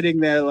like sitting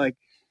there, like,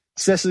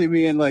 especially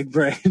me and like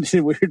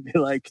Brandon, we would be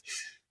like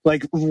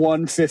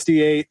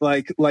 1:58,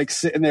 like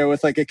sitting there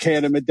with like a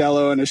can of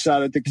Modelo and a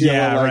shot of tequila.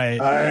 Yeah, like, right.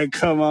 All right,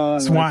 come on.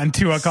 It's wanting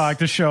 2:00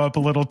 to show up a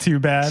little too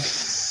bad.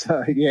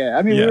 Yeah,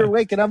 I mean, we were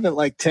waking up at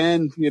like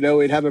 10. You know,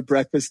 we'd have a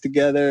breakfast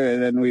together,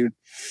 and then we'd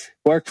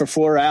work for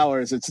 4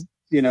 hours. It's,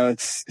 you know, it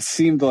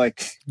seemed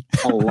like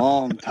a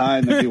long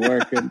time to be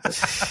working.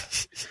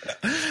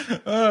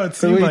 Oh, it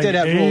seemed like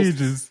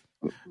ages.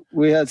 Rules.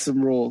 We had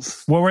some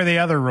rules. What were the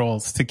other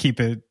rules to keep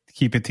it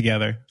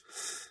together?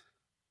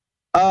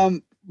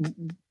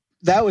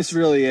 That was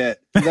really it.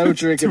 No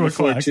drinking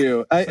before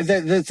 2.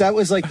 That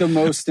was like the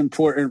most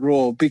important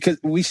rule, because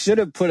we should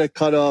have put a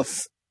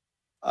cutoff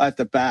at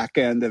the back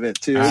end of it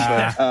too.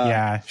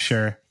 Yeah,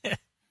 sure.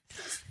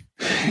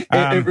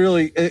 It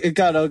really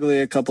got ugly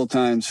a couple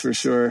times for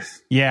sure.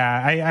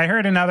 Yeah, I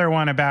heard another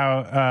one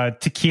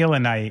about tequila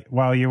night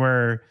while you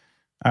were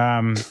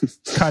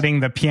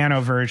cutting the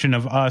piano version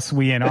of Us,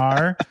 We, and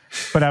Our,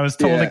 but I was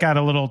told it got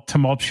a little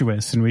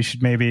tumultuous, and we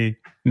should maybe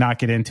not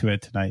get into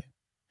it tonight.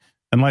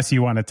 Unless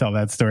you want to tell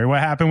that story.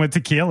 What happened with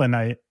tequila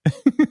night?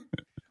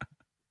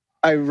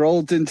 I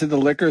rolled into the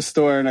liquor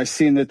store and I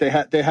seen that they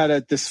had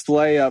a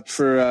display up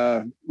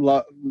for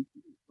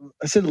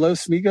I said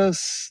Los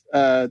Migos,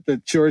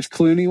 the George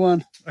Clooney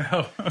one.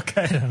 Oh,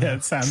 okay. Yeah,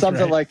 it sounds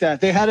something right. like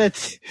that. They had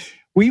it.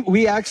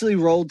 We actually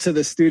rolled to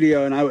the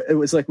studio, and it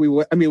was like we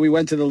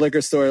went to the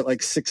liquor store at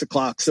like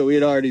 6:00, so we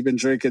had already been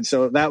drinking.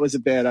 So that was a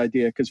bad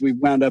idea, because we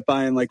wound up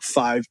buying like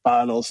 5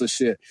 bottles of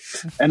shit,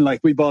 and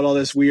like we bought all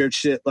this weird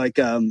shit. Like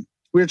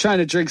we were trying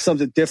to drink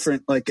something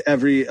different like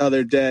every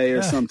other day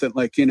or something,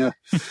 like, you know.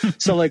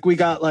 So like we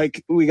got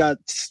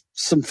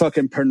some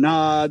fucking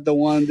Pernod the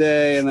one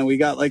day, and then we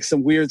got like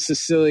some weird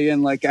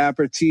Sicilian like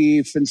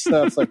aperitif and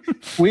stuff, like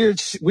weird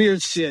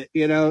shit,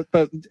 you know.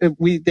 But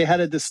they had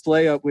a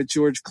display up with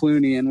George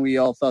Clooney, and we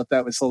all thought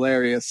that was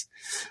hilarious.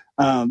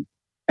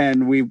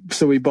 And we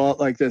bought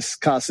like this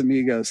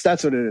Casamigos.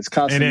 That's what it is.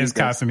 Casamigos. It is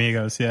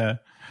Casamigos, yeah.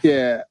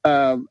 Yeah.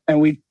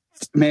 And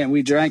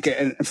we drank it,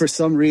 and for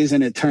some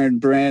reason it turned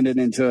Brandon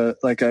into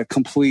like a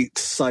complete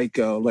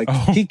psycho. Like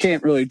he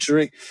can't really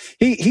drink.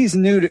 He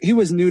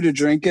was new to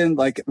drinking,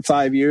 like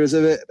 5 years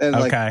of it, and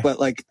but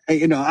like,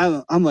 you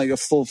know, I'm like a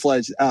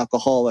full-fledged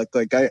alcoholic.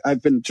 Like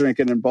I've been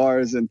drinking in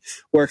bars and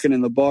working in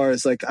the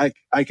bars. Like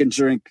I can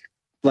drink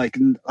like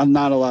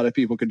not a lot of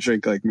people could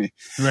drink like me.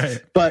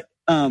 Right. But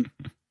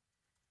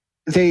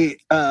they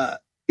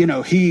you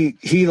know,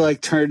 he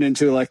like turned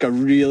into like a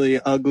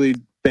really ugly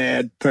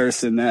bad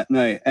person that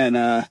night, and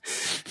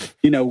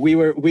you know, we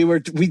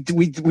recorded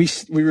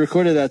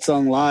that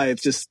song live,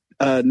 just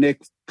Nick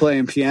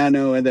playing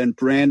piano, and then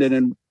Brandon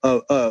in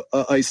a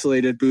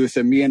isolated booth,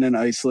 and me in an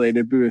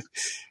isolated booth,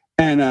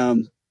 and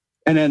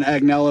then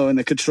Agnello in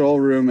the control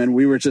room, and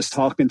we were just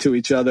talking to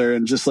each other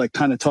and just like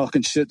kind of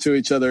talking shit to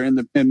each other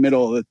in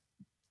middle of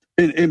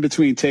in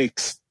between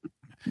takes,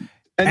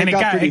 and it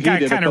got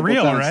kind of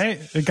real, right?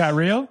 It got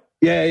real.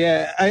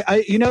 Yeah.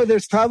 I you know,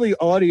 there's probably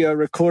audio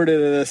recorded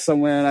of this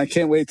somewhere, and I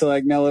can't wait till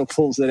Agnello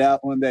pulls it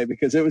out one day,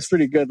 because it was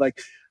pretty good. Like,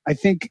 I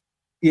think,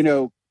 you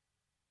know,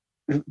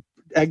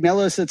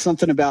 Agnello said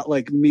something about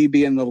like me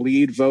being the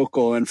lead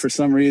vocal, and for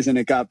some reason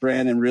it got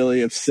Brandon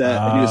really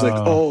upset. And he was like,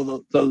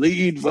 "Oh, the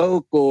lead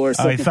vocal," or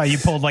something. I thought you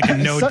pulled like a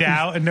no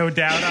doubt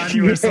on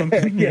you or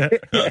something.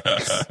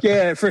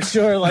 Yeah, for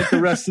sure. Like the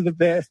rest of the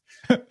band,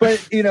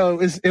 but you know,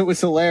 it was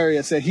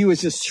hilarious that he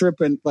was just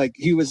tripping. Like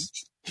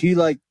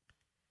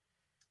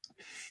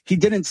he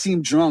didn't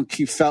seem drunk.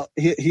 He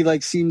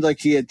seemed like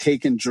he had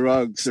taken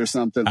drugs or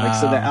something. Like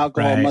so, the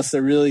alcohol must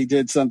have really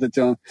did something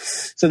to him.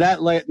 So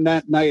that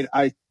night,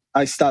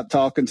 I stopped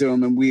talking to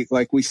him, and we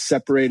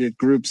separated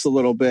groups a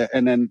little bit.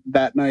 And then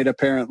that night,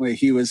 apparently,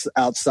 he was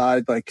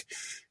outside. Like,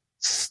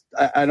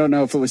 I don't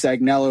know if it was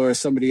Agnello or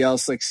somebody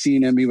else, like,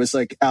 seen him. He was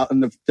like out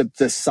in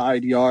the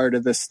side yard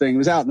of this thing. He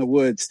was out in the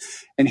woods,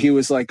 and he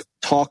was like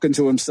talking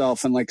to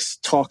himself and like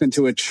talking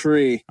to a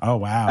tree. Oh,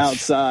 wow.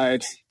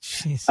 Outside.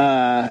 Jeez.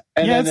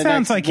 It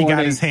sounds like he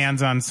got his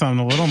hands on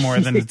something a little more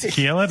than the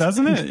tequila,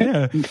 doesn't it?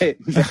 Yeah.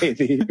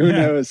 Maybe. Who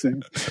knows?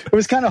 It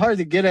was kind of hard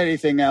to get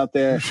anything out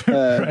there.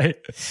 Right.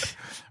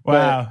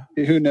 Wow.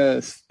 Who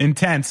knows?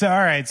 Intense. All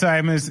right. So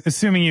I'm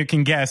assuming you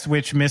can guess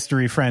which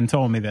mystery friend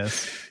told me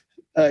this.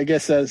 I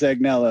guess that was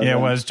Agnello. Yeah,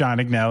 it was John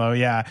Agnello.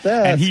 Yeah.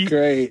 That's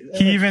great.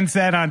 He even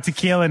said on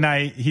Tequila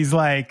Night, he's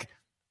like,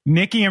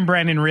 Nikki and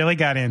Brendan really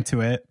got into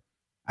it.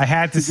 I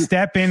had to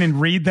step in and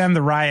read them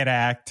the riot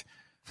act.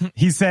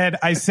 He said,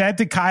 I said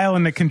to Kyle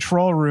in the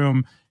control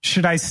room,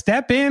 should I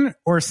step in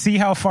or see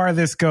how far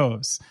this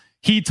goes?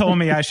 He told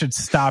me I should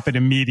stop it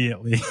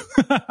immediately.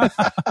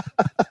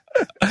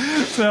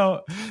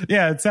 So,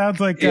 yeah, it sounds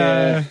like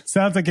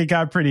it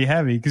got pretty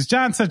heavy because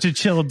John's such a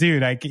chill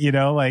dude.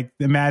 Like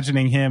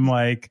imagining him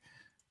like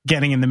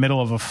getting in the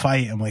middle of a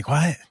fight. I'm like,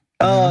 what?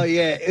 Oh,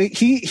 yeah.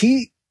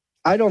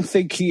 I don't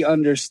think he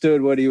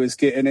understood what he was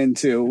getting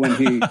into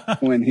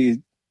when he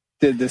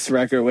did this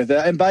record with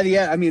it. And by the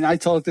end, I mean, I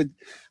talked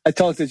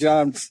to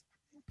John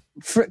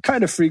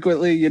kind of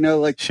frequently, you know,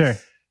 like, sure.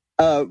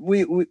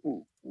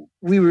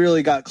 We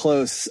really got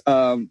close.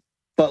 But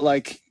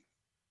like,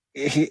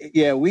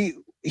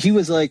 he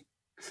was like,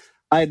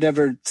 I had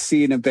never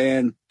seen a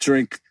band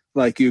drink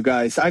like you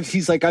guys.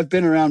 He's like, I've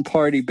been around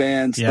party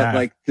bands, but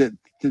like the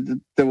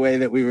way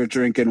that we were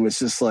drinking was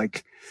just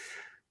like,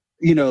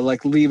 you know,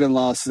 like Leaving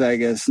Las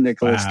Vegas,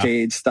 Nicolas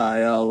Cage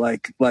style,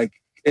 like,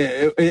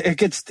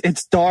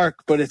 it's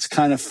dark, but it's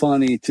kind of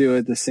funny too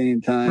at the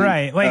same time.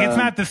 Right. Like it's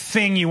not the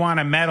thing you want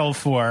to medal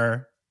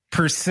for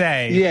per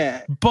se.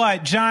 Yeah.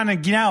 But John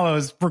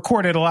Agnello's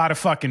recorded a lot of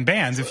fucking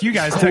bands. If you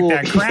guys took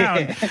that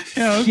crown,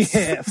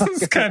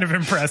 it's kind of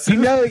impressive.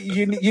 You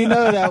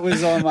know that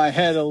was on my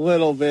head a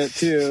little bit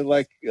too.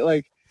 Like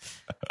we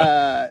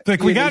got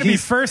to be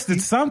first at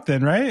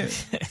something,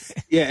 right?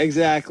 Yeah,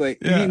 exactly.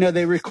 Yeah. You know,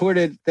 they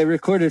recorded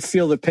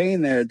Feel the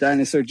Pain there at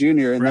Dinosaur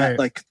Jr. and that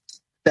like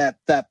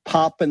that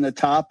pop in the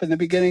top in the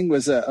beginning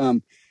was as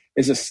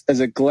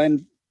a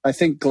Glenn, I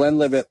think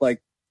Glenlivet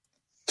like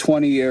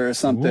 20 year or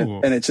something.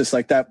 Ooh. And it's just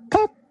like that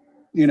pop,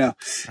 you know.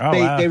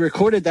 They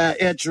recorded that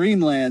at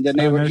Dreamland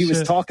and he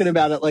was talking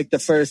about it like the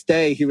first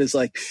day. He was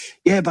like,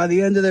 yeah, by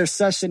the end of their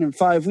session in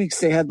 5 weeks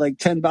they had like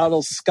 10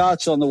 bottles of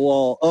scotch on the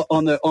wall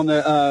on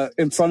the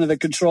in front of the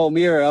control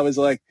mirror. I was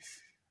like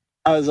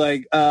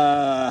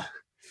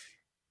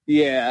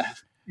yeah,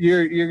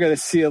 you're going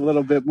to see a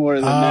little bit more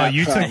than that. Oh,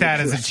 you took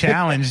that as a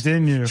challenge,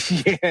 didn't you?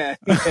 Yeah.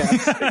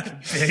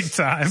 Big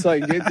time. It's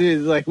like,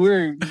 dude, like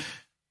we're,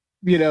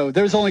 you know,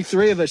 there's only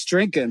three of us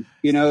drinking.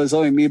 You know, it was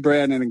only me,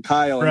 Brandon, and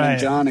Kyle, and then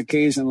John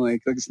occasionally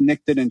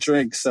nicked it and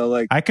drinks. So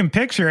like, I can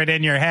picture it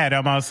in your head,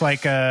 almost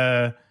like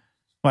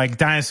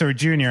Dinosaur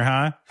Jr.,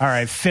 huh? All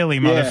right, Philly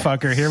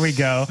motherfucker, here we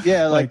go.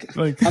 Yeah, like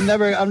I'm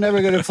never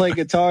going to play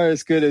guitar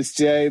as good as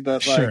Jay,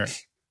 but like. Sure.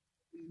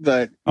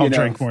 But I'll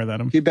drink more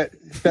than him. You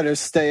better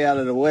stay out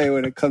of the way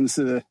when it comes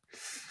to the,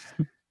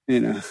 you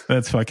know.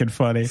 That's fucking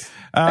funny.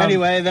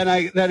 Anyway,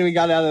 then we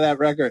got out of that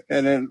record,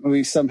 and then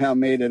we somehow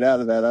made it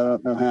out of that. I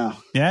don't know how.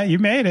 Yeah, you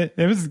made it.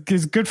 It was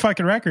a good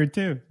fucking record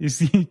too. You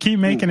keep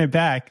making it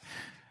back.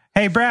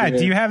 Hey, Brad,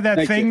 do you have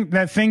that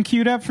thing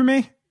queued up for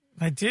me?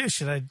 I do.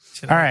 Should I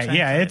All right.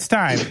 Yeah, it's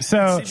time.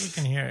 So, see if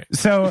you can hear it.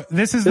 So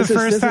this is the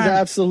first time. This is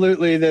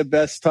absolutely the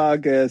best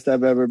podcast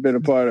I've ever been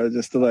a part of,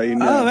 just to let you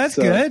know. Oh, that's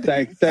good.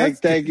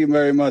 Thank you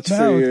very much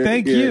for your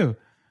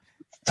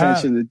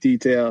attention to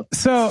detail.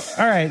 So,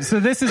 all right. So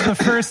this is the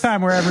first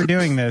time we're ever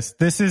doing this.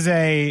 This is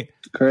a...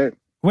 Correct.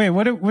 Wait,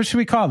 what should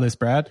we call this,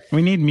 Brad?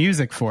 We need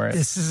music for it.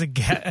 This is a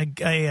guest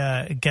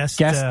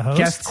host.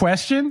 Guest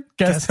question?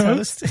 Guest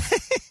host?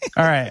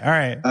 All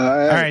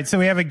right. So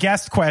we have a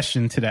guest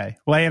question today.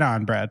 Lay it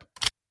on, Brad.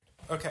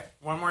 Okay,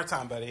 one more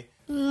time, buddy.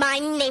 My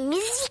name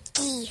is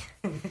Vicky.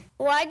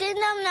 Why did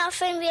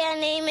nothing be I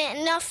name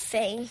it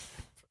nothing?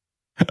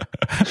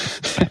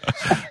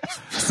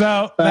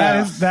 So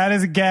that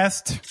is a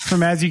guest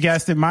from, as you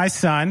guessed it, my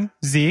son,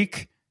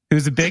 Zeke,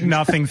 who's a big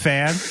Nothing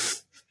fan.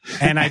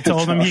 And I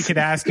told him he could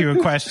ask you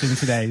a question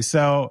today.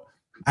 So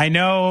I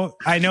know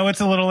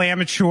it's a little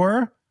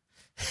amateur,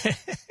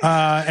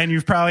 And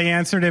you've probably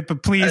answered it,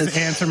 but please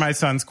answer my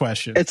son's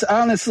question. It's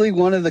honestly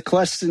one of the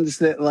questions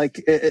that,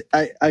 like,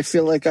 I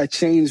feel like I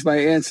change my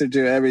answer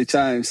to every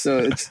time.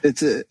 So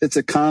it's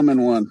a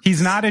common one.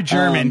 He's not a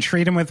German.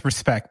 Treat him with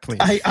respect, please.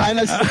 I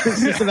honestly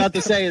was just about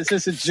to say, is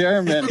this a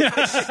German?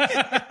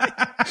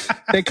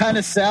 They kind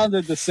of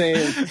sounded the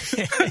same.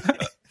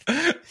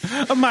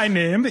 My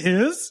name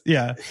is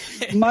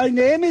My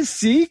name is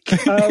Zeke.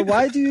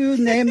 Why do you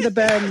name the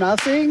band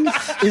Nothing?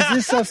 Is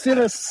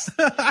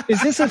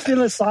this a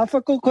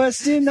philosophical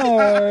question,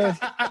 or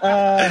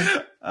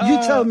you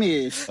tell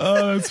me?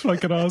 Oh, that's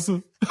fucking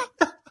awesome.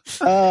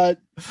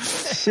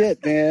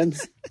 Shit, man,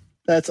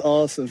 that's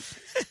awesome.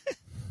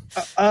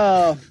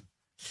 All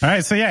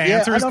right, so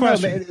answer his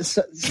question.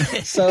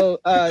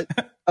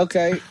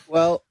 Okay,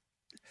 well,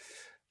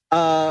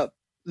 a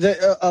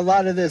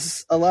lot of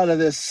this,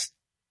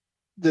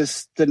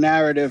 the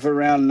narrative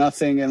around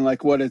Nothing and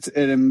like what it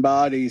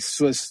embodies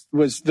was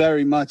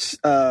very much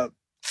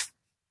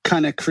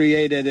kind of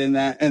created in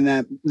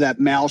that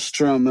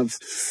maelstrom of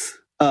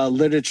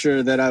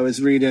literature that I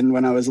was reading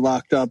when I was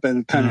locked up,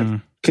 and kind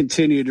of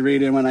continued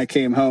reading when I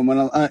came home. When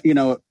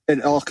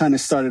it all kind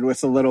of started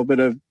with a little bit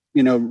of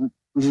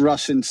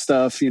Russian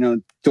stuff,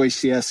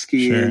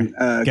 Dostoevsky and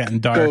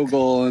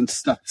Gogol and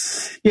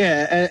stuff.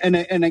 Yeah, and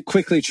it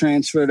quickly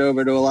transferred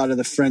over to a lot of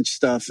the French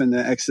stuff and the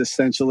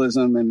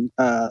existentialism and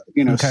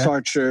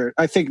Sartre.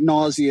 I think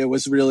Nausea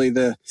was really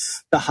the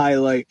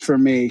highlight for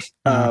me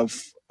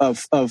of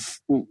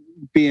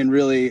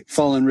being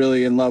falling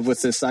really in love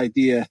with this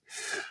idea.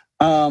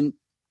 And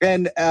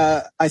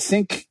I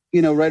think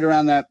right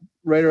around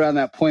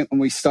that point when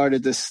we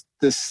started this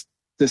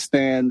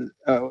band,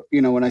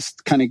 when I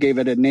kind of gave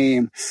it a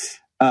name,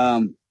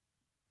 I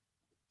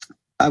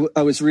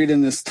was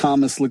reading this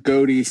Thomas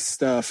Ligotti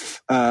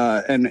stuff,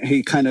 and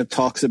he kind of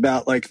talks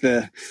about like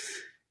the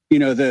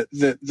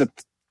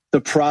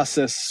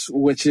process,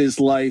 which is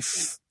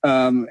life,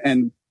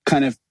 and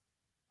kind of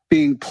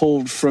being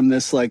pulled from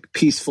this like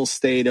peaceful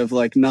state of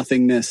like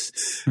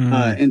nothingness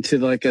into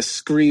like a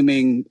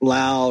screaming,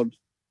 loud,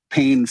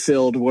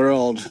 pain-filled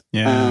world.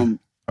 Yeah.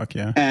 Fuck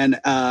yeah. And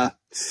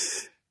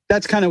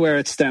that's kind of where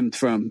it stemmed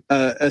from.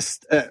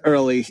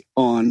 Early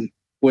on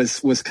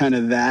was kind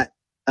of that.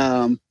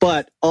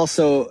 But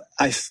also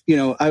I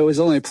was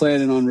only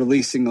planning on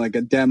releasing like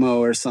a demo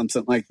or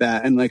something like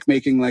that, and like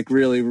making like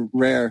really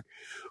rare,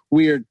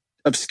 weird,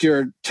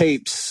 obscure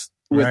tapes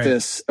with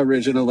this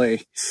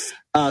originally.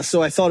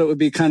 So I thought it would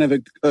be kind of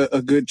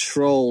a good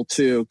troll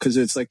too, because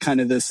it's like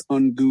kind of this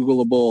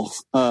ungoogleable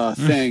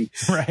thing.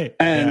 Right.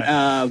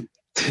 And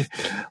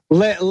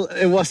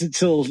it wasn't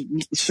until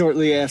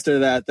shortly after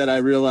that I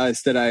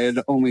realized that I had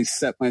only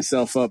set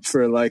myself up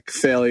for like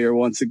failure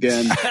once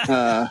again.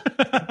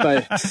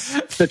 But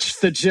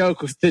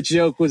the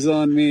joke was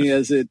on me,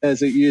 as it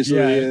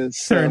usually is.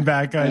 So, turn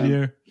back on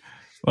you.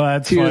 Well,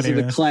 that's Tears funny,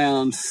 of the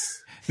Clown.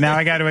 Now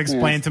I got to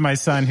explain to my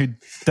son who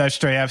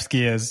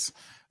Dostoevsky is.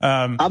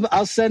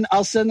 I'll send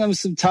them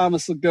some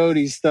Thomas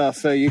Ligotti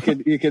stuff. You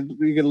could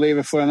leave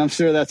it for him. I'm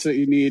sure that's what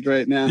you need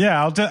right now.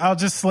 Yeah, I'll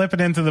just slip it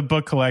into the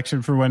book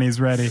collection for when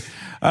he's ready.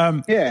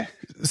 Yeah.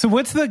 So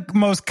what's the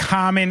most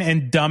common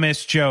and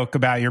dumbest joke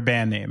about your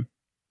band name?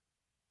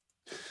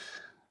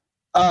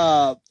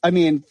 I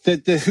mean,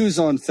 the Who's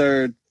on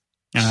Third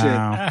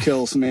shit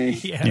kills me.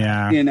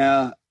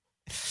 Yeah.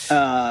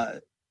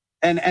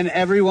 And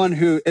everyone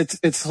who it's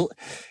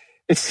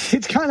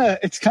kind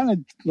of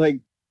like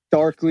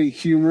darkly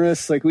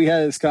humorous. Like we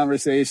had this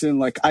conversation,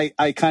 like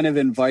I kind of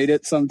invite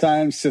it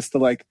sometimes just to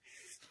like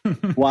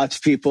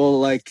watch people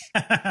like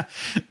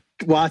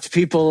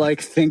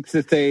think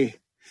that they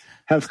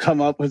have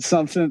come up with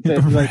something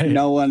that like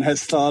no one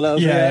has thought of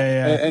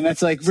yet. And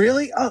it's like,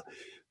 really? Oh,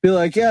 be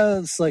like, yeah,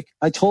 it's like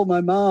I told my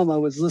mom I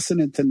was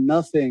listening to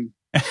Nothing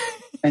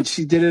and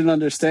she didn't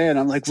understand.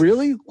 I'm like,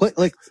 really? What?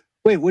 Like,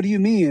 wait, what do you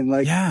mean?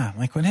 Like, yeah,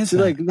 like what is it?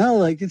 That? Like, no,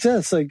 like it's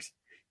just like,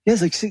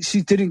 yes, like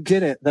she didn't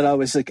get it that I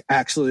was like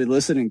actually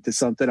listening to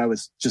something. I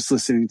was just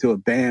listening to a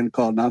band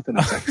called Nothing.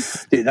 I was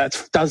like, dude,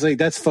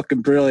 that's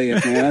fucking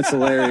brilliant, man. That's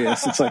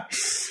hilarious. It's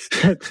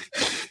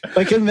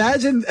like,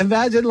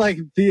 imagine like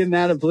being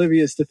that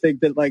oblivious to think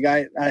that like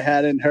I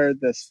hadn't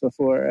heard this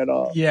before at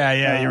all.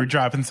 Yeah. You were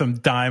dropping some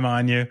dime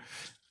on you.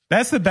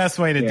 That's the best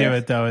way to do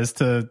it though, is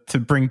to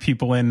bring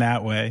people in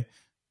that way,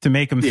 to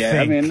make them think.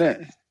 I mean,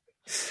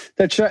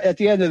 at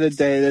the end of the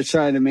day, they're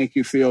trying to make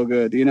you feel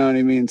good. You know what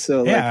I mean?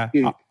 So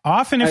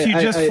often if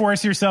you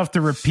force yourself to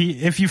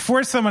repeat, if you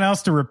force someone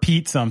else to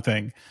repeat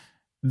something,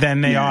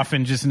 then they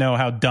often just know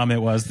how dumb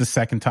it was the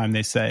second time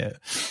they say it.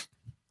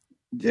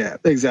 Yeah,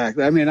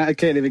 exactly. I mean, I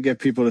can't even get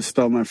people to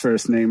spell my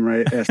first name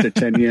right after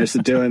 10 years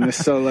of doing this.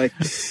 So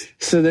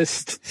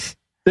this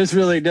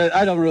really does,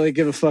 I don't really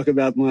give a fuck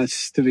about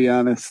much, to be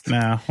honest.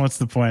 No, what's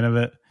the point of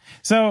it?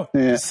 So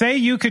say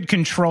you could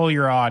control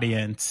your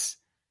audience.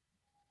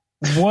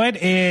 What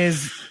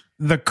is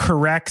the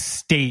correct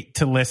state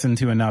to listen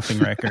to a Nothing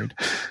record?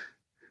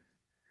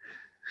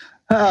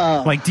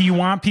 Like, do you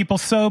want people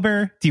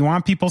sober? Do you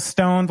want people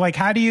stoned? Like,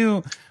 how do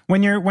you,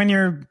 when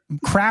you're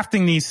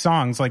crafting these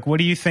songs, like, what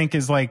do you think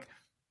is like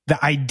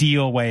the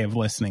ideal way of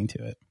listening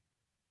to it?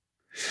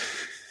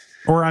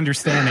 Or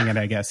understanding it,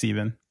 I guess,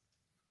 even.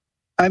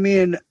 I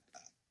mean,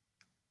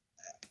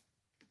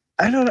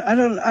 I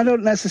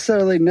don't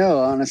necessarily know,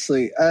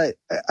 honestly.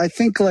 I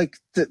think like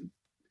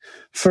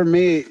for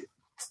me,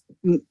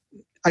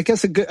 I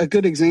guess a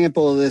good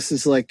example of this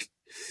is like,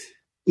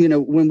 you know,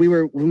 when we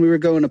were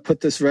going to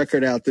put this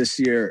record out this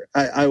year,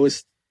 I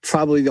was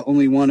probably the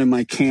only one in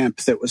my camp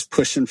that was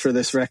pushing for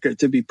this record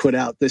to be put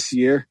out this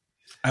year.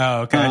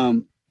 Oh,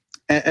 okay.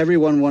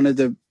 Everyone wanted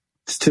to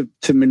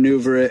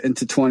maneuver it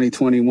into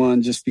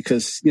 2021 just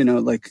because, you know,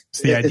 like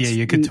it's the idea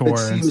you could tour. It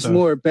seems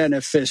more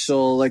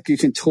beneficial. Like you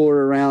can tour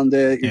around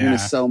it. You're going to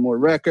sell more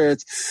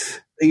records.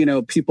 You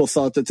know, people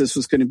thought that this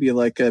was going to be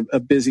like a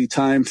busy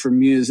time for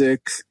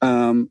music.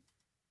 And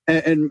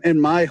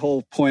my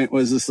whole point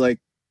was just like,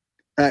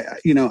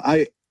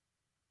 I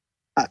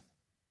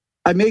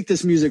make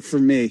this music for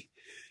me,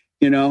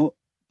 you know,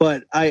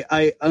 but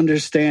I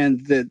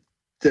understand that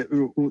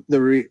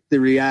the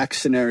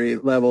reactionary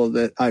level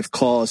that I've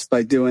caused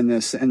by doing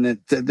this, and that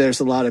there's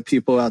a lot of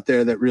people out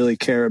there that really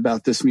care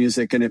about this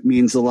music and it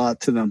means a lot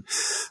to them.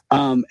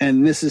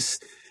 And this is,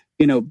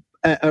 you know,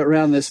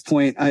 around this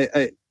point,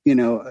 I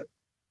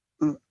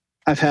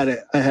had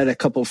a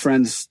couple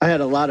friends, I had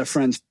a lot of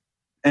friends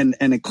and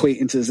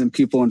acquaintances and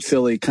people in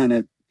Philly kind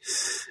of,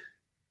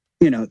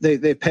 you know,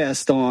 they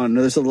passed on.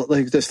 There's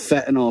like this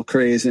fentanyl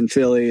craze in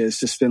Philly has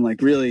just been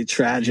like really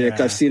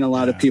tragic. I've seen a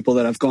lot of people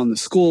that I've gone to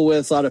school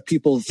with, a lot of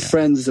people,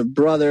 friends of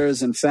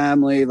brothers and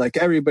family, like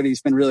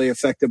everybody's been really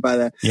affected by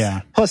that. Yeah.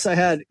 Plus I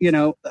had,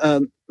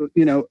 I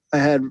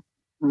had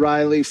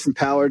Riley from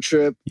Power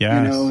Trip, you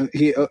know,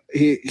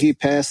 he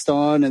passed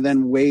on, and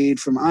then Wade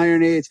from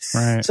Iron Age.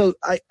 Right. So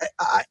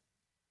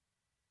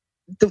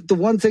the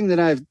one thing that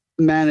I've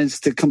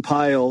managed to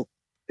compile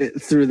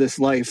through this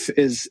life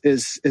is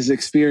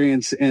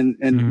experience and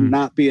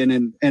not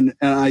being in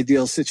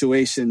ideal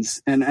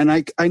situations. And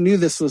I knew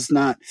this was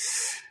not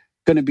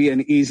going to be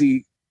an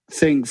easy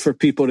thing for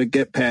people to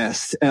get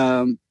past.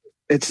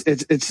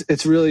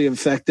 It's really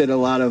affected a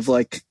lot of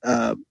like,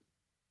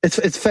 it's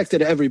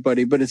affected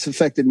everybody, but it's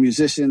affected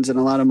musicians and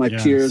a lot of my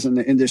peers in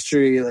the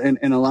industry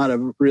in a lot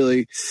of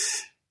really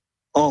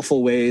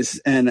awful ways.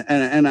 And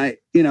I,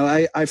 you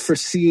know, I've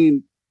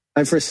foreseen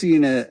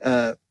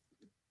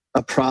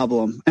a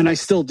problem, and I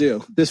still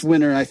do. This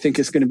winter, I think,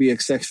 is going to be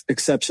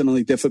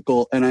exceptionally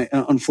difficult, and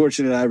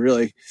unfortunately, I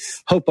really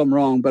hope I'm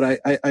wrong,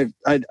 but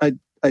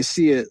I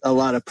see a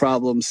lot of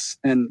problems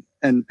and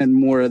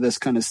more of this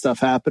kind of stuff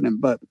happening.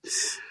 But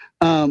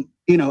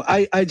you know,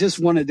 I just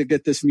wanted to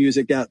get this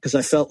music out because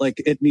I felt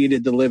like it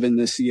needed to live in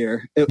this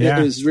year. It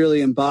was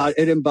really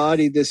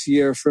embodied this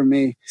year for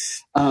me.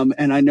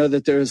 And I know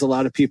that there's a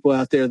lot of people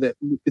out there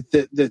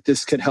that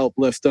this could help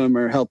lift them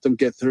or help them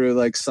get through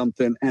like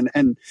something.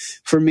 And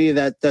for me,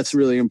 that's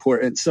really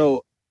important.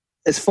 So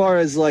as far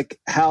as like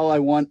how I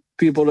want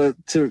people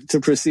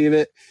to perceive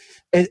it,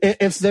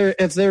 if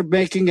they're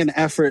making an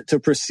effort to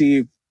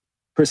perceive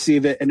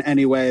it in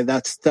any way,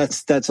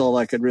 that's all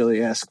I could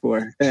really ask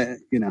for.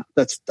 You know,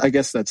 I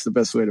guess that's the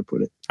best way to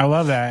put it. I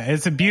love that.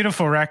 It's a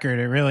beautiful record.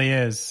 It really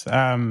is.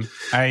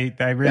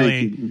 I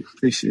really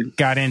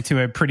got into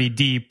it pretty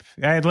deep.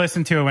 I had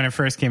listened to it when it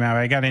first came out.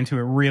 I got into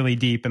it really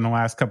deep in the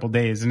last couple of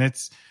days, and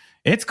it's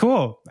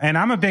cool. And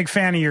I'm a big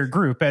fan of your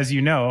group, as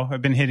you know.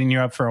 I've been hitting you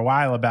up for a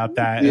while about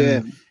that.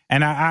 Yeah.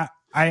 And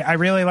I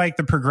really like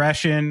the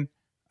progression.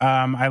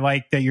 I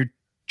like that you're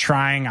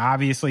trying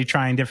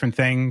different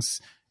things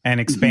and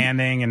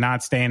expanding and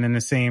not staying in the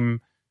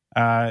same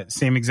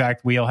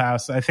exact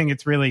wheelhouse. I think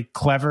it's really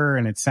clever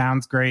and it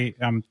sounds great.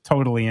 I'm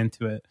totally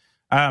into it.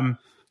 But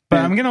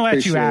I'm going to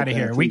let you out of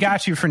here. We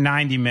got you for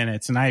 90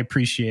 minutes and I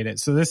appreciate it.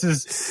 So this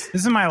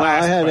is my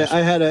last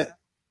question.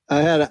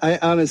 I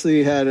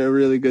honestly had a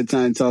really good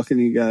time talking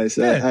to you guys.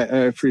 I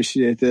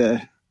appreciate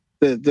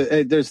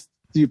there's,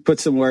 you put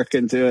some work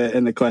into it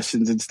and the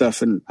questions and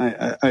stuff, and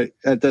I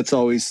that's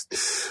always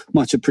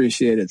much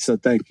appreciated. So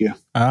thank you.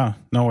 Oh,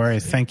 no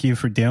worries. Thank you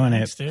for doing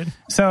it, dude.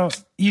 So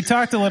you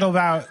talked a little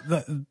about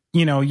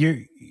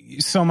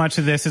so much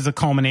of this is a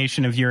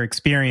culmination of your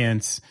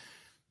experience,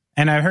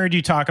 and I've heard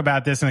you talk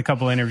about this in a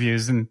couple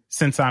interviews. And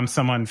since I'm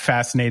someone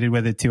fascinated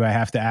with it too, I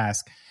have to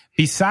ask: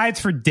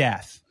 besides for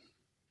death,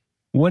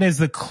 what is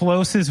the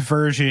closest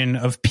version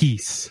of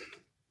peace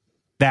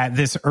that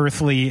this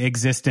earthly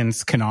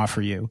existence can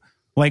offer you?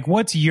 Like,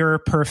 what's your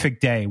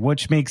perfect day?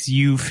 Which makes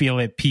you feel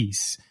at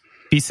peace,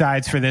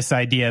 besides for this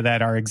idea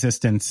that our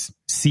existence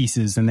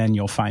ceases and then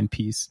you'll find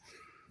peace?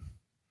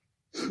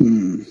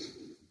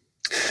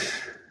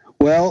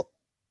 Well,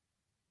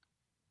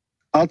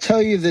 I'll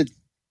tell you that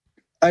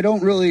I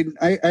don't really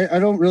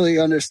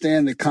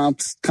understand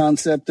the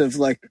concept of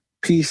like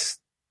peace.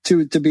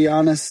 To be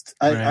honest,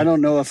 I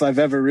don't know if I've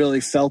ever really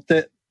felt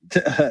it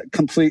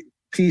complete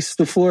peace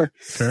before.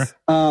 Sure.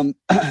 I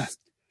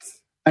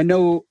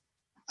know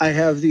I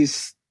have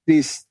these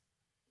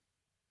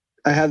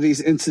have these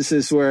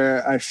instances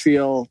where I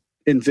feel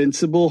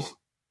invincible.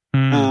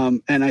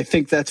 And I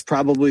think that's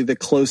probably the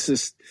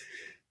closest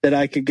that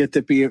I could get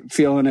to be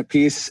feeling at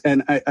peace.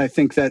 And I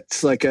think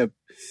that's like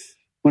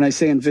when I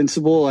say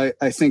invincible,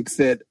 I think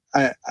that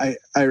I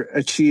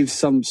achieve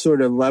some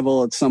sort of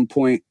level at some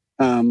point.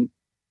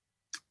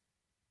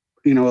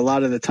 You know, a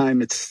lot of the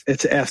time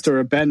it's after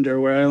a bender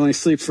where I only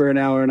sleep for an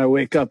hour and I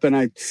wake up and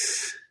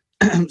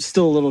I'm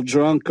still a little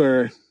drunk,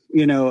 or,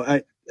 you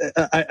know,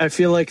 I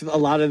feel like a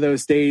lot of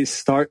those days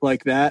start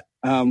like that,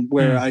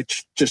 where I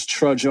just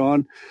trudge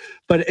on.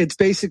 But it's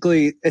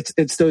basically,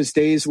 it's those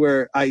days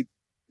where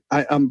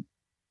I'm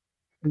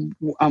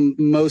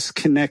most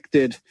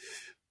connected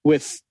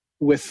with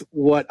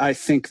what I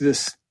think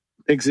this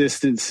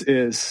existence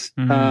is.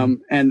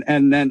 And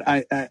then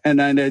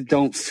I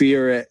don't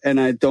fear it and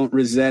I don't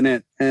resent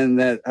it, and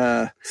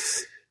that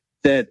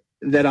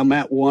I'm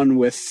at one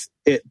with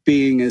it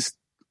being as,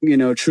 you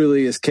know,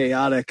 truly as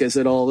chaotic as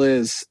it all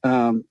is.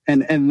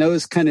 And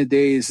those kind of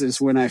days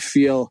is when I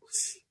feel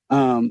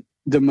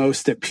the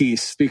most at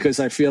peace, because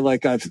I feel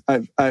like I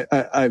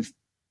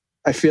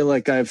feel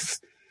like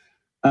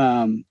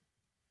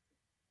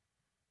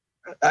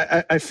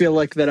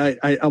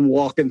that I'm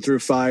walking through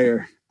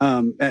fire,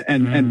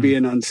 and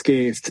being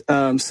unscathed.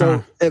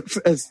 So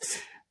it's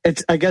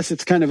I guess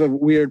it's kind of a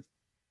weird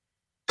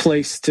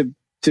place to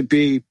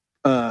be.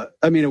 I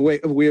mean, a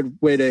weird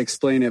way to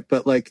explain it,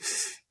 but like,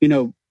 you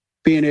know,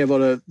 being able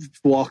to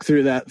walk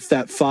through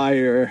that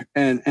fire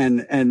and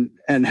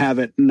have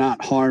it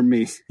not harm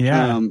me.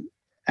 Yeah.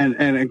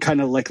 And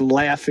kind of like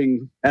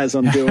laughing as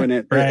I'm doing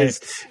it right.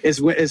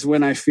 is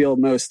when I feel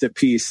most at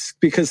peace,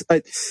 because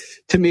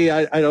to me,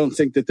 I don't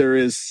think that there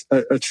is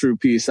a true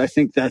peace. I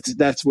think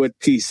that's what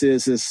peace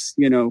is,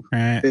 you know,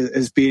 right.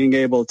 is being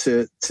able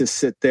to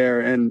sit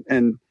there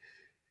and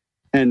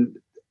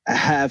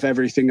have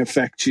everything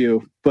affect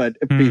you, but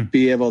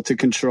be able to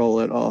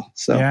control it all.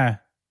 So yeah,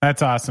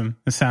 that's awesome.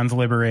 It sounds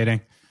liberating.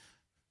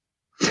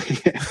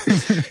 Yeah.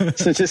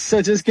 So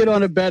just get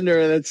on a bender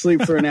and then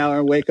sleep for an hour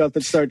and wake up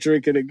and start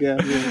drinking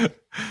again.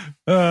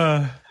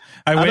 Yeah.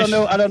 I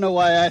don't know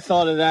why I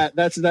thought of that.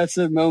 That's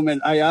a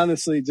moment. I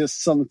honestly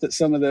just some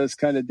of those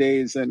kind of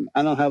days, and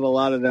I don't have a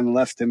lot of them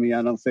left in me,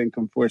 I don't think,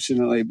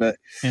 unfortunately. But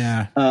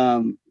yeah,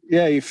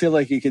 you feel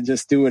like you can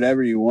just do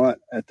whatever you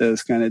want at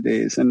those kind of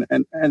days, and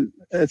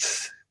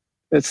it's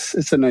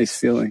a nice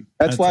feeling.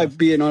 That's why awesome.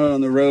 Being on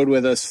the road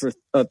with us for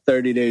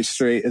 30 days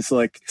straight is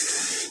like.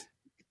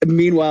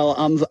 Meanwhile,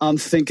 I'm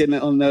thinking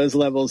on those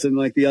levels, and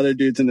like the other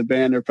dudes in the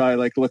band are probably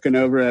like looking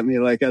over at me,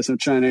 like as I'm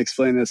trying to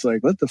explain this,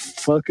 like, what the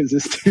fuck is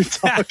this dude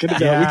talking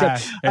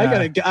about?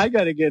 I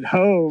gotta get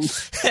home.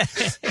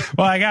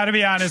 Well, I gotta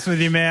be honest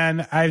with you,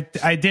 man.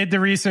 I did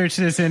the research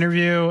to this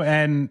interview,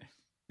 and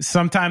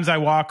sometimes I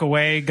walk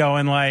away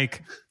going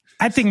like,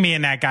 I think me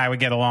and that guy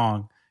would get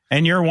along,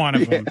 and you're one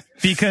of them,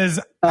 because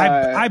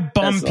I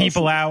bum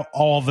people out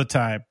all the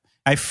time.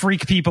 I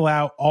freak people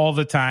out all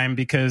the time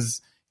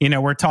because. You know,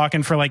 we're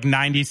talking for like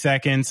 90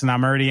 seconds and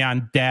I'm already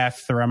on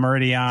death, or I'm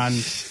already on,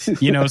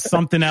 you know,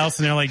 something else.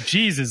 And they're like,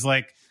 Jesus,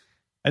 like,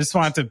 I just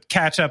want to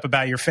catch up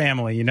about your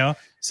family, you know?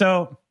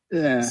 So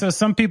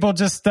some people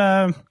just,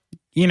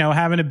 you know,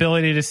 have an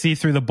ability to see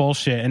through the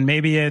bullshit, and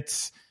maybe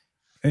it's,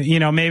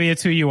 you know, maybe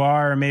it's who you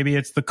are, or maybe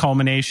it's the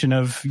culmination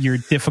of your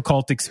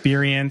difficult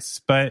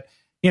experience. But,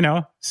 you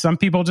know, some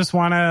people just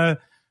want to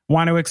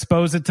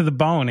expose it to the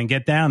bone and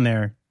get down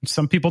there.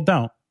 Some people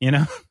don't, you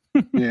know?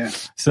 Yeah.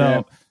 So.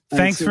 Yeah.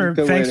 Thanks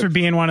for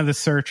being one of the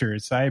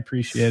searchers. I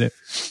appreciate it.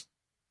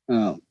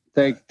 Oh,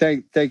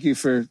 thank you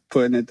for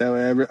putting it that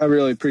way. I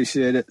really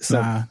appreciate it.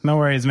 So no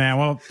worries, man.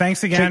 Well,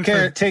 thanks again.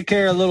 Take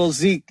care of little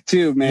Zeke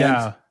too, man.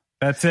 Yeah,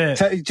 that's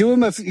it. Do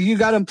him you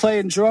got him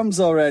playing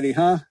drums already,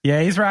 huh?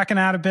 Yeah, he's rocking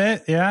out a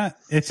bit. Yeah,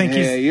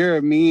 you're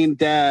a mean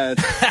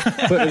dad.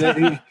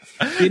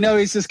 You know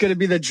he's just going to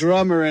be the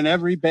drummer in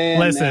every band.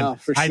 Listen, now,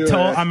 for sure.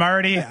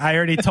 I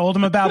already told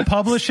him about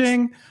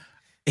publishing.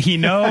 He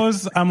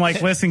knows. I'm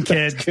like, listen,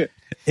 kid,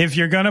 if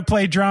you're going to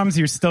play drums,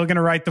 you're still going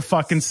to write the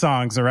fucking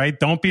songs. All right.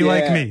 Don't be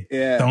like me.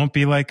 Yeah. Don't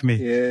be like me.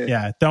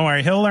 Yeah. Don't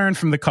worry. He'll learn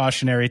from the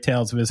cautionary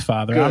tales of his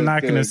father. I'm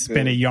not going to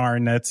spin a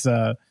yarn that's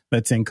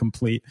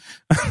incomplete.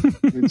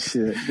 Good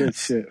shit.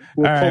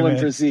 We're pulling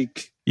for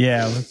Zeke.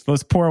 Yeah.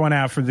 Let's pour one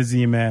out for the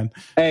Z man.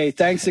 Hey,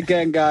 thanks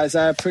again, guys.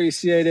 I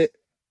appreciate it.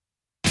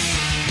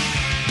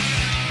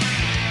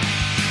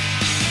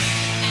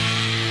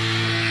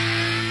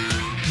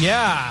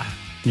 Yeah.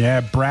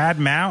 Yeah, Brad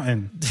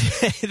Mountain.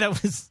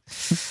 That's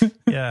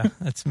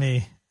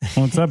me.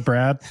 What's up,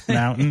 Brad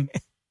Mountain?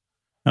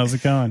 How's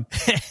it going?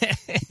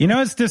 You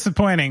know, it's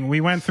disappointing. We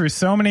went through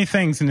so many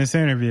things in this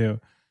interview.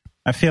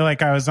 I feel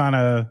like I was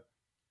on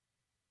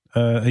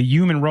a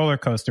human roller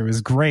coaster. It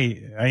was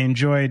great. I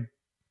enjoyed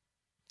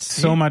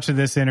so much of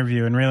this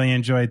interview and really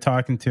enjoyed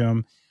talking to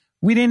him.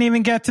 We didn't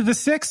even get to the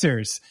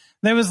Sixers.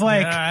 There was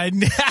like,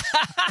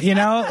 you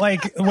know,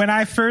 like when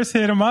I first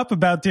hit him up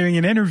about doing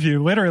an interview,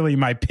 literally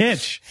my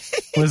pitch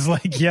was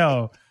like,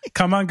 yo,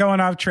 come on, going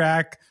off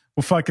track.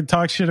 We'll fucking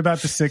talk shit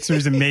about the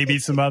Sixers and maybe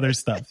some other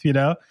stuff, you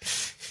know?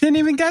 Didn't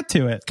even get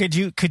to it.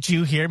 Could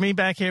you hear me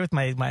back here with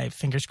my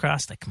fingers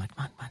crossed? Like, come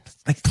on.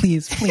 Like,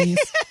 please.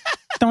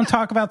 Don't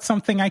talk about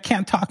something I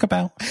can't talk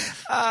about.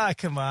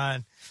 Come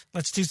on.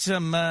 Let's do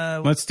some...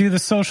 Let's do the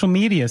social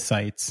media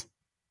sites.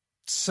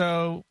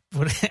 So,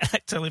 I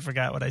totally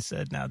forgot what I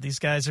said now. These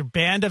guys are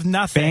Band of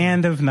Nothing.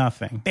 Band of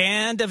Nothing.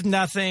 Band of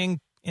Nothing.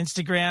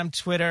 Instagram,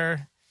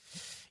 Twitter.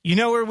 You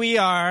know where we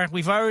are.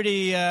 We've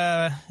already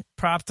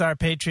propped our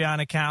Patreon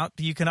account.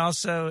 You can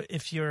also,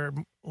 if you're a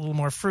little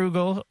more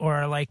frugal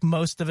or like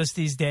most of us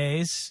these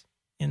days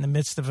in the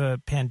midst of a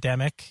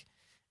pandemic,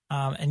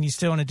 and you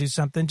still want to do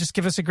something, just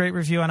give us a great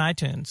review on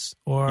iTunes.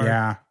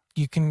 Or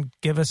you can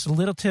give us a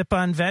little tip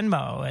on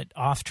Venmo at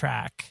Off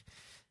Track.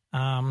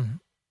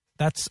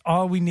 That's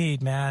all we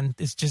need, man.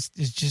 It's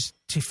just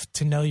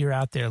to know you're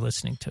out there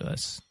listening to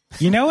us.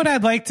 You know what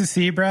I'd like to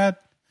see, Brad?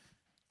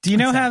 Do you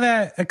know how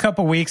that a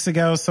couple weeks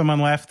ago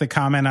someone left the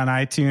comment on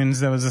iTunes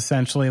that was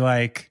essentially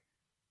like,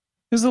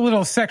 it was a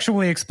little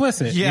sexually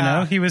explicit, you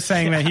know? He was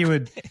saying that he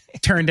would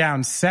turn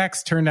down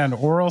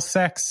oral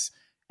sex,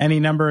 any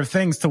number of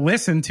things to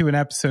listen to an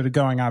episode of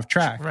Going Off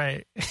Track.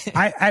 Right.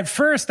 At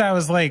first I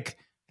was like,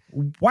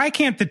 why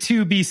can't the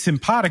two be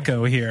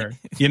simpatico here,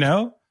 you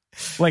know?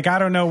 Like, I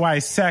don't know why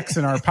sex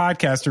and our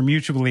podcast are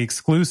mutually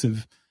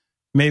exclusive.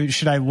 Maybe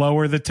should I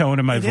lower the tone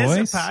of my voice?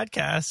 It is a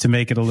podcast. To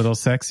make it a little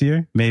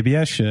sexier? Maybe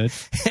I should.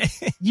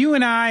 You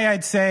and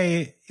I'd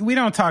say, we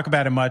don't talk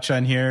about it much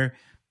on here,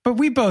 but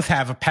we both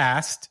have a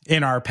past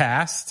in our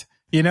past.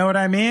 You know what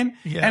I mean?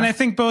 Yeah. And I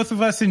think both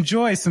of us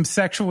enjoy some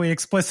sexually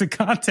explicit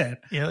content.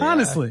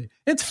 Honestly,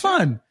 it's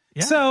fun.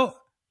 Yeah. So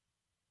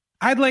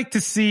I'd like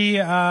to see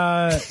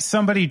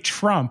somebody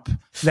trump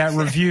that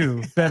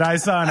review that I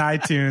saw on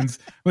iTunes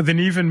with an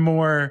even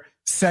more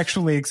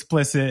sexually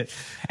explicit,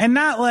 and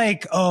not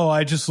like, oh,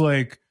 I just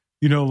like,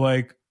 you know,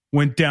 like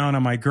went down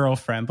on my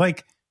girlfriend.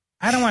 Like,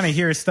 I don't want to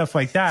hear stuff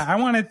like that. I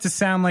want it to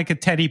sound like a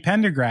Teddy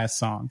Pendergrass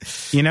song.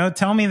 You know,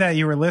 tell me that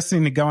you were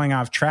listening to Going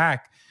Off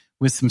Track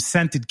with some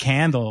scented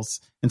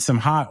candles and some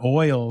hot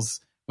oils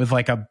with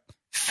like a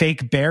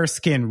fake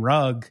bearskin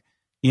rug,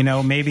 you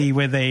know, maybe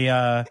with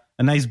a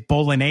nice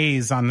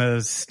bolognese on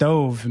the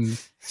stove.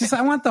 And just,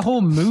 I want the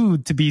whole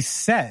mood to be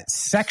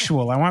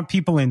sexual. I want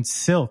people in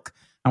silk.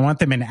 I want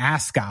them in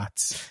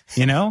ascots,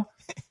 you know?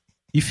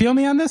 You feel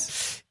me on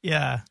this?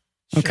 Yeah.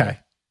 Sure. Okay.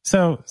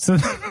 So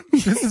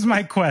this is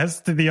my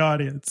quest to the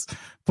audience.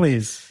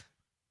 Please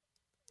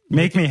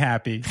make me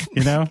happy,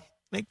 you know?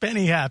 Make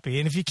Benny happy.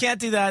 And if you can't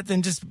do that,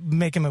 then just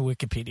make him a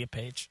Wikipedia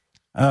page.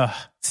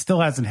 Still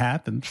hasn't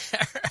happened. All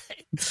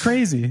right. It's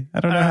crazy.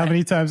 I don't know how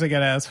many times I got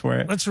to ask for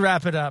it. Let's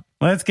wrap it up.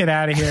 Let's get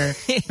out of here.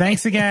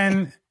 Thanks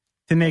again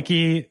to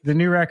Nikki. The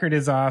new record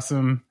is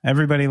awesome.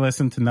 Everybody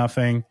listen to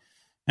Nothing.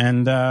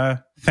 And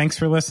thanks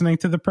for listening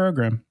to the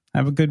program.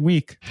 Have a good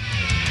week.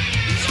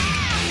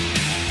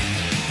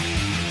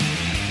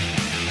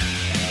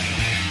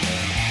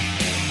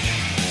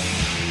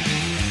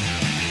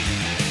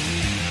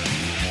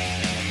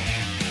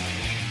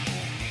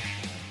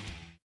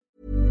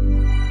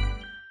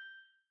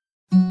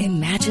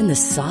 Imagine the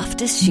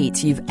softest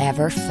sheets you've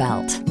ever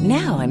felt.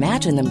 Now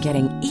imagine them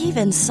getting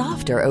even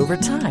softer over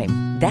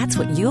time. That's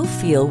what you'll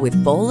feel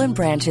with Boll &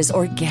 Branch's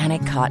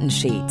organic cotton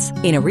sheets.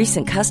 In a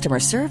recent customer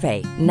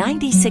survey,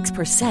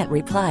 96%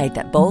 replied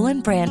that Boll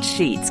 & Branch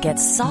sheets get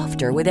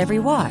softer with every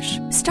wash.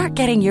 Start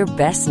getting your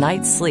best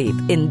night's sleep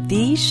in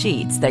these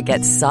sheets that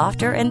get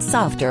softer and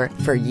softer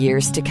for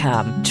years to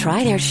come.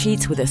 Try their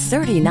sheets with a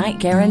 30-night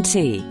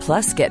guarantee.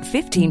 Plus, get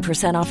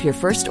 15% off your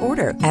first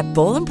order at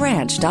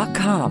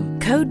bollandbranch.com.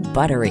 Code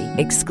BUTTERY.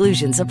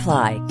 Exclusions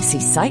apply. See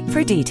site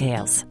for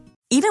details.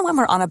 Even when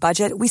we're on a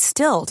budget, we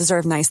still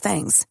deserve nice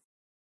things.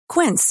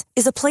 Quince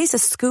is a place to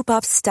scoop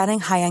up stunning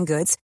high-end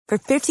goods for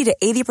 50 to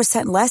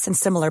 80% less than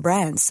similar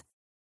brands.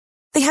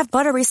 They have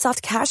buttery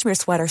soft cashmere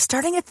sweaters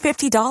starting at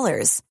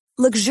 $50,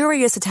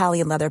 luxurious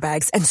Italian leather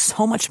bags, and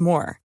so much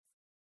more.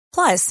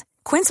 Plus,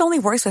 Quince only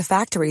works with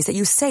factories that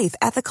use safe,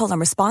 ethical, and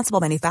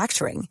responsible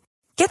manufacturing.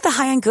 Get the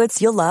high-end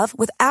goods you'll love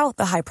without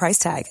the high price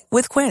tag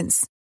with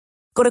Quince.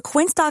 Go to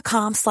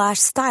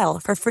quince.com/style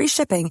for free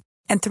shipping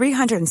and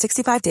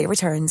 365-day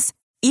returns.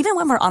 Even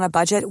when we're on a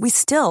budget, we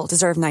still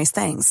deserve nice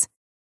things.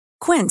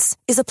 Quince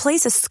is a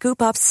place to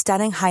scoop up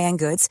stunning high-end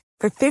goods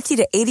for 50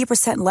 to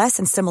 80% less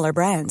than similar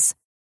brands.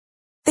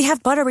 They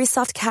have buttery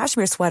soft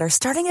cashmere sweaters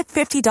starting at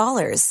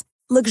 $50,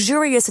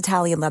 luxurious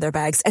Italian leather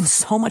bags, and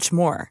so much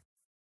more.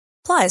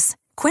 Plus,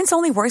 Quince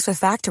only works with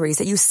factories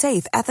that use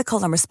safe,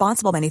 ethical, and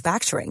responsible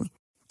manufacturing.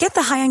 Get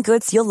the high-end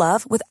goods you'll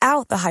love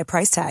without the high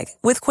price tag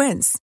with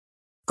Quince.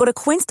 Go to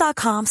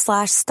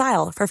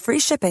quince.com/style for free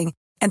shipping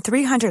and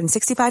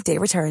 365-day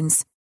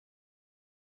returns.